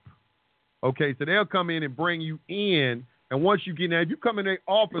up. Okay, so they'll come in and bring you in, and once you get in there, if you come in their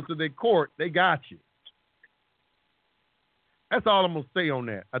office or their court, they got you. That's all I'm going to say on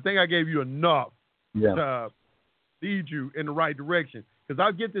that. I think I gave you enough to lead you in the right direction, because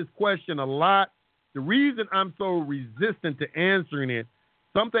I get this question a lot. The reason I'm so resistant to answering it,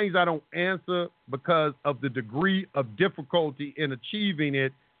 some things I don't answer because of the degree of difficulty in achieving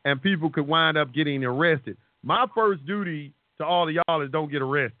it, and people could wind up getting arrested. My first duty to all of y'all is don't get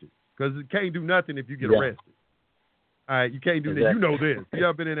arrested, because it can't do nothing if you get arrested. All right, you can't do that. You know this. You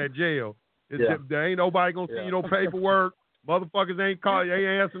ever been in that jail. There ain't nobody going to see you no paperwork. Motherfuckers ain't calling you,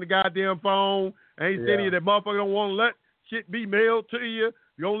 ain't answering the goddamn phone, ain't sending you that motherfucker don't want to let shit be mailed to you.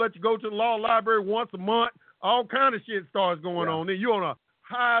 You don't let you go to the law library once a month. All kind of shit starts going on. Then you're on a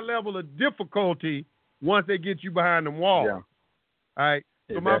high level of difficulty once they get you behind them walls. All right.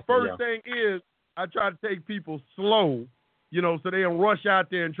 So my first thing is I try to take people slow, so they don't rush out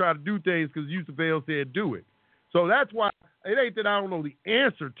there and try to do things because Yusef said do it. So that's why it ain't that I don't know the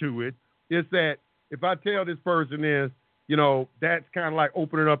answer to it. It's that if I tell this person this, that's kind of like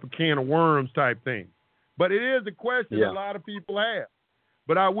opening up a can of worms type thing. But it is a question a lot of people have.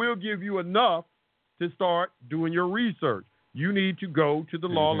 But I will give you enough to start doing your research. You need to go to the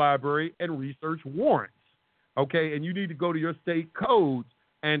law library and research warrants, okay? And you need to go to your state codes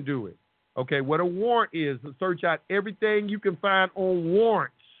and do it, okay? What a warrant is, search out everything you can find on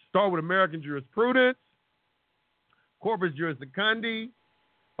warrants. Start with American jurisprudence, corpus juris secundii,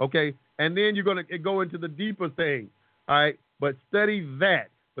 okay? And then you're going to go into the deeper thing, all right? But study that.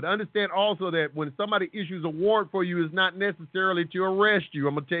 But understand also that when somebody issues a warrant for you, it's not necessarily to arrest you.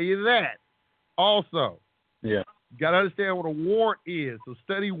 I'm going to tell you that also. You got to understand what a warrant is. So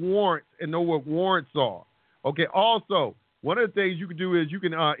study warrants and know what warrants are. Okay, also, one of the things you can do is you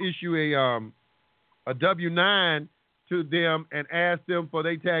can issue a W-9 to them and ask them for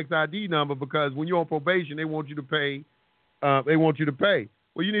their tax ID number, because when you're on probation, they want you to pay. Well,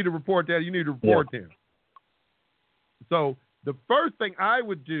 you need to report that. You need to report them. So the first thing I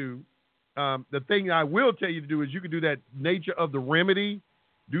would do, the thing I will tell you to do is you can do that nature of the remedy.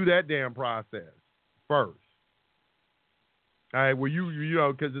 Do that damn process first. All right, where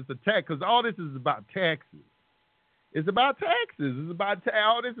because it's a tax, because all this is about taxes. It's about taxes. It's about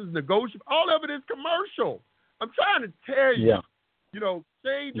all this is negotiable. All of it is commercial. I'm trying to tell you.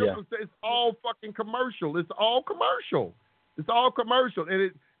 Change your it's all fucking commercial. It's all commercial. It's all commercial,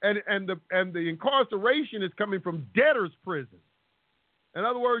 and the incarceration is coming from debtors' prisons. In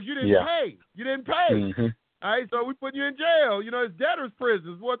other words, you didn't pay. You didn't pay. All right, so we put you in jail. It's debtors'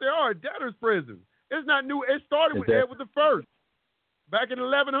 prisons. What they are, debtors' prisons. It's not new. It started with Edward the First back in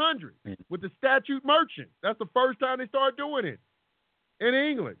 1100 with the statute merchant. That's the first time they started doing it in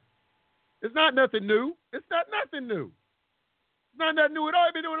England. It's not nothing new. It's not nothing new. It's not nothing new at all.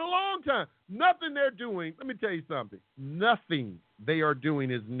 They've been doing it a long time. Nothing they're doing, let me tell you something. Nothing they are doing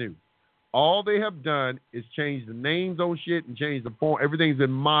is new. All they have done is change the names on shit and change the form. Everything's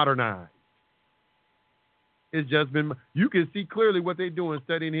been modernized. It's just been, you can see clearly what they're doing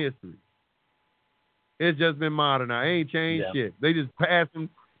studying history. It's just been modernized. They ain't changed shit. They just passing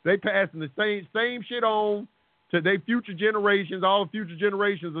the same shit on to their future generations. All the future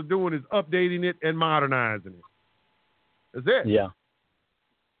generations are doing is updating it and modernizing it. That's it.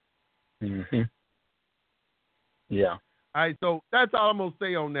 All right, so that's all I'm going to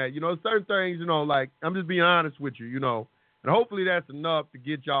say on that. Certain things, like, I'm just being honest with you, and hopefully that's enough to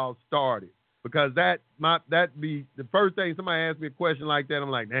get y'all started. Because that be the first thing somebody asks me a question like that, I'm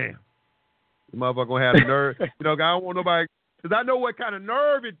like, damn, the motherfucker going to have the nerve. I don't want nobody, because I know what kind of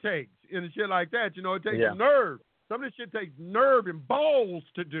nerve it takes and shit like that. It takes nerve. Some of this shit takes nerve and balls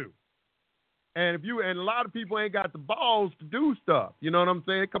to do. And a lot of people ain't got the balls to do stuff. You know what I'm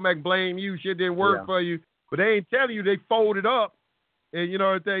saying? They come back and blame you. Shit didn't work for you. But they ain't telling you. They folded up. And,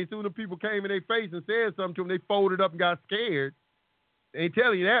 as soon as people came in their face and said something to them, they folded up and got scared. They ain't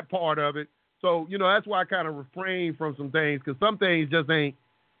telling you that part of it. So, that's why I kind of refrain from some things, because some things just ain't,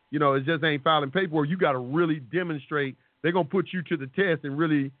 it just ain't filing paperwork. You got to really demonstrate. They're going to put you to the test and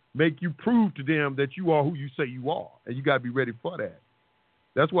really make you prove to them that you are who you say you are. And you got to be ready for that.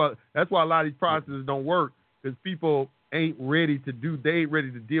 That's why a lot of these processes don't work, because people ain't ready to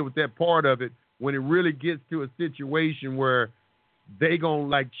deal with that part of it when it really gets to a situation where they gonna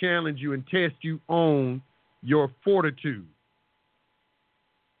like challenge you and test you on your fortitude.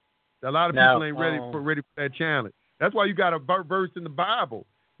 A lot of people ain't ready for that challenge. That's why you got a verse in the Bible.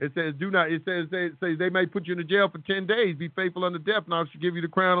 It says, "Do not." It says they may put you in the jail for 10 days. Be faithful unto death, and I shall give you the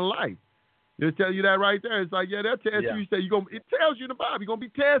crown of life. It'll tell you that right there. It's like, yeah, they'll test you. You say it tells you in the Bible you're gonna be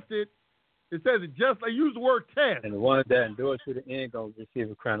tested. It says it just like use the word test. And the one that endures to the end gonna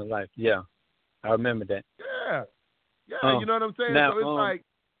receive a crown of life. Yeah, I remember that. Yeah, you know what I'm saying. Now, so it's like,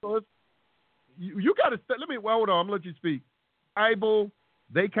 you got to let me. Well, hold on, I'm gonna let you speak. Bible,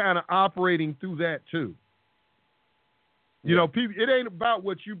 they kind of operating through that too. You know, people, it ain't about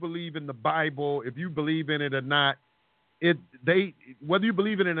what you believe in the Bible, if you believe in it or not. Whether you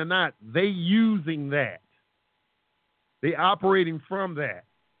believe in it or not, they using that. They operating from that.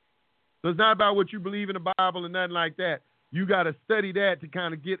 So it's not about what you believe in the Bible and nothing like that. You got to study that to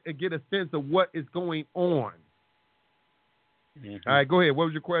kind of get a sense of what is going on. Mm-hmm. All right, go ahead. What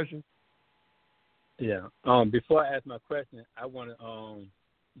was your question? Yeah. Before I ask my question, I want to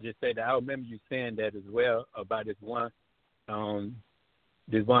just say that I remember you saying that as well about this one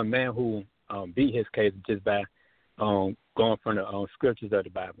man who beat his case just by going from the scriptures of the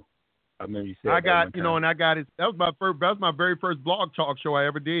Bible. I remember you said and I got it. That was my very first blog talk show I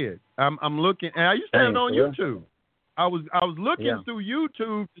ever did. I'm looking, and I used to have it on YouTube. I was looking through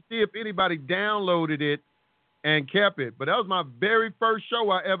YouTube to see if anybody downloaded it and kept it, but that was my very first show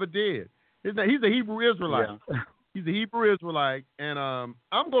I ever did. He's a Hebrew Israelite. Yeah. He's a Hebrew Israelite, and I'm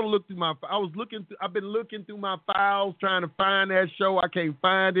going to look through I've been looking through my files trying to find that show. I can't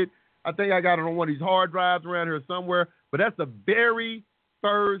find it. I think I got it on one of these hard drives around here somewhere. But that's the very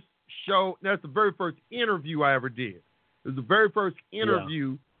first show. That's the very first interview I ever did. It was the very first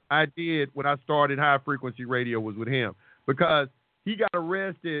interview I did when I started High Frequency Radio was with him, because he got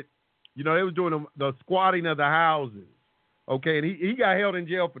arrested. You know, they was doing the squatting of the houses. Okay, and he got held in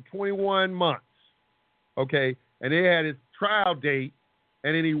jail for 21 months. Okay, and they had his trial date,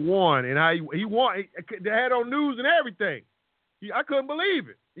 and then he won. And how he won, they had on news and everything. I couldn't believe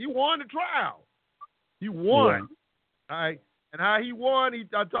it. He won the trial. He won. Yeah. All right, and how he won,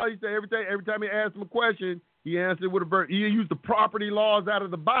 I told you, every time he asked him a question, he answered with a verse. He used the property laws out of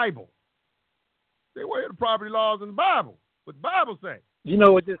the Bible. They were the property laws in the Bible. What the Bible say? You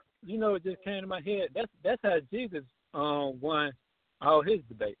know what just came to my head? That's how Jesus won all his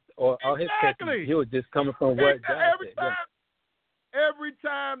debates or all his cases. He was just coming from what God said. Every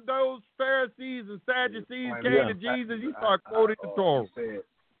time those Pharisees and Sadducees came to Jesus, he started quoting the Torah.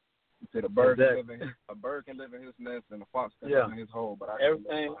 He said a bird can live in his nest and a fox can live in his hole. But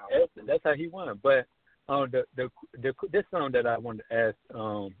that's how he won. But this song that I wanted to ask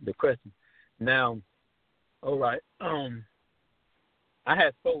the question. Now, all right. I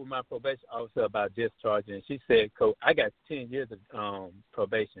had spoke with my probation officer about discharging, and she said, "Coach, I got 10 years of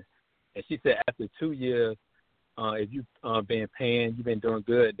probation," and she said after 2 years, if you've been paying, you've been doing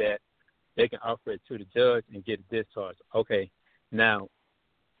good, that they can offer it to the judge and get a discharge. Okay, now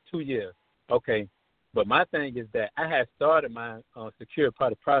 2 years. Okay, but my thing is that I had started my secure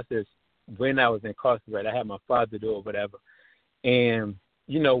part of the process when I was incarcerated. I had my father do it, whatever, and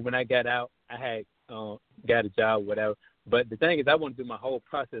when I got out, I had got a job, whatever. But the thing is, I want to do my whole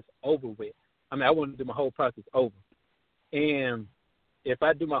process over with. I want to do my whole process over. And if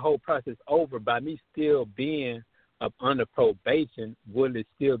I do my whole process over, by me still being up under probation, will it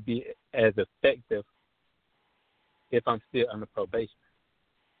still be as effective if I'm still under probation?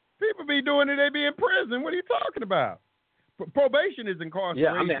 People be doing it, they be in prison. What are you talking about? Probation is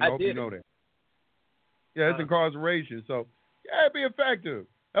incarceration. Yeah, I did you know that. Yeah, it's incarceration. So, yeah, it'd be effective.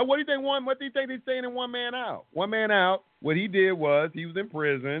 What do you think? What do you think they're saying in One Man Out? One Man Out. What he did was he was in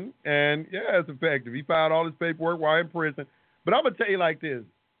prison, and it's effective. He filed all his paperwork while in prison. But I'm gonna tell you like this: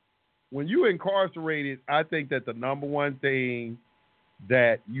 when you incarcerated, I think that the number one thing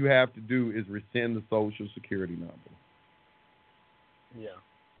that you have to do is rescind the Social Security number. Yeah,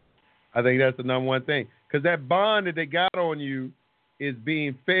 I think that's the number one thing, because that bond that they got on you is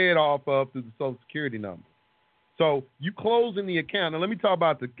being fed off of through the Social Security number. So you closing the account. Now let me talk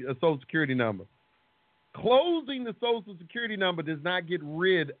about the Social Security number. Closing the Social Security number does not get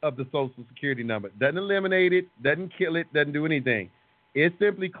rid of the Social Security number. Doesn't eliminate it, doesn't kill it, doesn't do anything. It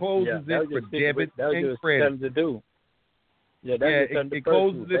simply closes it for debits and credits.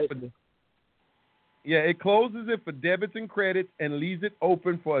 It closes it for debits and credits and leaves it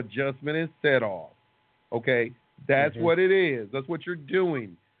open for adjustment and set off. Okay? That's what it is. That's what you're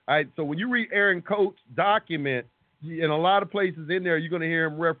doing. All right, so when you read Aaron Coates' document, in a lot of places in there, you're going to hear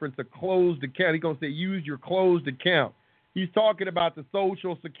him reference a closed account. He's going to say, use your closed account. He's talking about the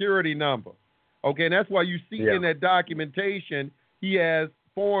Social Security number. Okay, and that's why you see in that documentation he has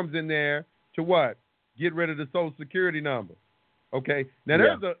forms in there to what? Get rid of the Social Security number. Okay, now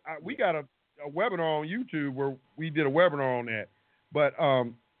there's we got a webinar on YouTube where we did a webinar on that. But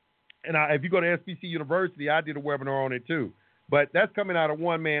if you go to SPC University, I did a webinar on it too. But that's coming out of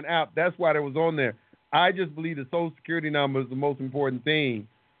One Man App. That's why that was on there. I just believe the Social Security number is the most important thing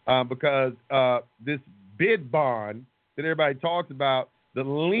because this bid bond that everybody talks about, the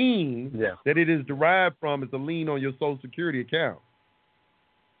lien that it is derived from is a lien on your Social Security account.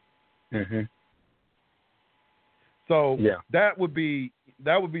 Mm-hmm. So that would be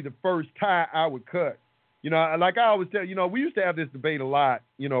the first tie I would cut. You know, like I always tell you, we used to have this debate a lot.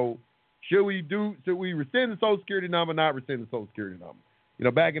 You know, should we rescind the Social Security number, not rescind the Social Security number? You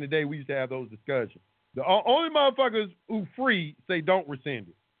know, back in the day, we used to have those discussions. The only motherfuckers who free say don't rescind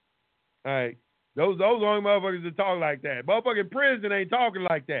it. All right. Those only motherfuckers that talk like that. Motherfucking prison ain't talking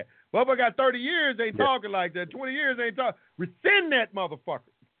like that. Motherfucker got 30 years ain't talking like that. 20 years ain't talking. Rescind that motherfucker.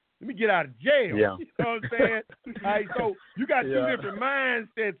 Let me get out of jail. Yeah. You know what I'm saying? All right, so you got two different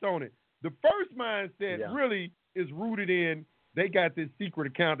mindsets on it. The first mindset really is rooted in they got this secret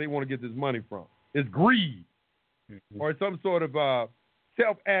account they want to get this money from. It's greed or some sort of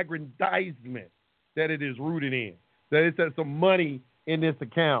self-aggrandizement that it is rooted in. That it says some money in this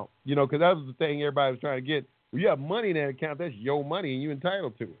account, because that was the thing everybody was trying to get. When you have money in that account, that's your money and you're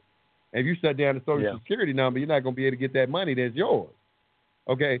entitled to it. And if you shut down the Social Security number, you're not going to be able to get that money that's yours.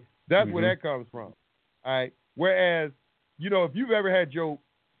 Okay? That's where that comes from. All right? Whereas, if you've ever had your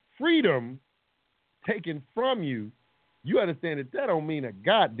freedom taken from you, you understand that don't mean a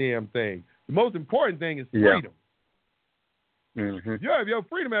goddamn thing. The most important thing is freedom. Mm-hmm. You have your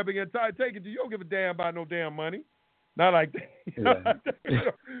freedom ever get taken to you, don't give a damn about no damn money. Not like that.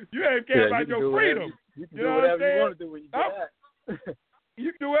 You ain't care about your freedom. You can do whatever you want to do when you get out.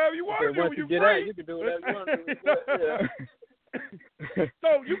 You can do whatever you want to do when you get out. You can do whatever you want to do when you get out.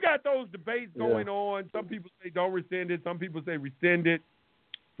 So you got those debates going on. Some people say don't rescind it. Some people say rescind it.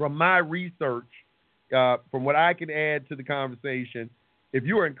 From my research, from what I can add to the conversation, if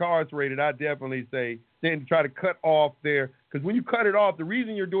you are incarcerated, I definitely say then try to cut off there. Because when you cut it off, the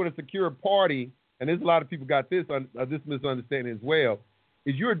reason you're doing a secure party, and there's a lot of people got this misunderstanding as well,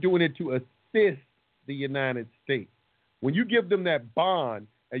 is you're doing it to assist the United States. When you give them that bond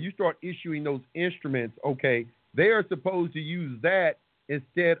and you start issuing those instruments, okay, they are supposed to use that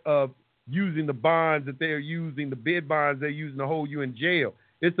instead of using the bonds that they're using, the bid bonds they're using to hold you in jail.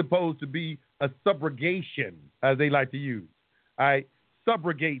 It's supposed to be a subrogation, as they like to use. All right?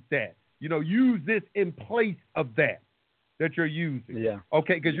 Subrogate that. Use this in place of that you're using. Yeah.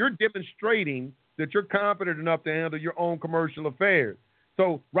 Okay, because you're demonstrating that you're competent enough to handle your own commercial affairs.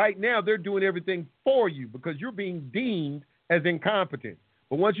 So right now they're doing everything for you because you're being deemed as incompetent.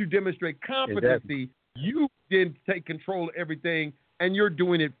 But once you demonstrate competency, you then take control of everything and you're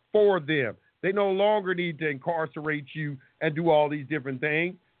doing it for them. They no longer need to incarcerate you and do all these different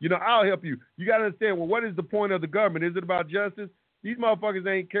things. I'll help you. You got to understand, well, what is the point of the government? Is it about justice? These motherfuckers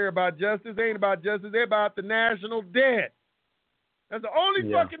ain't care about justice. They ain't about justice. They're about the national debt. That's the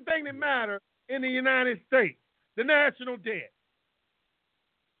only fucking thing that matters in the United States, the national debt.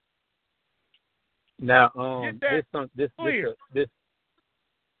 Now,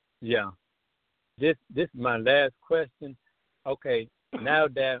 this is my last question. Okay, now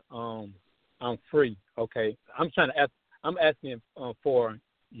that I'm free. Okay, I'm asking for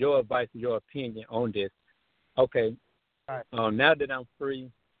your advice, your opinion on this. Okay, now that I'm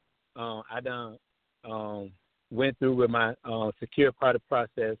free, I done went through with my secure part of the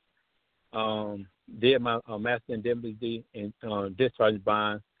process. Did my master indemnity and discharge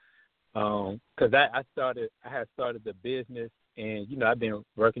bond. Because I had started the business, and I've been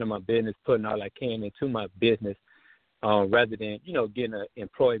working on my business, putting all I can into my business, rather than getting an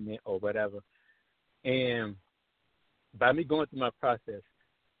employment or whatever. And by me going through my process,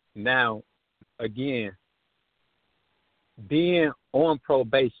 now again being on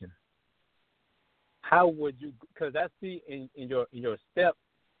probation, how would you? Because I see in your step,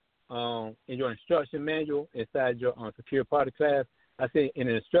 in your instruction manual inside your secure party class. I see in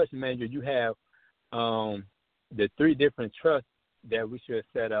the instruction manual you have the 3 different trusts that we should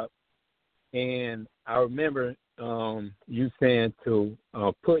set up, and I remember you saying to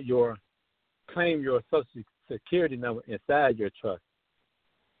claim your Social Security number inside your trust,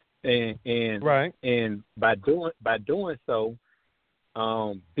 and right, and by doing so,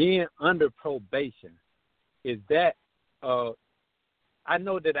 being under probation, is that I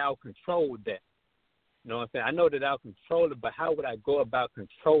know that I'll control that. You know what I'm saying? I know that I'll control it, but how would I go about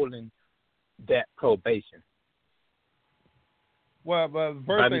controlling that probation? Well, the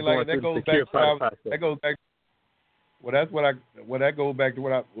first thing, like that goes back to well, that's what that goes back to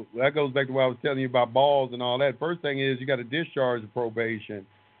what I was telling you about balls and all that. First thing is you got to discharge the probation.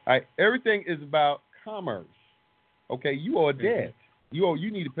 All right, everything is about commerce. Okay, you owe a debt. You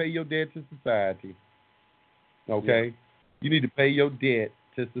need to pay your debt to society. Okay, you need to pay your debt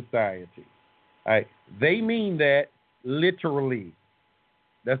to society. All right, they mean that literally.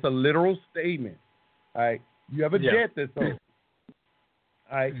 That's a literal statement. All right, you have a debt that's owed.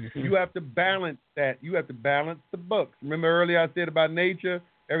 All right, you have to balance that. You have to balance the books. Remember earlier I said about nature,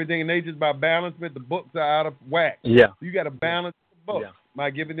 everything in nature is about balance, but the books are out of whack. Yeah. So you got to balance the books by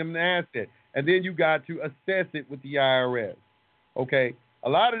giving them an asset. And then you got to assess it with the IRS. Okay, a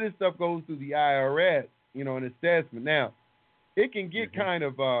lot of this stuff goes through the IRS, an assessment. Now, it can get kind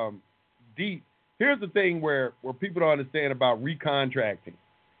of deep. Here's the thing where people don't understand about recontracting.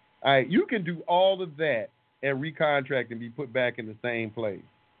 All right, you can do all of that and recontract and be put back in the same place.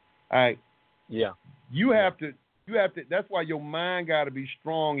 All right. Yeah. You have to. That's why your mind got to be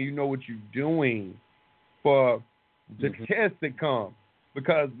strong. You know what you're doing for the test that comes,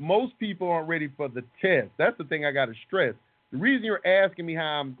 because most people aren't ready for the test. That's the thing I got to stress. The reason you're asking me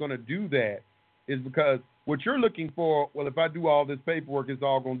how I'm going to do that is because what you're looking for. Well, if I do all this paperwork, it's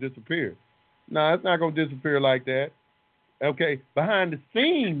all going to disappear. No, it's not going to disappear like that. Okay. Behind the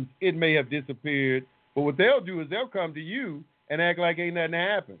scenes, it may have disappeared. But what they'll do is they'll come to you and act like ain't nothing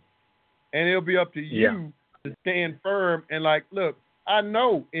happened. And it'll be up to you to stand firm and like, look, I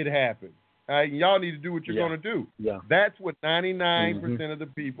know it happened. All right, y'all need to do what you're going to do. Yeah. That's what 99% of the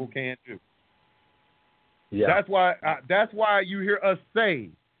people can't do. Yeah. That's why you hear us say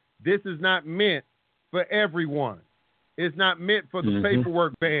this is not meant for everyone. It's not meant for the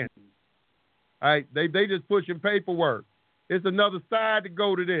paperwork bandits. All right, they just pushing paperwork. It's another side to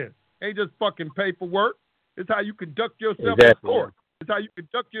go to this. Ain't just fucking paperwork. It's how you conduct yourself in court. It's how you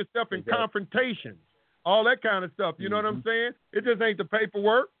conduct yourself in confrontations. All that kind of stuff. You know what I'm saying? It just ain't the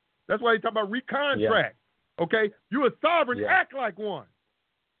paperwork. That's why you talk about recontract. Yeah. Okay? You a sovereign, act like one.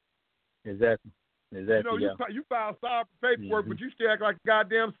 Exactly. You file sovereign paperwork, but you still act like a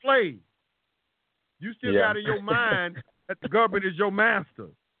goddamn slave. You still got in your mind that the government is your master.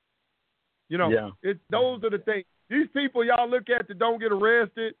 Those are the things. These people y'all look at that don't get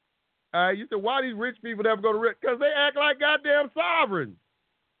arrested. You said, why these rich people never go to rich? Because they act like goddamn sovereigns.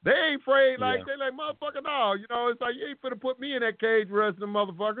 They ain't afraid like they like, motherfucker, no. It's like, you ain't finna put me in that cage with the rest of them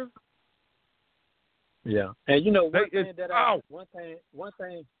motherfuckers. Yeah. And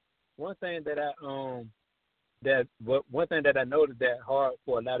one thing that I noticed that hard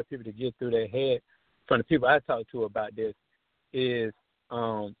for a lot of people to get through their head from the people I talk to about this is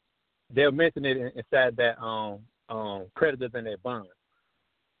they'll mention it inside that creditors and their bonds.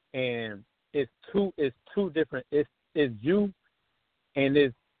 And it's two different. It's you, and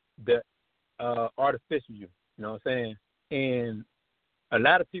it's the artificial you. You know what I'm saying? And a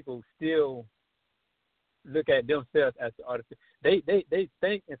lot of people still look at themselves as the artificial. They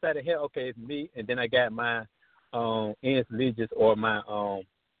think inside their head, okay, it's me, and then I got my ends allegiance or my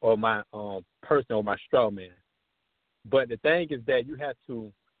person or my straw man. But the thing is that you have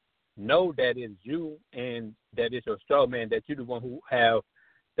to know that it's you and that it's your straw man, that you're the one who have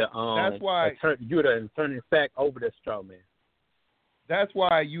that's why you're the turning fact over the straw man. That's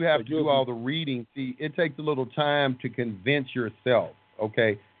why you have to do all the reading. See, it takes a little time to convince yourself.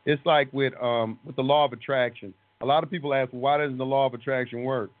 Okay, it's like with the law of attraction. A lot of people ask, well, why doesn't the law of attraction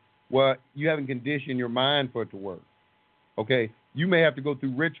work? Well, you haven't conditioned your mind for it to work. Okay, you may have to go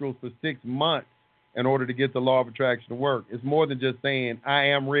through rituals for 6 months in order to get the law of attraction to work. It's more than just saying, I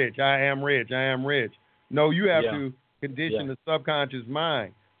am rich, I am rich, I am rich. No, you have to condition the subconscious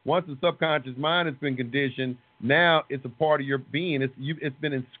mind. Once the subconscious mind has been conditioned, now it's a part of your being. It's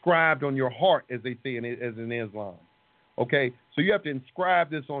been inscribed on your heart, as they say as in Islam. Okay, so you have to inscribe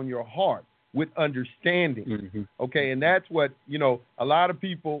this on your heart with understanding. Okay, and that's what, a lot of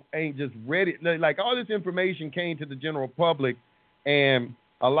people ain't just read it. Like all this information came to the general public, and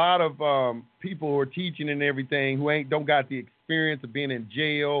a lot of people who are teaching and everything who don't got the experience of being in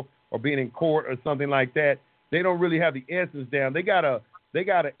jail or being in court or something like that, they don't really have the essence down. They got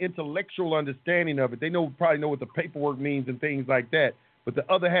an intellectual understanding of it. They probably know what the paperwork means and things like that. But the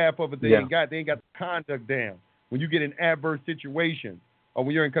other half of it, they ain't got the conduct down. When you get in adverse situations or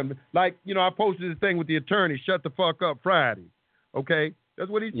when you're in, I posted this thing with the attorney, shut the fuck up Friday. Okay, that's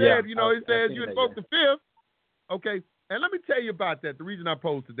what he said. He said you invoked the fifth. Okay, and let me tell you about that. The reason I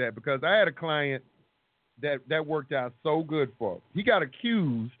posted that because I had a client that worked out so good for him. He got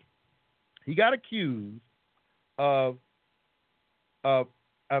accused of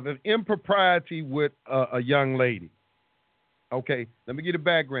an impropriety with a young lady. Okay, let me get a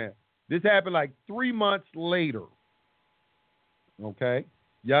background. This happened like 3 months later. Okay,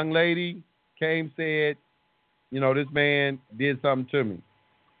 young lady came, said, this man did something to me.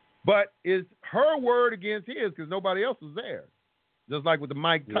 But it's her word against his because nobody else was there. Just like with the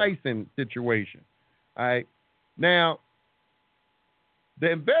Mike Tyson situation. All right. Now,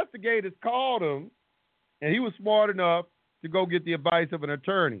 the investigators called him, and he was smart enough to go get the advice of an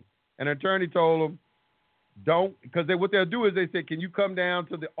attorney. An attorney told him, because what they'll do is they say, can you come down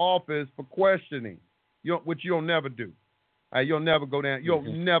to the office for questioning? Which you'll never do. You'll never go down. You'll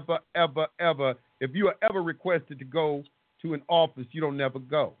never, ever, ever, if you are ever requested to go to an office, you don't never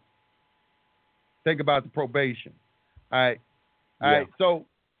go. Think about the probation. All right. All right. So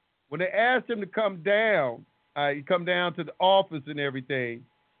when they asked him to come down, he come down to the office and everything,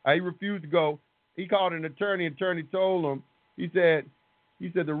 he refused to go. He called an attorney. Attorney told him, he said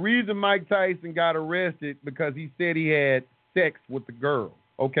the reason Mike Tyson got arrested because he said he had sex with the girl.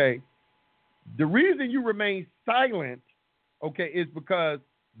 Okay. The reason you remain silent, okay, is because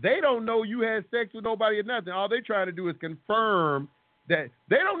they don't know you had sex with nobody or nothing. All they trying to do is confirm that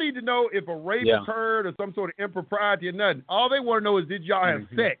they don't need to know if a rape occurred or some sort of impropriety or nothing. All they want to know is did y'all have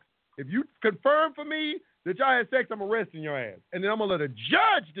sex? If you confirm for me that y'all had sex, I'm arresting your ass. And then I'm going to let a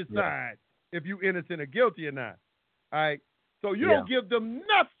judge decide if you innocent or guilty or not. All right? So you don't give them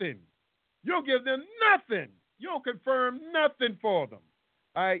nothing. You don't give them nothing. You don't confirm nothing for them.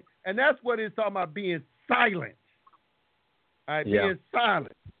 All right? And that's what it's talking about, being silent. All right? Being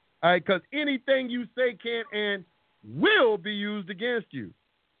silent. All right? Because anything you say can and will be used against you.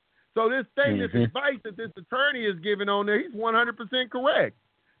 So this thing, this advice that this attorney is giving on there, he's 100% correct.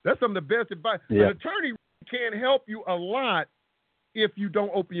 That's some of the best advice. An attorney can help you a lot if you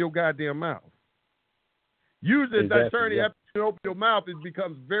don't open your goddamn mouth. Usually, the attorney, after you open your mouth, it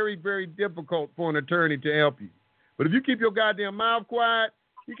becomes very, very difficult for an attorney to help you. But if you keep your goddamn mouth quiet,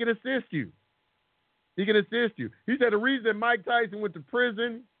 he can assist you. He can assist you. He said the reason Mike Tyson went to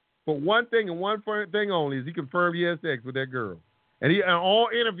prison for one thing and one thing only is he confirmed he had sex with that girl. And in all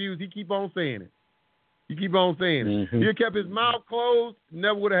interviews, he keep on saying it. He keep on saying it. He had kept his mouth closed,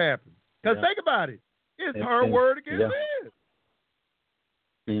 never would have happened. Because think about it. It's her word against his.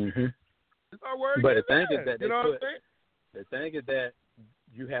 It's her word against his. But the thing is that the thing is that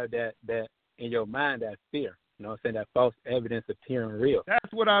you have that in your mind, that fear. You know what I'm saying? That false evidence appearing real.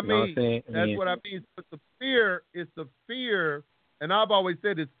 That's what I mean. You know That's what I mean. But the fear is the fear, and I've always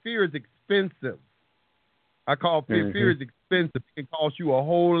said this, fear is expensive. I call fear is expensive. It can cost you a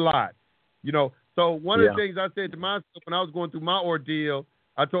whole lot. So one of the things I said to myself when I was going through my ordeal,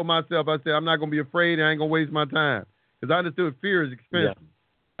 I told myself, I said, I'm not going to be afraid. I ain't going to waste my time. Because I understood fear is expensive.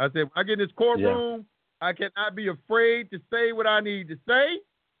 I said, when I get in this courtroom, I cannot be afraid to say what I need to say.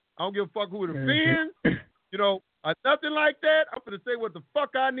 I don't give a fuck who it offends. Nothing like that. I'm going to say what the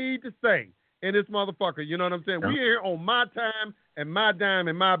fuck I need to say in this motherfucker. You know what I'm saying? We here on my time and my dime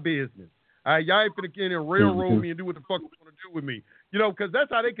and my business. All right, y'all ain't finna get in and railroad me and do what the fuck you want to do with me. Because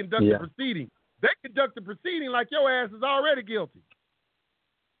that's how they conduct the proceeding. They conduct the proceeding like your ass is already guilty.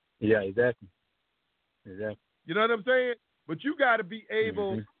 Yeah, exactly. You know what I'm saying? But you got to be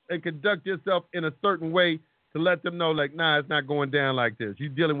able and conduct yourself in a certain way to let them know, like, nah, it's not going down like this. You're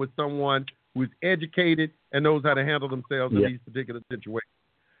dealing with someone who's educated and knows how to handle themselves in these particular situations.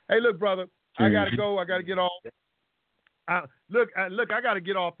 Hey, look, brother, I got to go. I got to get off. Look, I got to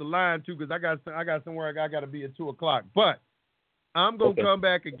get off the line, too, because I got somewhere I got to be at 2 o'clock. But I'm going to come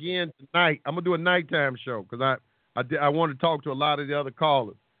back again tonight. I'm going to do a nighttime show because I want to talk to a lot of the other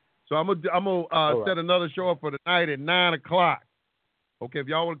callers. So I'm gonna set another show up for tonight at 9 o'clock. Okay, if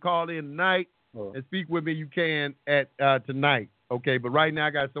y'all want to call in tonight and speak with me, you can at tonight. Okay, but right now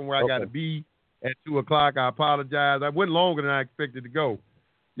I got somewhere I got to be at 2 o'clock. I apologize. I went longer than I expected to go.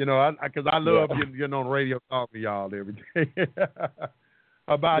 Because I love getting on the radio talking to y'all every day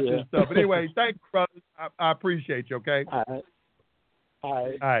about your stuff. But anyway, thank you, brothers. I appreciate you. Okay.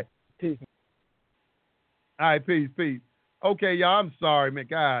 All right. Peace. All right. Peace. Okay, y'all, I'm sorry, man.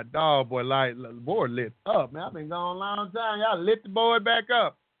 God, dog, boy, boy lit up, man. I've been gone a long time. Y'all lit the boy back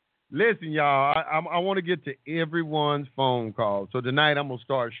up. Listen, y'all, I want to get to everyone's phone call. So tonight I'm going to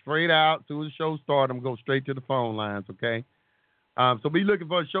start straight out. As soon as the show starts, I'm going to go straight to the phone lines, okay? So be looking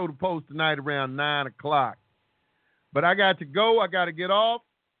for a show to post tonight around 9 o'clock. But I got to go. I got to get off.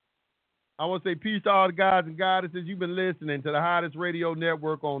 I want to say peace to all the guys and goddesses. You've been listening to the hottest radio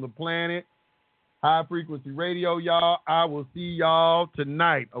network on the planet. High Frequency Radio, y'all. I will see y'all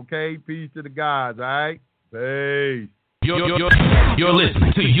tonight, okay? Peace to the guys, all right? Peace. You're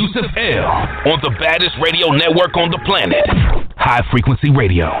listening to Yusef L. on the baddest radio network on the planet, High Frequency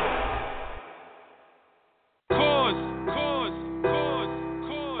Radio. Cause.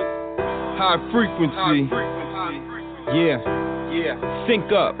 High frequency. Yeah. Sync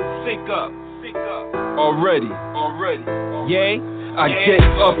up. Already. Yay. I get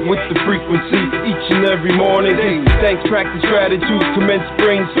up with the frequency each and every morning. Thanks, practice gratitude, commence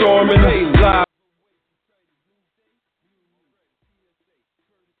brainstorming. Live